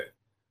Spirit,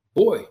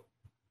 boy,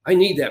 I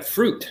need that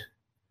fruit.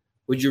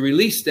 Would you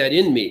release that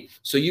in me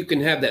so you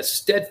can have that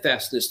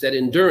steadfastness, that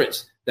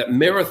endurance, that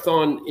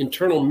marathon,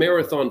 internal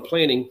marathon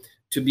planning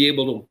to be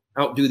able to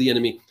outdo the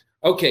enemy?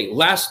 Okay,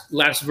 last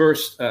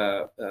verse,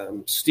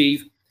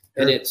 Steve,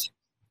 and it's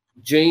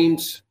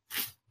James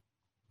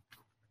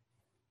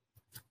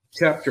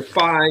chapter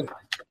 5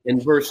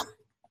 and verse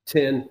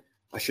 10.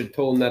 I should have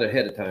told him that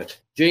ahead of time.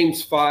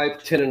 James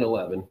 5, 10 and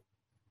 11.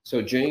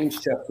 So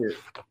James chapter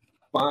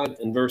 5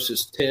 and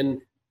verses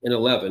 10 and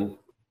 11.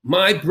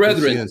 My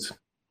brethren,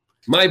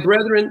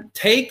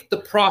 take the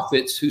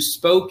prophets who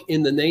spoke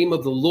in the name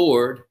of the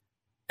Lord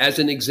as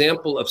an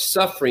example of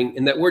suffering.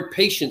 And that word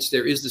patience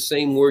there is the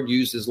same word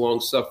used as long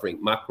suffering,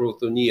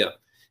 makrothenia.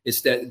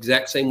 It's that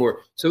exact same word.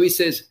 So he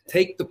says,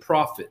 take the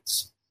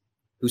prophets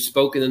who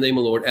spoke in the name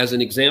of the Lord as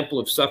an example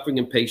of suffering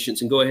and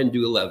patience. And go ahead and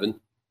do 11.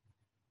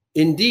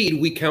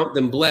 Indeed, we count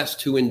them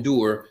blessed who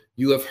endure.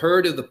 You have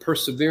heard of the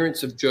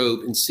perseverance of Job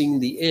and seen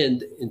the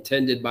end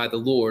intended by the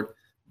Lord,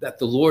 that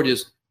the Lord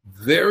is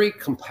very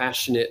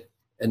compassionate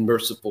and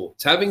merciful.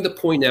 It's having to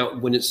point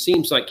out when it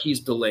seems like he's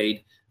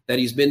delayed that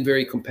he's been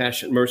very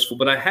compassionate and merciful.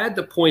 But I had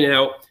to point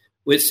out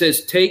where it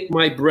says, take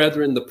my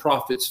brethren, the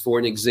prophets, for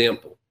an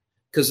example,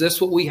 because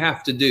that's what we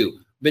have to do.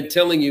 I've been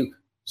telling you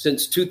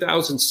since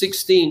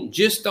 2016,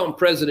 just on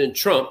President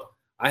Trump,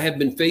 I have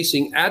been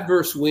facing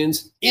adverse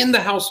winds in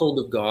the household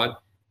of God,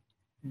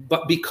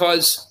 but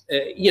because,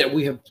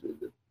 we have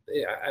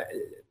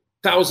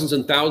thousands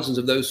and thousands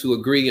of those who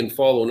agree and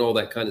follow and all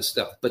that kind of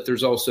stuff. But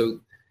there's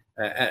also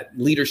at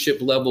leadership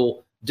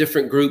level,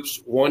 different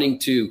groups wanting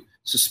to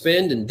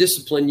suspend and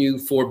discipline you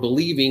for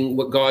believing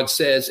what God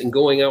says and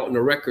going out on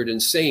a record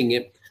and saying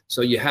it.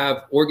 So you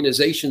have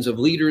organizations of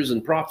leaders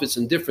and prophets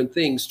and different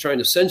things trying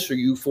to censor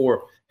you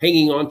for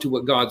hanging on to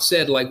what God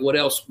said. Like, what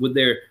else were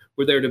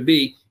there to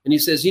be? And he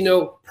says,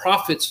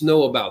 prophets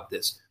know about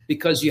this,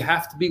 because you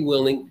have to be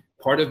willing.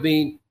 Part of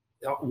being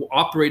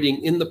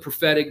operating in the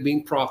prophetic,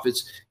 being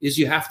prophets, is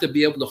you have to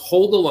be able to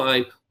hold the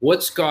line.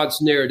 What's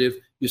God's narrative?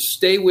 You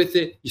stay with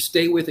it.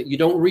 You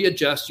don't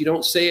readjust. You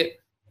don't say it.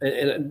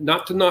 And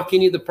not to knock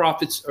any of the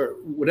prophets or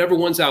whatever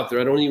one's out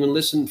there. I don't even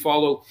listen and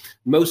follow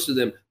most of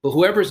them. But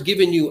whoever's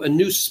giving you a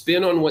new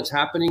spin on what's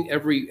happening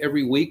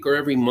every week or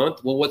every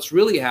month, well, what's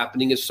really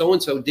happening is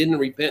so-and-so didn't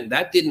repent.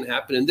 That didn't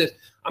happen. And this,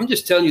 I'm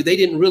just telling you, they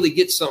didn't really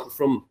get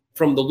something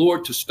from the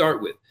Lord to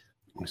start with.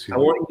 I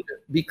want you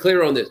to be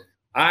clear on this.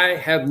 I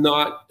have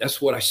not,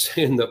 that's what I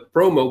say in the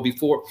promo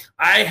before,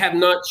 I have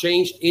not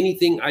changed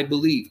anything I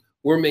believe.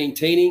 We're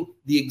maintaining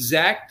the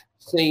exact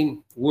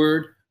same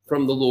word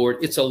from the Lord.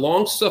 It's a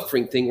long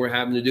suffering thing we're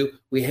having to do.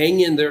 We hang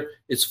in there.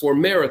 It's for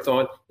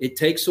marathon. It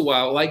takes a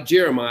while. Like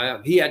Jeremiah,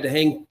 he had to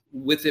hang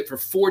with it for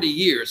 40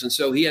 years. And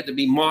so he had to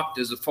be mocked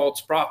as a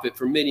false prophet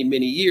for many,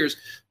 many years,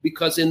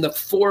 because in the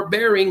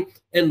forbearing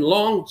and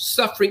long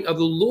suffering of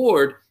the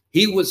Lord,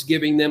 he was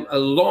giving them a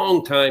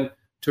long time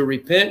to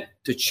repent,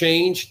 to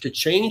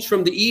change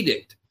from the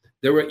edict.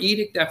 There were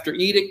edict after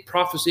edict,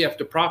 prophecy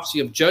after prophecy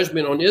of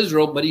judgment on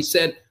Israel. But he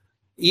said,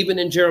 even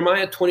in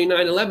Jeremiah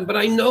 29:11, but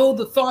I know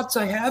the thoughts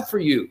I have for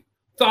you,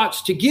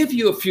 thoughts to give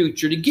you a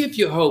future, to give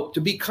you hope,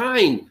 to be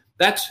kind.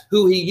 That's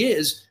who he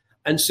is.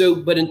 And so,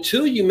 but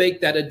until you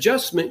make that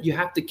adjustment, you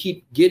have to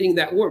keep getting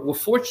that word. Well,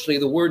 fortunately,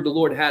 the word the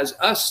Lord has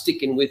us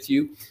sticking with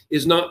you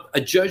is not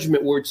a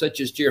judgment word such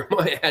as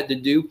Jeremiah had to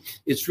do.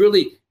 It's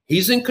really,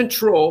 he's in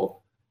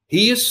control.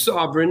 He is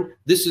sovereign.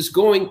 This is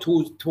going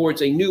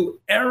towards a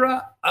new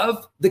era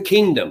of the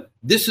kingdom.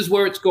 This is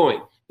where it's going.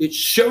 It's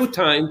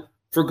showtime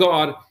for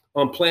God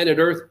on planet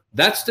Earth.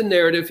 That's the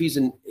narrative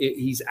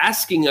he's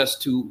asking us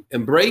to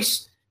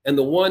embrace. And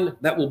the one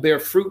that will bear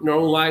fruit in our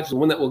own lives, the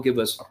one that will give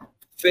us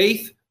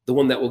faith, the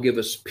one that will give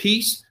us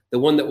peace, the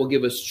one that will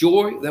give us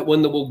joy, that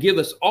one that will give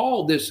us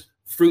all this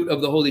fruit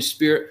of the Holy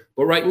Spirit.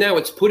 But right now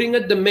it's putting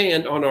a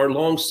demand on our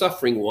long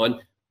suffering one.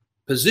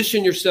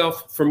 Position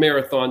yourself for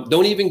marathon.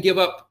 Don't even give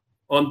up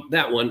on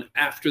that one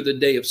after the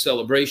day of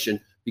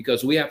celebration,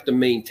 because we have to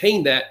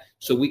maintain that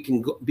so we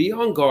can be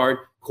on guard,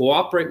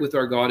 cooperate with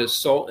our God as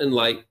salt and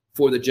light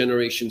for the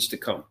generations to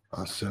come.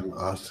 Awesome.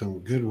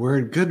 Good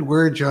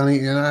word, Johnny.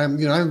 And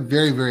I'm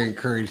very, very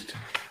encouraged.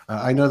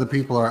 I know the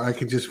people are. I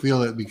can just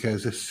feel it,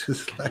 because it's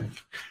just like,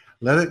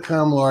 let it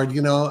come, Lord.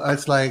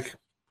 It's like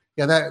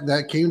Yeah,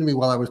 that came to me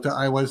while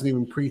I wasn't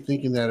even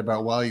pre-thinking that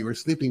about while you were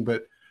sleeping,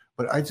 but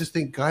I just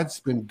think God's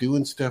been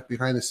doing stuff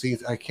behind the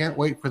scenes. I can't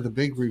wait for the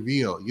big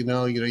reveal. You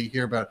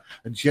hear about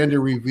a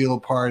gender reveal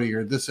party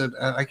or this, and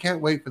I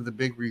can't wait for the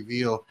big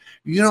reveal.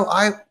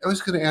 I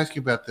was going to ask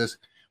you about this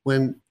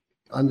when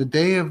on the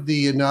day of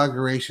the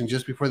inauguration,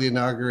 just before the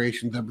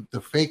inauguration,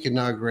 the fake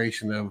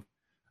inauguration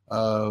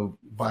of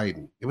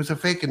Biden. It was a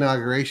fake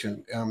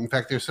inauguration. In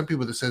fact, there's some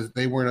people that says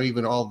they weren't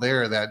even all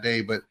there that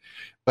day, but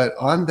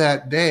on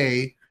that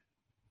day,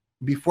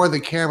 before the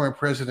camera,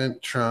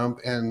 President Trump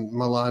and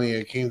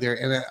Melania came there,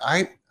 and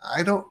I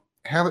don't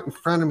have it in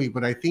front of me,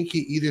 but I think he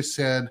either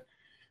said,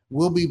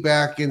 "We'll be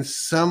back in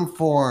some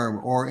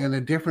form or in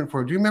a different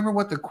form." Do you remember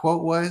what the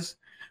quote was?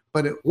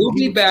 But we'll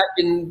be back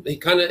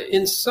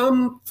in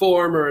some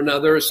form or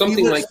another, or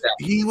something like that.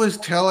 He was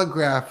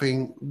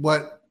telegraphing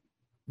what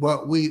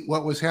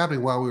was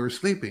happening while we were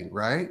sleeping,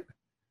 right?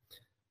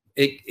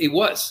 It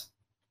was,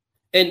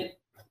 and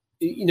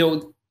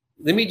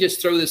let me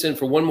just throw this in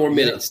for one more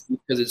minute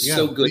because it's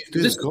so good.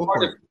 This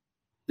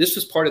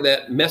was part of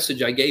that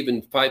message I gave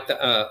in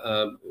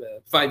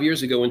 5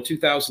 years ago in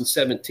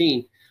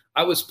 2017.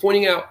 I was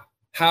pointing out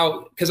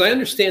how, because I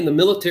understand the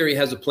military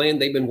has a plan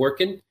they've been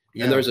working,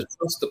 and there's a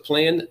trust the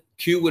plan,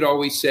 Q would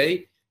always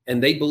say,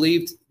 and they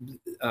believed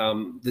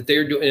that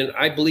they're doing, and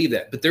I believe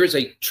that. But there is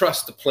a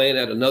trust the plan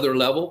at another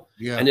level,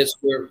 and it's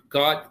where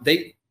God,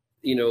 the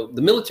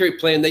military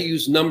plan, they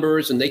use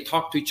numbers and they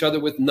talk to each other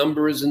with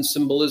numbers and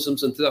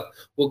symbolisms and stuff.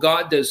 Well,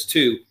 God does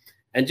too.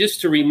 And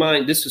just to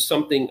remind, this is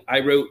something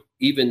I wrote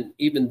even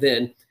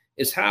then,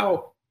 is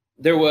how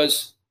there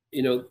was,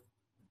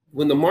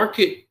 when the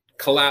market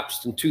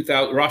collapsed in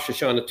Rosh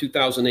Hashanah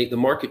 2008, the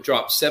market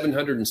dropped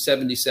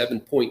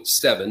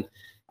 777.7.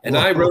 And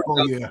I wrote,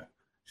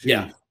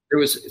 there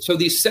was, so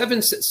these seven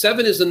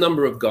is the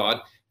number of God.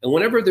 And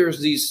whenever there's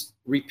these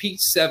repeat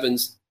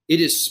sevens,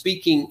 it is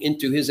speaking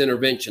into his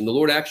intervention. The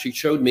Lord actually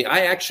showed me,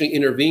 I actually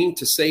intervened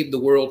to save the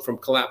world from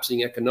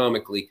collapsing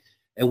economically.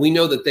 And we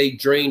know that they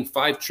drained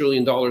 $5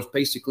 trillion,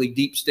 basically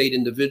deep state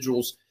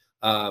individuals,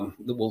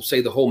 we'll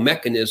say the whole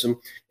mechanism.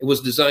 It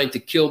was designed to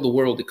kill the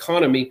world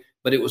economy,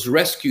 but it was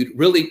rescued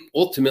really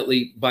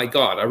ultimately by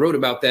God. I wrote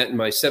about that in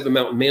my 7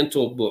 Mountain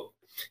Mantle book.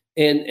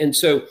 And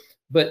so,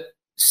 but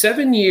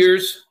 7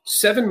 years,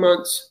 7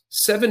 months,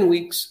 7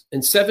 weeks,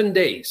 and 7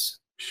 days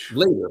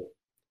later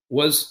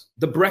was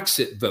the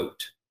Brexit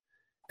vote.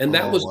 And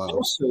that was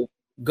also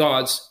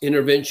God's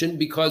intervention,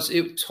 because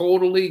it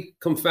totally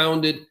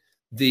confounded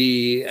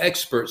the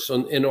experts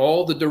in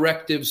all the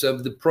directives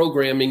of the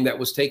programming that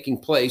was taking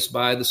place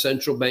by the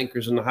central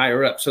bankers and the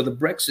higher up. So the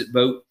Brexit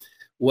vote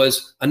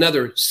was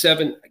another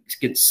 7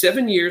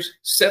 years,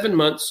 7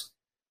 months,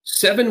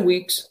 7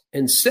 weeks,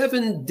 and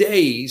 7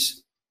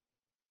 days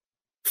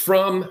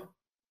from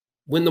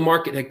when the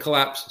market had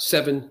collapsed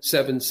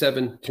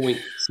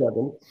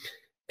 777.7.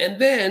 And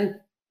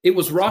then it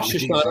was Rosh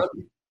Hashanah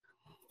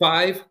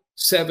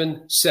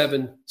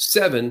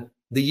 5777,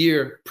 the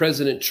year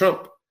President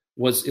Trump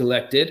was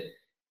elected.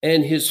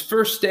 And his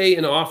first day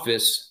in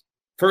office,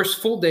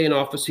 first full day in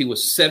office, he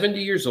was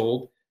 70 years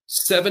old,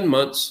 7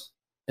 months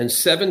and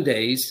 7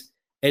 days.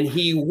 And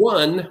he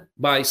won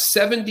by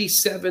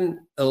 77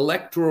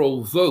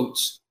 electoral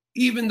votes,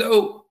 even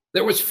though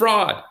there was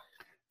fraud,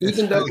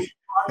 even though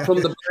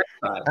from the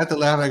backside. I have to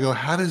laugh. I go,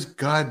 how does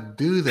God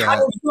do that? How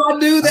does God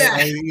do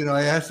that?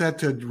 I asked that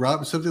to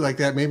Rob, something like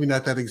that, maybe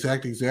not that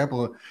exact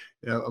example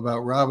about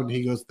Rob, and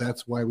he goes,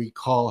 that's why we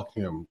call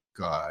him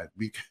God,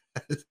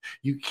 because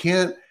you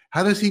can't,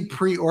 how does he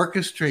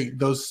pre-orchestrate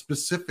those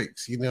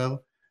specifics, And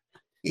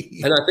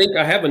I think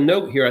I have a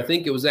note here. I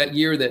think it was that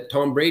year that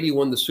Tom Brady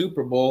won the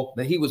Super Bowl,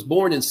 that he was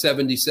born in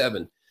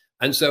 77.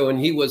 And so, and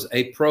he was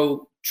a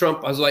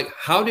pro-Trump. I was like,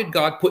 how did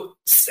God put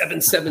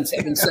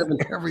 7777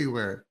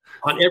 everywhere?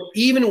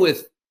 Even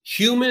with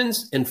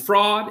humans and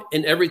fraud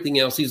and everything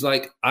else? He's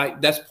like,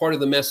 that's part of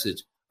the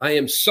message. I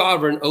am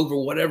sovereign over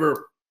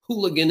whatever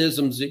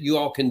hooliganisms that you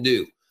all can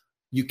do.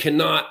 You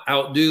cannot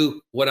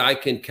outdo what I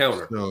can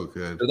counter. So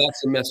good. So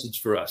that's the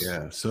message for us.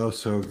 Yeah, so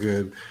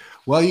good.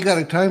 Well, you got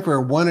a time for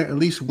at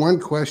least one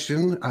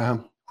question.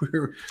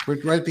 We're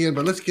right at the end,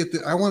 but let's get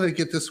I want to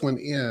get this one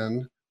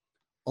in,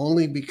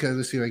 only because,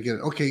 let's see if I get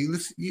it. Okay,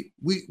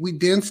 we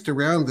danced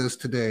around this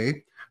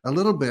today a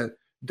little bit.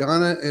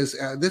 Donna is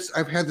this.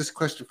 I've had this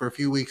question for a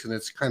few weeks, and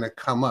it's kind of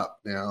come up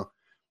now.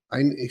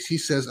 She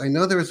says, I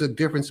know there is a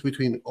difference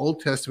between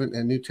Old Testament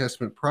and New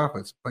Testament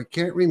prophets, but I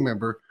can't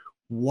remember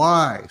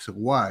why. So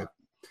why?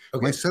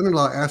 Okay. My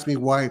son-in-law asked me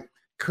why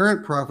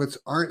current prophets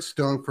aren't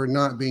stoned for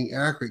not being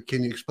accurate.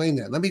 Can you explain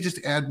that? Let me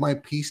just add my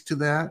piece to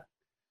that.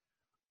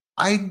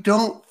 I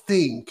don't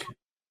think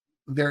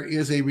there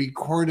is a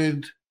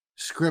recorded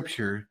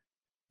scripture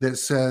that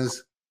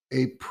says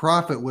a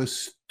prophet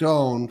was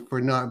stoned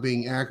for not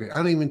being accurate. I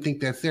don't even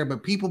think that's there,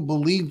 but people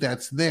believe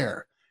that's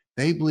there.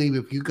 They believe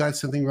if you got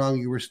something wrong,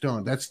 you were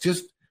stoned. That's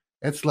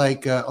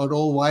like an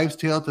old wives'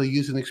 tale, to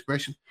use an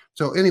expression.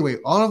 So anyway,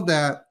 all of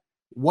that,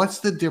 what's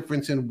the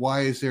difference and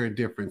why is there a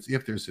difference,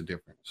 if there's a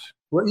difference?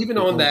 Well, even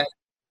on that,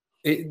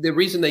 the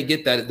reason they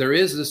get that, there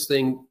is this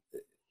thing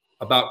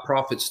about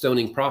prophets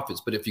stoning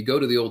prophets. But if you go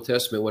to the Old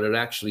Testament, what it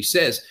actually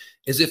says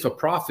is if a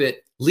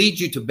prophet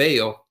leads you to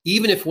Baal,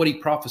 even if what he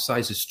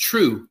prophesies is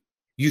true,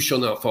 you shall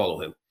not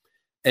follow him.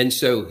 And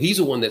so he's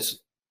the one that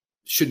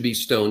should be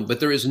stoned, but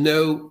there is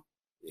no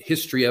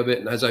history of it.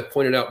 And as I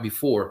pointed out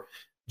before,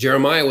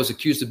 Jeremiah was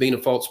accused of being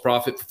a false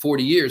prophet for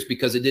 40 years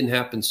because it didn't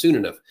happen soon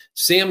enough.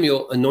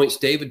 Samuel anoints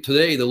David,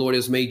 today the Lord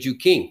has made you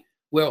king.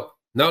 Well,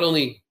 not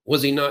only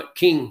was he not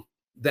king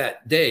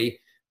that day,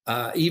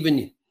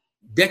 even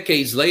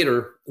decades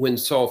later, when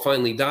Saul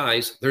finally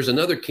dies, there's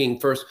another king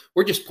first.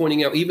 We're just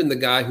pointing out even the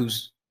guy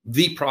who's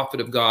the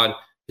prophet of God,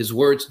 his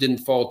words didn't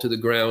fall to the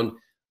ground.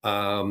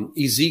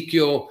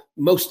 Ezekiel,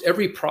 most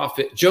every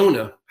prophet,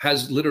 Jonah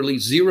has literally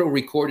 0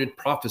 recorded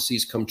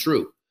prophecies come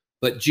true,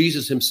 but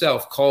Jesus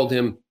himself called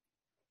him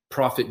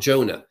prophet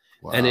Jonah.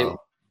 Wow.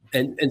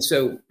 And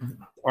so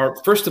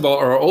first of all,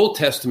 our Old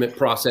Testament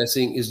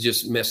processing is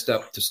just messed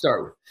up to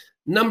start with.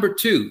 Number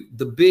 2,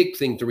 the big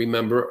thing to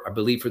remember, I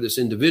believe, for this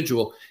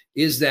individual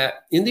is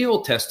that in the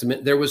Old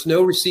Testament, there was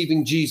no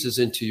receiving Jesus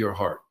into your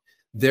heart.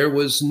 There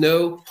was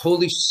no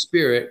Holy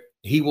Spirit.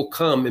 He will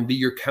come and be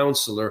your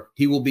counselor.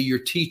 He will be your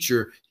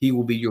teacher. He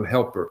will be your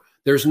helper.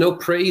 There's no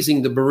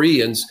praising the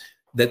Bereans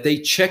that they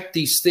checked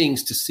these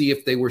things to see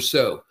if they were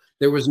so.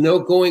 There was no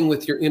going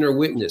with your inner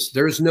witness.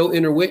 There is no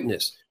inner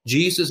witness.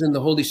 Jesus and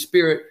the Holy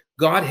Spirit,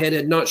 Godhead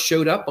had not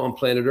showed up on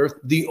planet Earth.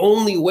 The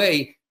only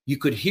way you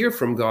could hear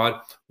from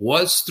God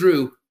was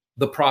through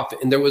the prophet,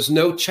 and there was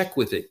no check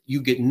with it.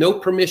 You get no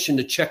permission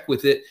to check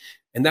with it,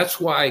 and that's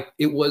why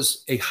it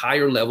was a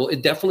higher level.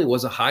 It definitely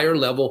was a higher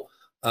level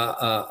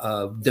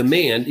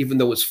demand, even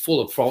though it's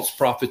full of false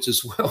prophets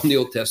as well in the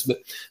Old Testament.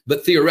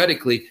 But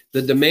theoretically,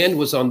 the demand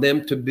was on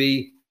them to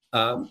be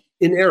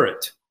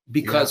inerrant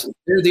because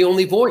they're the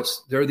only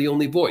voice. They're the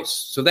only voice.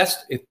 So that's,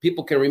 if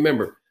people can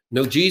remember,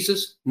 no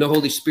Jesus, no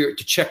Holy Spirit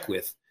to check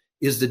with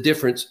is the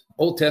difference.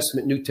 Old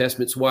Testament, New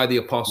Testament. It's why the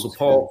Apostle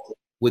Paul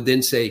would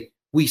then say,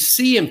 we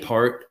see in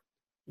part,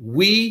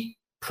 we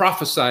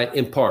prophesy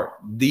in part.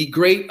 The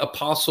great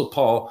Apostle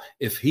Paul,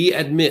 if he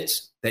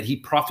admits that he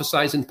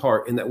prophesies in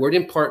part, and that word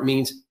in part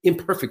means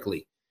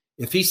imperfectly.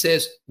 If he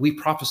says we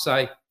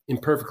prophesy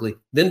imperfectly,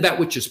 then that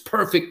which is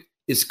perfect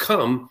is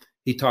come.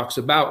 He talks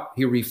about,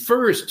 he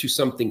refers to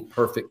something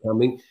perfect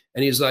coming.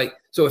 And he's like,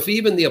 so if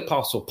even the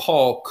Apostle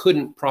Paul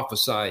couldn't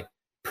prophesy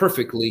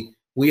perfectly,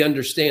 we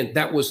understand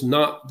that was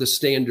not the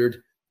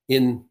standard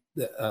in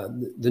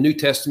the New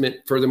Testament.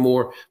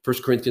 Furthermore,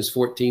 1 Corinthians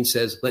 14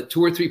 says, let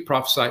 2 or 3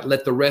 prophesy,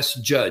 let the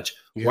rest judge.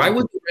 Yeah. Why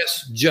would the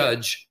rest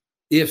judge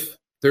if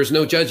there's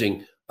no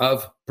judging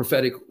of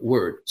prophetic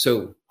word?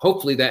 So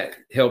hopefully that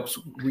helps.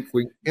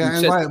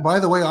 And by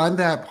the way, on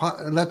that,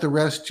 let the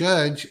rest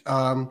judge.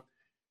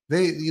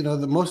 They,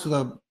 most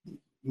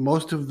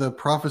of the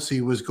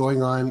prophecy was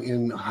going on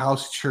in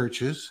house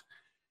churches,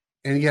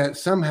 and yet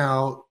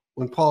somehow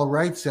when Paul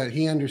writes that,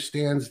 he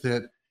understands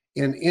that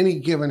in any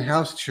given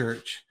house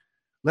church,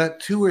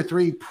 let 2 or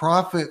 3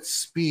 prophets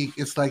speak.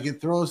 It's like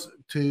it just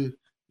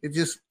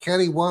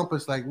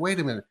cattywampus. Like, wait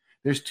a minute,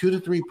 there's 2 to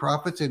 3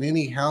 prophets in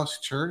any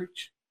house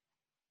church.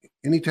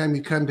 Anytime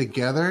you come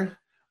together,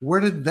 where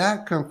did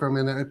that come from?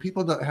 And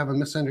people don't have a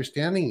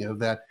misunderstanding of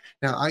that.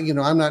 Now,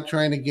 I'm not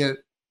trying to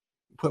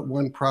put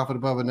one prophet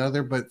above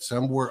another, but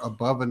some were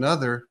above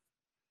another.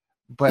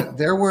 But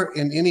there were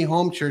in any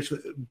home church,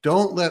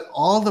 don't let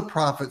all the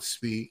prophets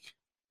speak,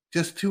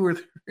 just 2 or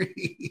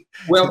 3.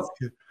 Well,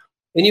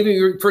 and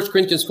even 1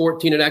 Corinthians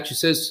 14, it actually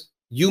says,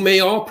 you may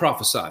all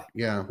prophesy,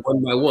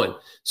 one by one.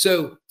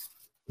 So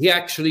he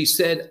actually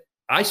said,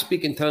 I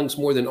speak in tongues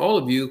more than all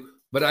of you,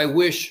 but I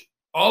wish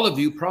all of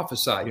you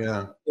prophesy.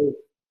 Yeah. So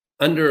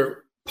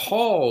under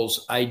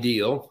Paul's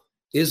ideal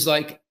is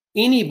like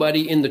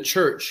anybody in the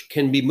church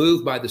can be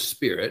moved by the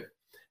Spirit.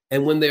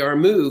 And when they are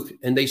moved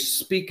and they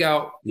speak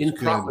out in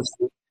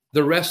prophecy,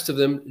 the rest of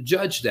them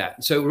judge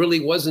that. So it really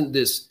wasn't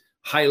this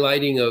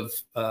highlighting of,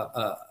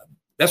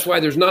 that's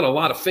why there's not a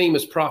lot of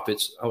famous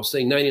prophets. I will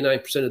say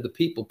 99% of the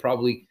people,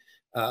 probably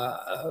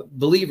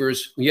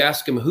believers, you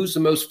ask them, who's the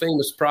most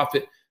famous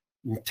prophet?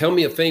 Tell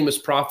me a famous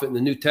prophet in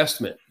the New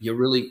Testament. You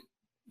really...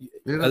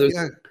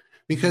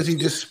 because he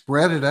just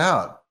spread it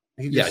out.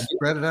 He just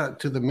spread it out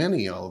to the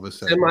many all of a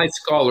sudden.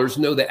 Semi-scholars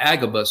know that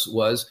Agabus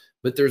was,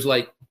 but there's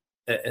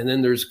and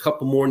then there's a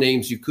couple more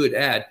names you could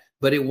add,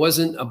 but it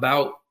wasn't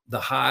about the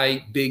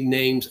high, big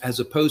names as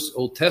opposed to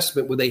Old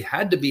Testament where they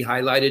had to be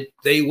highlighted.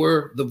 They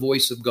were the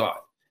voice of God.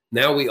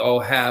 Now we all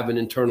have an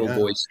internal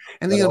voice.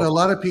 And a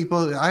lot of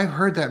people, I've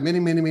heard that many,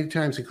 many, many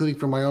times, including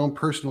from my own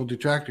personal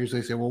detractors.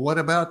 They say, well, what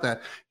about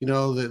that?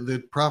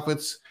 The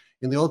prophets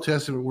in the Old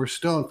Testament were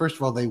stoned. First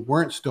of all, they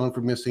weren't stoned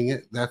for missing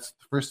it. That's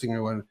the first thing I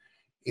wanted.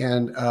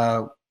 And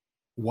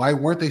why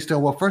weren't they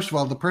stoned? Well, first of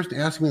all, the person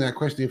asking me that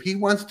question, if he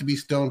wants to be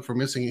stoned for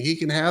missing it, he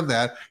can have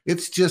that.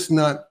 It's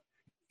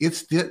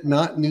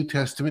not New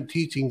Testament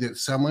teaching that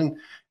someone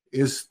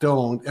is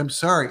stoned. I'm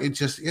sorry, it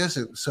just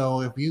isn't. So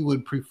if you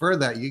would prefer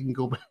that, you can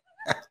go back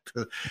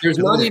to. There's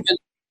not even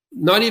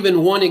not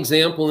even one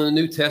example in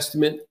the New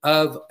Testament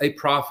of a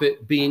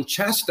prophet being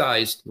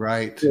chastised.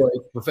 Right. For a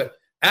prophet.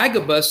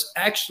 Agabus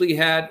actually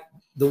had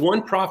the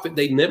one prophet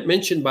they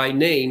mentioned by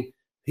name.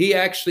 He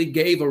actually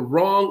gave a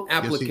wrong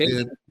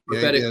application of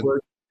prophetic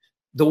word.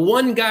 The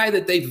one guy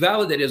that they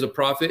validate as a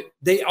prophet,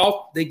 they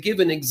give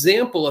an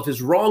example of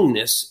his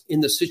wrongness in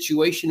the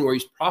situation where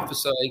he's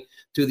prophesying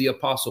to the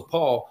Apostle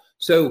Paul.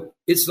 So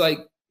it's like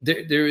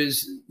there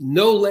is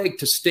no leg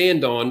to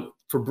stand on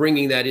for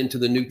bringing that into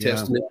the New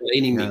Testament by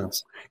any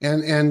means.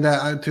 And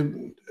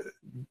to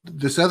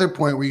this other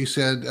point where you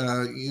said,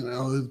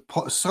 Samuel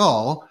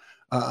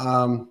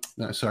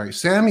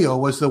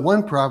was the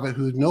one prophet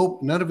who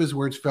none of his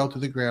words fell to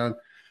the ground.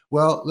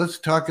 Well, let's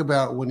talk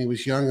about when he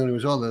was young and when he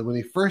was older. When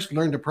he first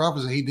learned to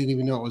prophesy, he didn't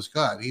even know it was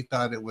God. He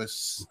thought it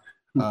was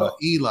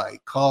Eli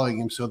calling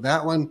him. So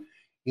that one,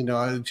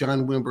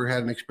 John Wimber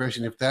had an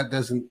expression, if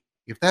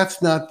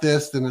that's not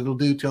this, then it'll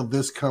do till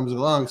this comes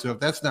along. So if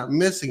that's not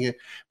missing it,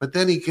 but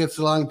then he gets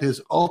along to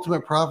his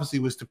ultimate prophecy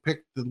was to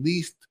pick the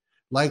least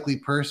likely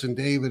person,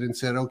 David, and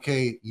said,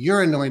 okay,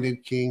 you're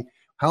anointed king.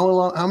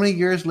 How many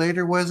years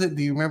later was it?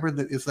 Do you remember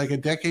that it's like a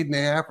decade and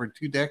a half or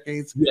 2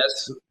 decades?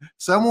 Yes.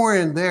 Somewhere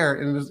in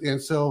there.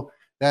 And so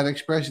that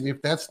expression,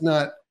 if that's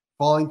not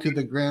falling to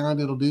the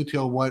ground, it'll do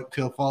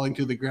till falling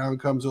to the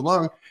ground comes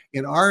along.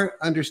 In our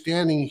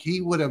understanding,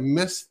 he would have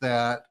missed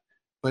that,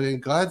 but in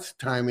God's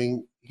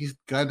timing,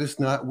 God is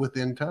not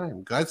within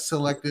time. God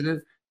selected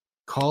it,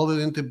 called it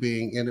into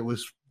being, and it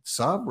was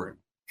sovereign.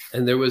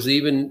 And there was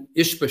even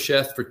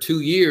Ishbosheth for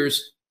 2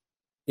 years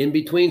in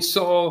between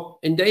Saul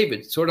and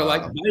David, sort of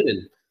like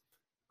Biden.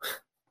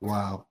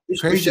 Wow.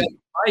 Crazy.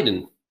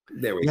 Biden.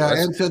 There we go.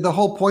 Yeah, and so the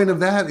whole point of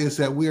that is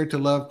that we are to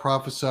love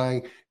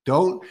prophesying.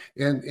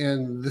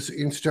 And this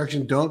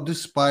instruction, don't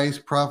despise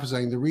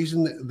prophesying. The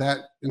reason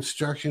that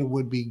instruction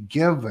would be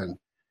given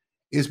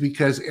is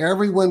because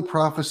everyone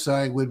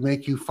prophesying would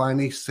make you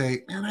finally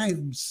say, man,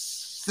 I'm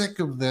sick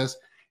of this.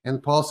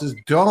 And Paul says,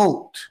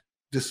 don't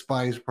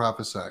despise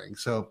prophesying.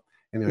 So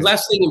anyway.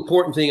 Last thing,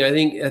 important thing,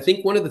 I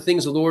think one of the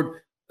things the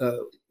Lord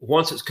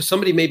wants us, because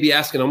somebody may be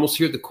asking, almost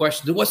hear the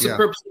question, what's the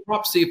purpose of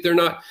prophecy if they're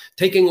not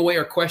taking away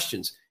our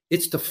questions?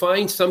 It's to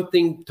find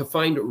something to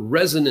find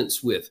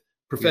resonance with,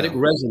 prophetic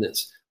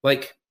resonance.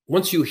 Like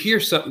once you hear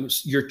something,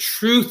 your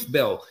truth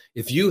bell,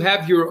 if you've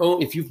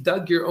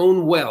dug your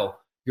own well,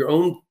 your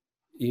own,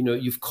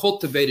 you've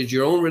cultivated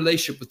your own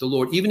relationship with the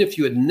Lord, even if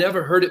you had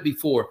never heard it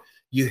before,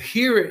 you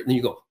hear it and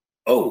you go,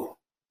 oh,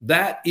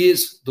 that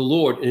is the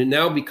Lord. And it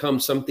now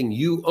becomes something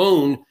you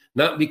own,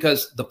 not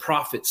because the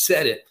prophet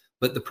said it,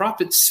 but the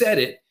prophet said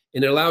it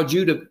and it allowed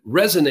you to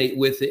resonate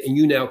with it and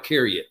you now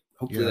carry it.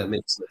 Hopefully that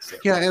makes sense.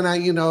 Yeah. And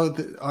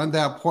on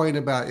that point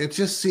about, it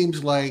just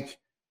seems like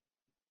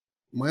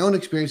my own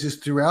experiences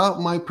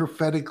throughout my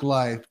prophetic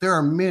life, there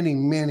are many,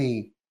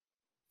 many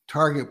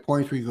target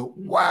points where you go,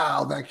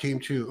 wow, that came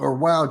true. Or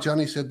wow,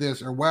 Johnny said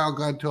this, or wow,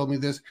 God told me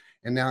this,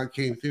 and now it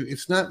came through.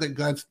 It's not that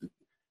God's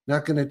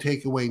not going to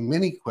take away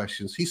many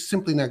questions. He's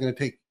simply not going to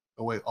take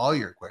away all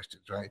your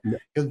questions, right? No.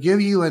 He'll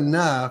give you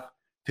enough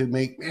to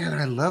make, man,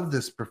 I love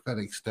this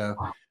prophetic stuff,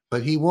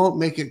 but he won't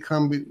make it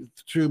come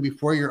true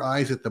before your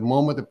eyes at the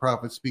moment the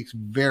prophet speaks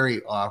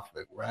very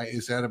often, right?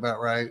 Is that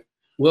about right?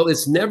 Well,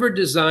 it's never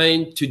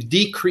designed to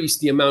decrease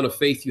the amount of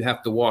faith you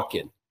have to walk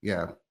in.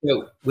 Yeah.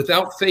 So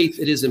without faith,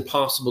 it is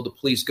impossible to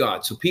please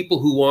God. So people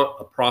who want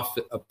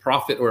a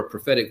prophet or a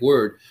prophetic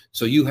word,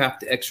 so you have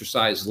to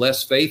exercise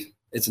less faith,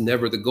 it's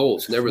never the goal.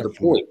 It's never the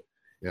point.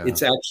 Yeah.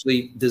 It's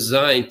actually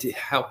designed to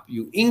help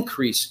you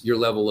increase your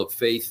level of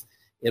faith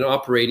in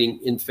operating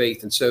in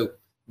faith. And so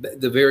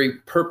the very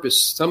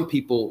purpose some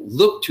people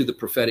look to the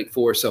prophetic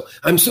for. So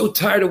I'm so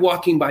tired of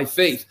walking by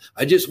faith.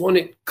 I just want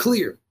it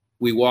clear.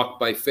 We walk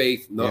by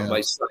faith, not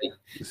by sight.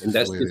 And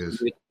that's just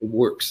the way it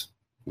works.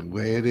 The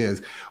way it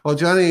is. Well,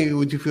 Johnny,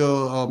 would you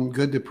feel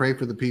good to pray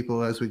for the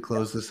people as we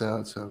close this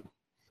out? So,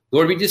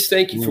 Lord, we just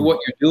thank you for what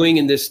you're doing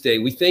in this day.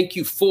 We thank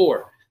you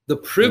for the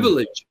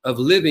privilege of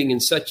living in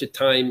such a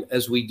time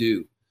as we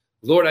do.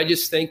 Lord, I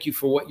just thank you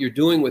for what you're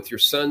doing with your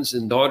sons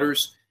and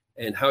daughters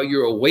and how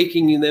you're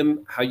awakening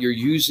them, how you're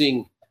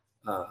using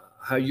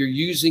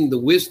the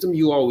wisdom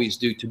you always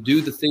do to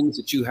do the things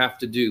that you have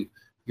to do.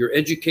 Your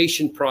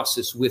education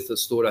process with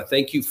us, Lord. I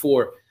thank you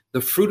for the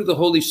fruit of the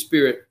Holy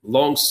Spirit,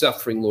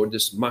 long-suffering, Lord,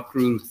 this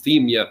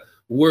makruthemia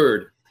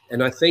word.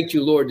 And I thank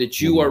you, Lord, that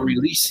you are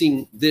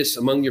releasing this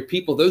among your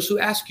people, those who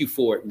ask you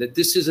for it, that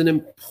this is an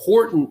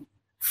important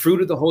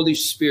fruit of the Holy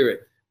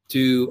Spirit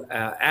to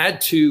add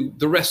to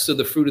the rest of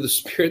the fruit of the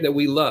Spirit that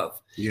we love.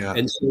 Yeah.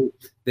 And so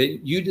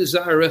that you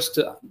desire us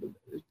to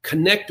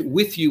connect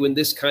with you in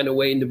this kind of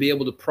way and to be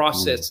able to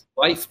process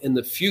life in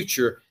the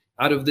future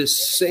out of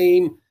this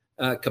same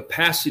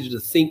capacity to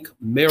think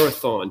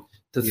marathon,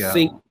 to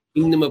think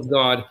kingdom of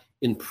God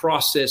in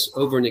process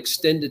over an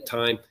extended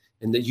time,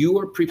 and that you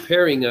are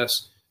preparing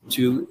us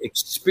to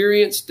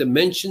experience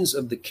dimensions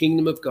of the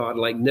kingdom of God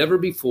like never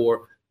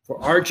before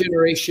for our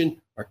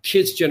generation, our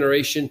kids'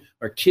 generation,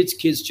 our kids'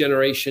 kids'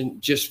 generation,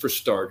 just for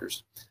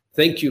starters.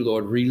 Thank you,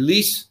 Lord.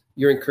 Release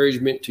your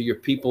encouragement to your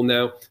people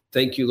now.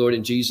 Thank you, Lord,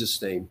 in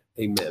Jesus' name.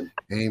 Amen.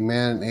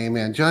 Amen.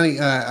 Amen. Johnny,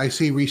 I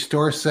see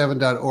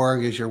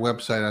restore7.org is your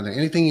website on there.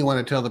 Anything you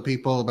want to tell the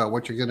people about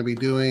what you're going to be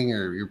doing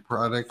or your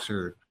products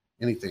or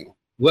anything?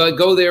 Well,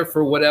 go there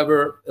for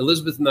whatever.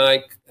 Elizabeth and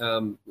I,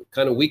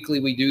 kind of weekly,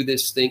 we do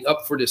this thing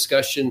up for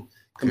discussion,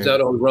 comes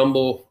out on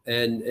Rumble.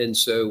 And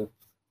so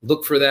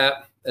look for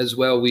that as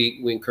well.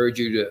 We encourage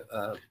you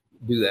to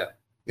do that.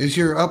 Is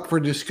your up for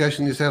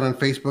discussion, is that on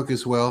Facebook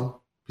as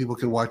well? People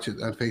can watch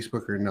it on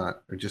Facebook or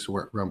not, or just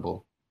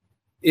Rumble?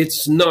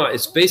 It's not.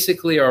 It's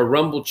basically our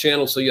Rumble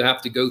channel. So you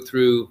have to go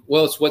through,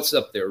 well, it's what's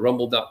up there,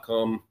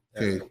 rumble.com.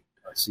 Okay.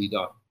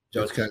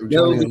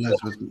 Johnny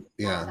Elizabeth.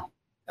 Yeah.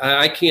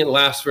 I can't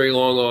last very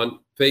long on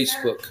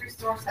Facebook.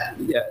 Restore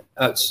 7.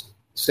 Yeah.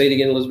 Say it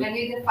again, Elizabeth. And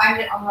you can find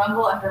it on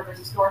Rumble under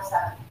Restore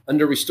 7.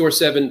 Under Restore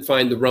 7,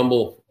 find the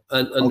Rumble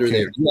under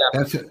there. Yeah.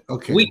 That's it.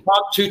 Okay. We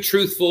talk too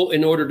truthful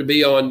in order to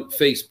be on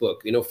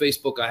Facebook.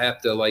 Facebook, I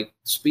have to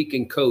speak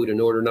in code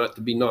in order not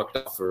to be knocked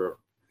off.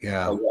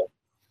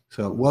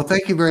 So, well,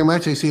 thank you very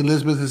much. I see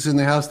Elizabeth is in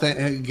the house.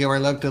 Give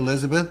our love to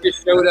Elizabeth.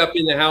 Just showed up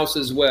in the house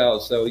as well.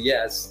 So,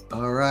 yes.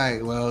 All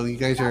right. Well, you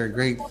guys are a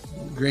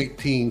great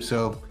team.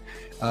 So,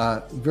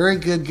 very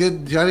good.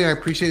 Johnny, I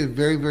appreciate it.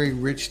 Very, very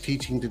rich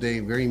teaching today.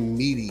 Very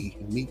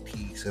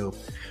meaty. So,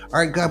 all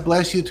right. God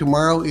bless you.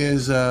 Tomorrow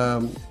is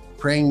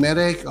Praying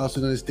Medic, also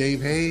known as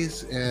Dave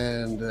Hayes.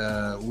 And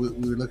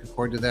we're looking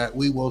forward to that.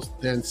 We will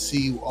then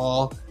see you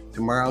all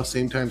tomorrow,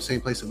 same time, same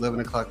place,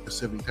 11 o'clock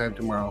Pacific time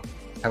tomorrow.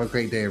 Have a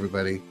great day,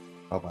 everybody.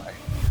 Bye-bye.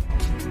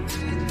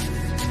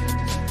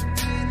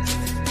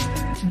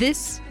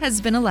 This has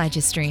been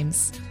Elijah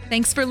Streams.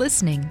 Thanks for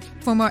listening.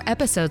 For more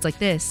episodes like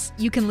this,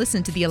 you can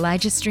listen to the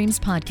Elijah Streams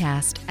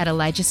podcast at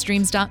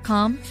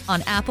ElijahStreams.com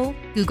on Apple,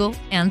 Google,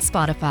 and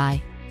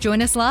Spotify. Join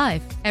us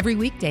live every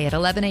weekday at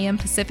 11 a.m.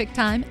 Pacific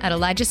time at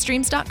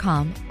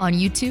ElijahStreams.com on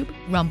YouTube,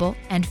 Rumble,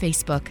 and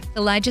Facebook.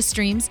 Elijah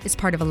Streams is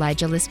part of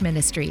Elijah List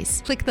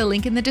Ministries. Click the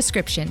link in the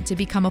description to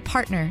become a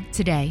partner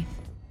today.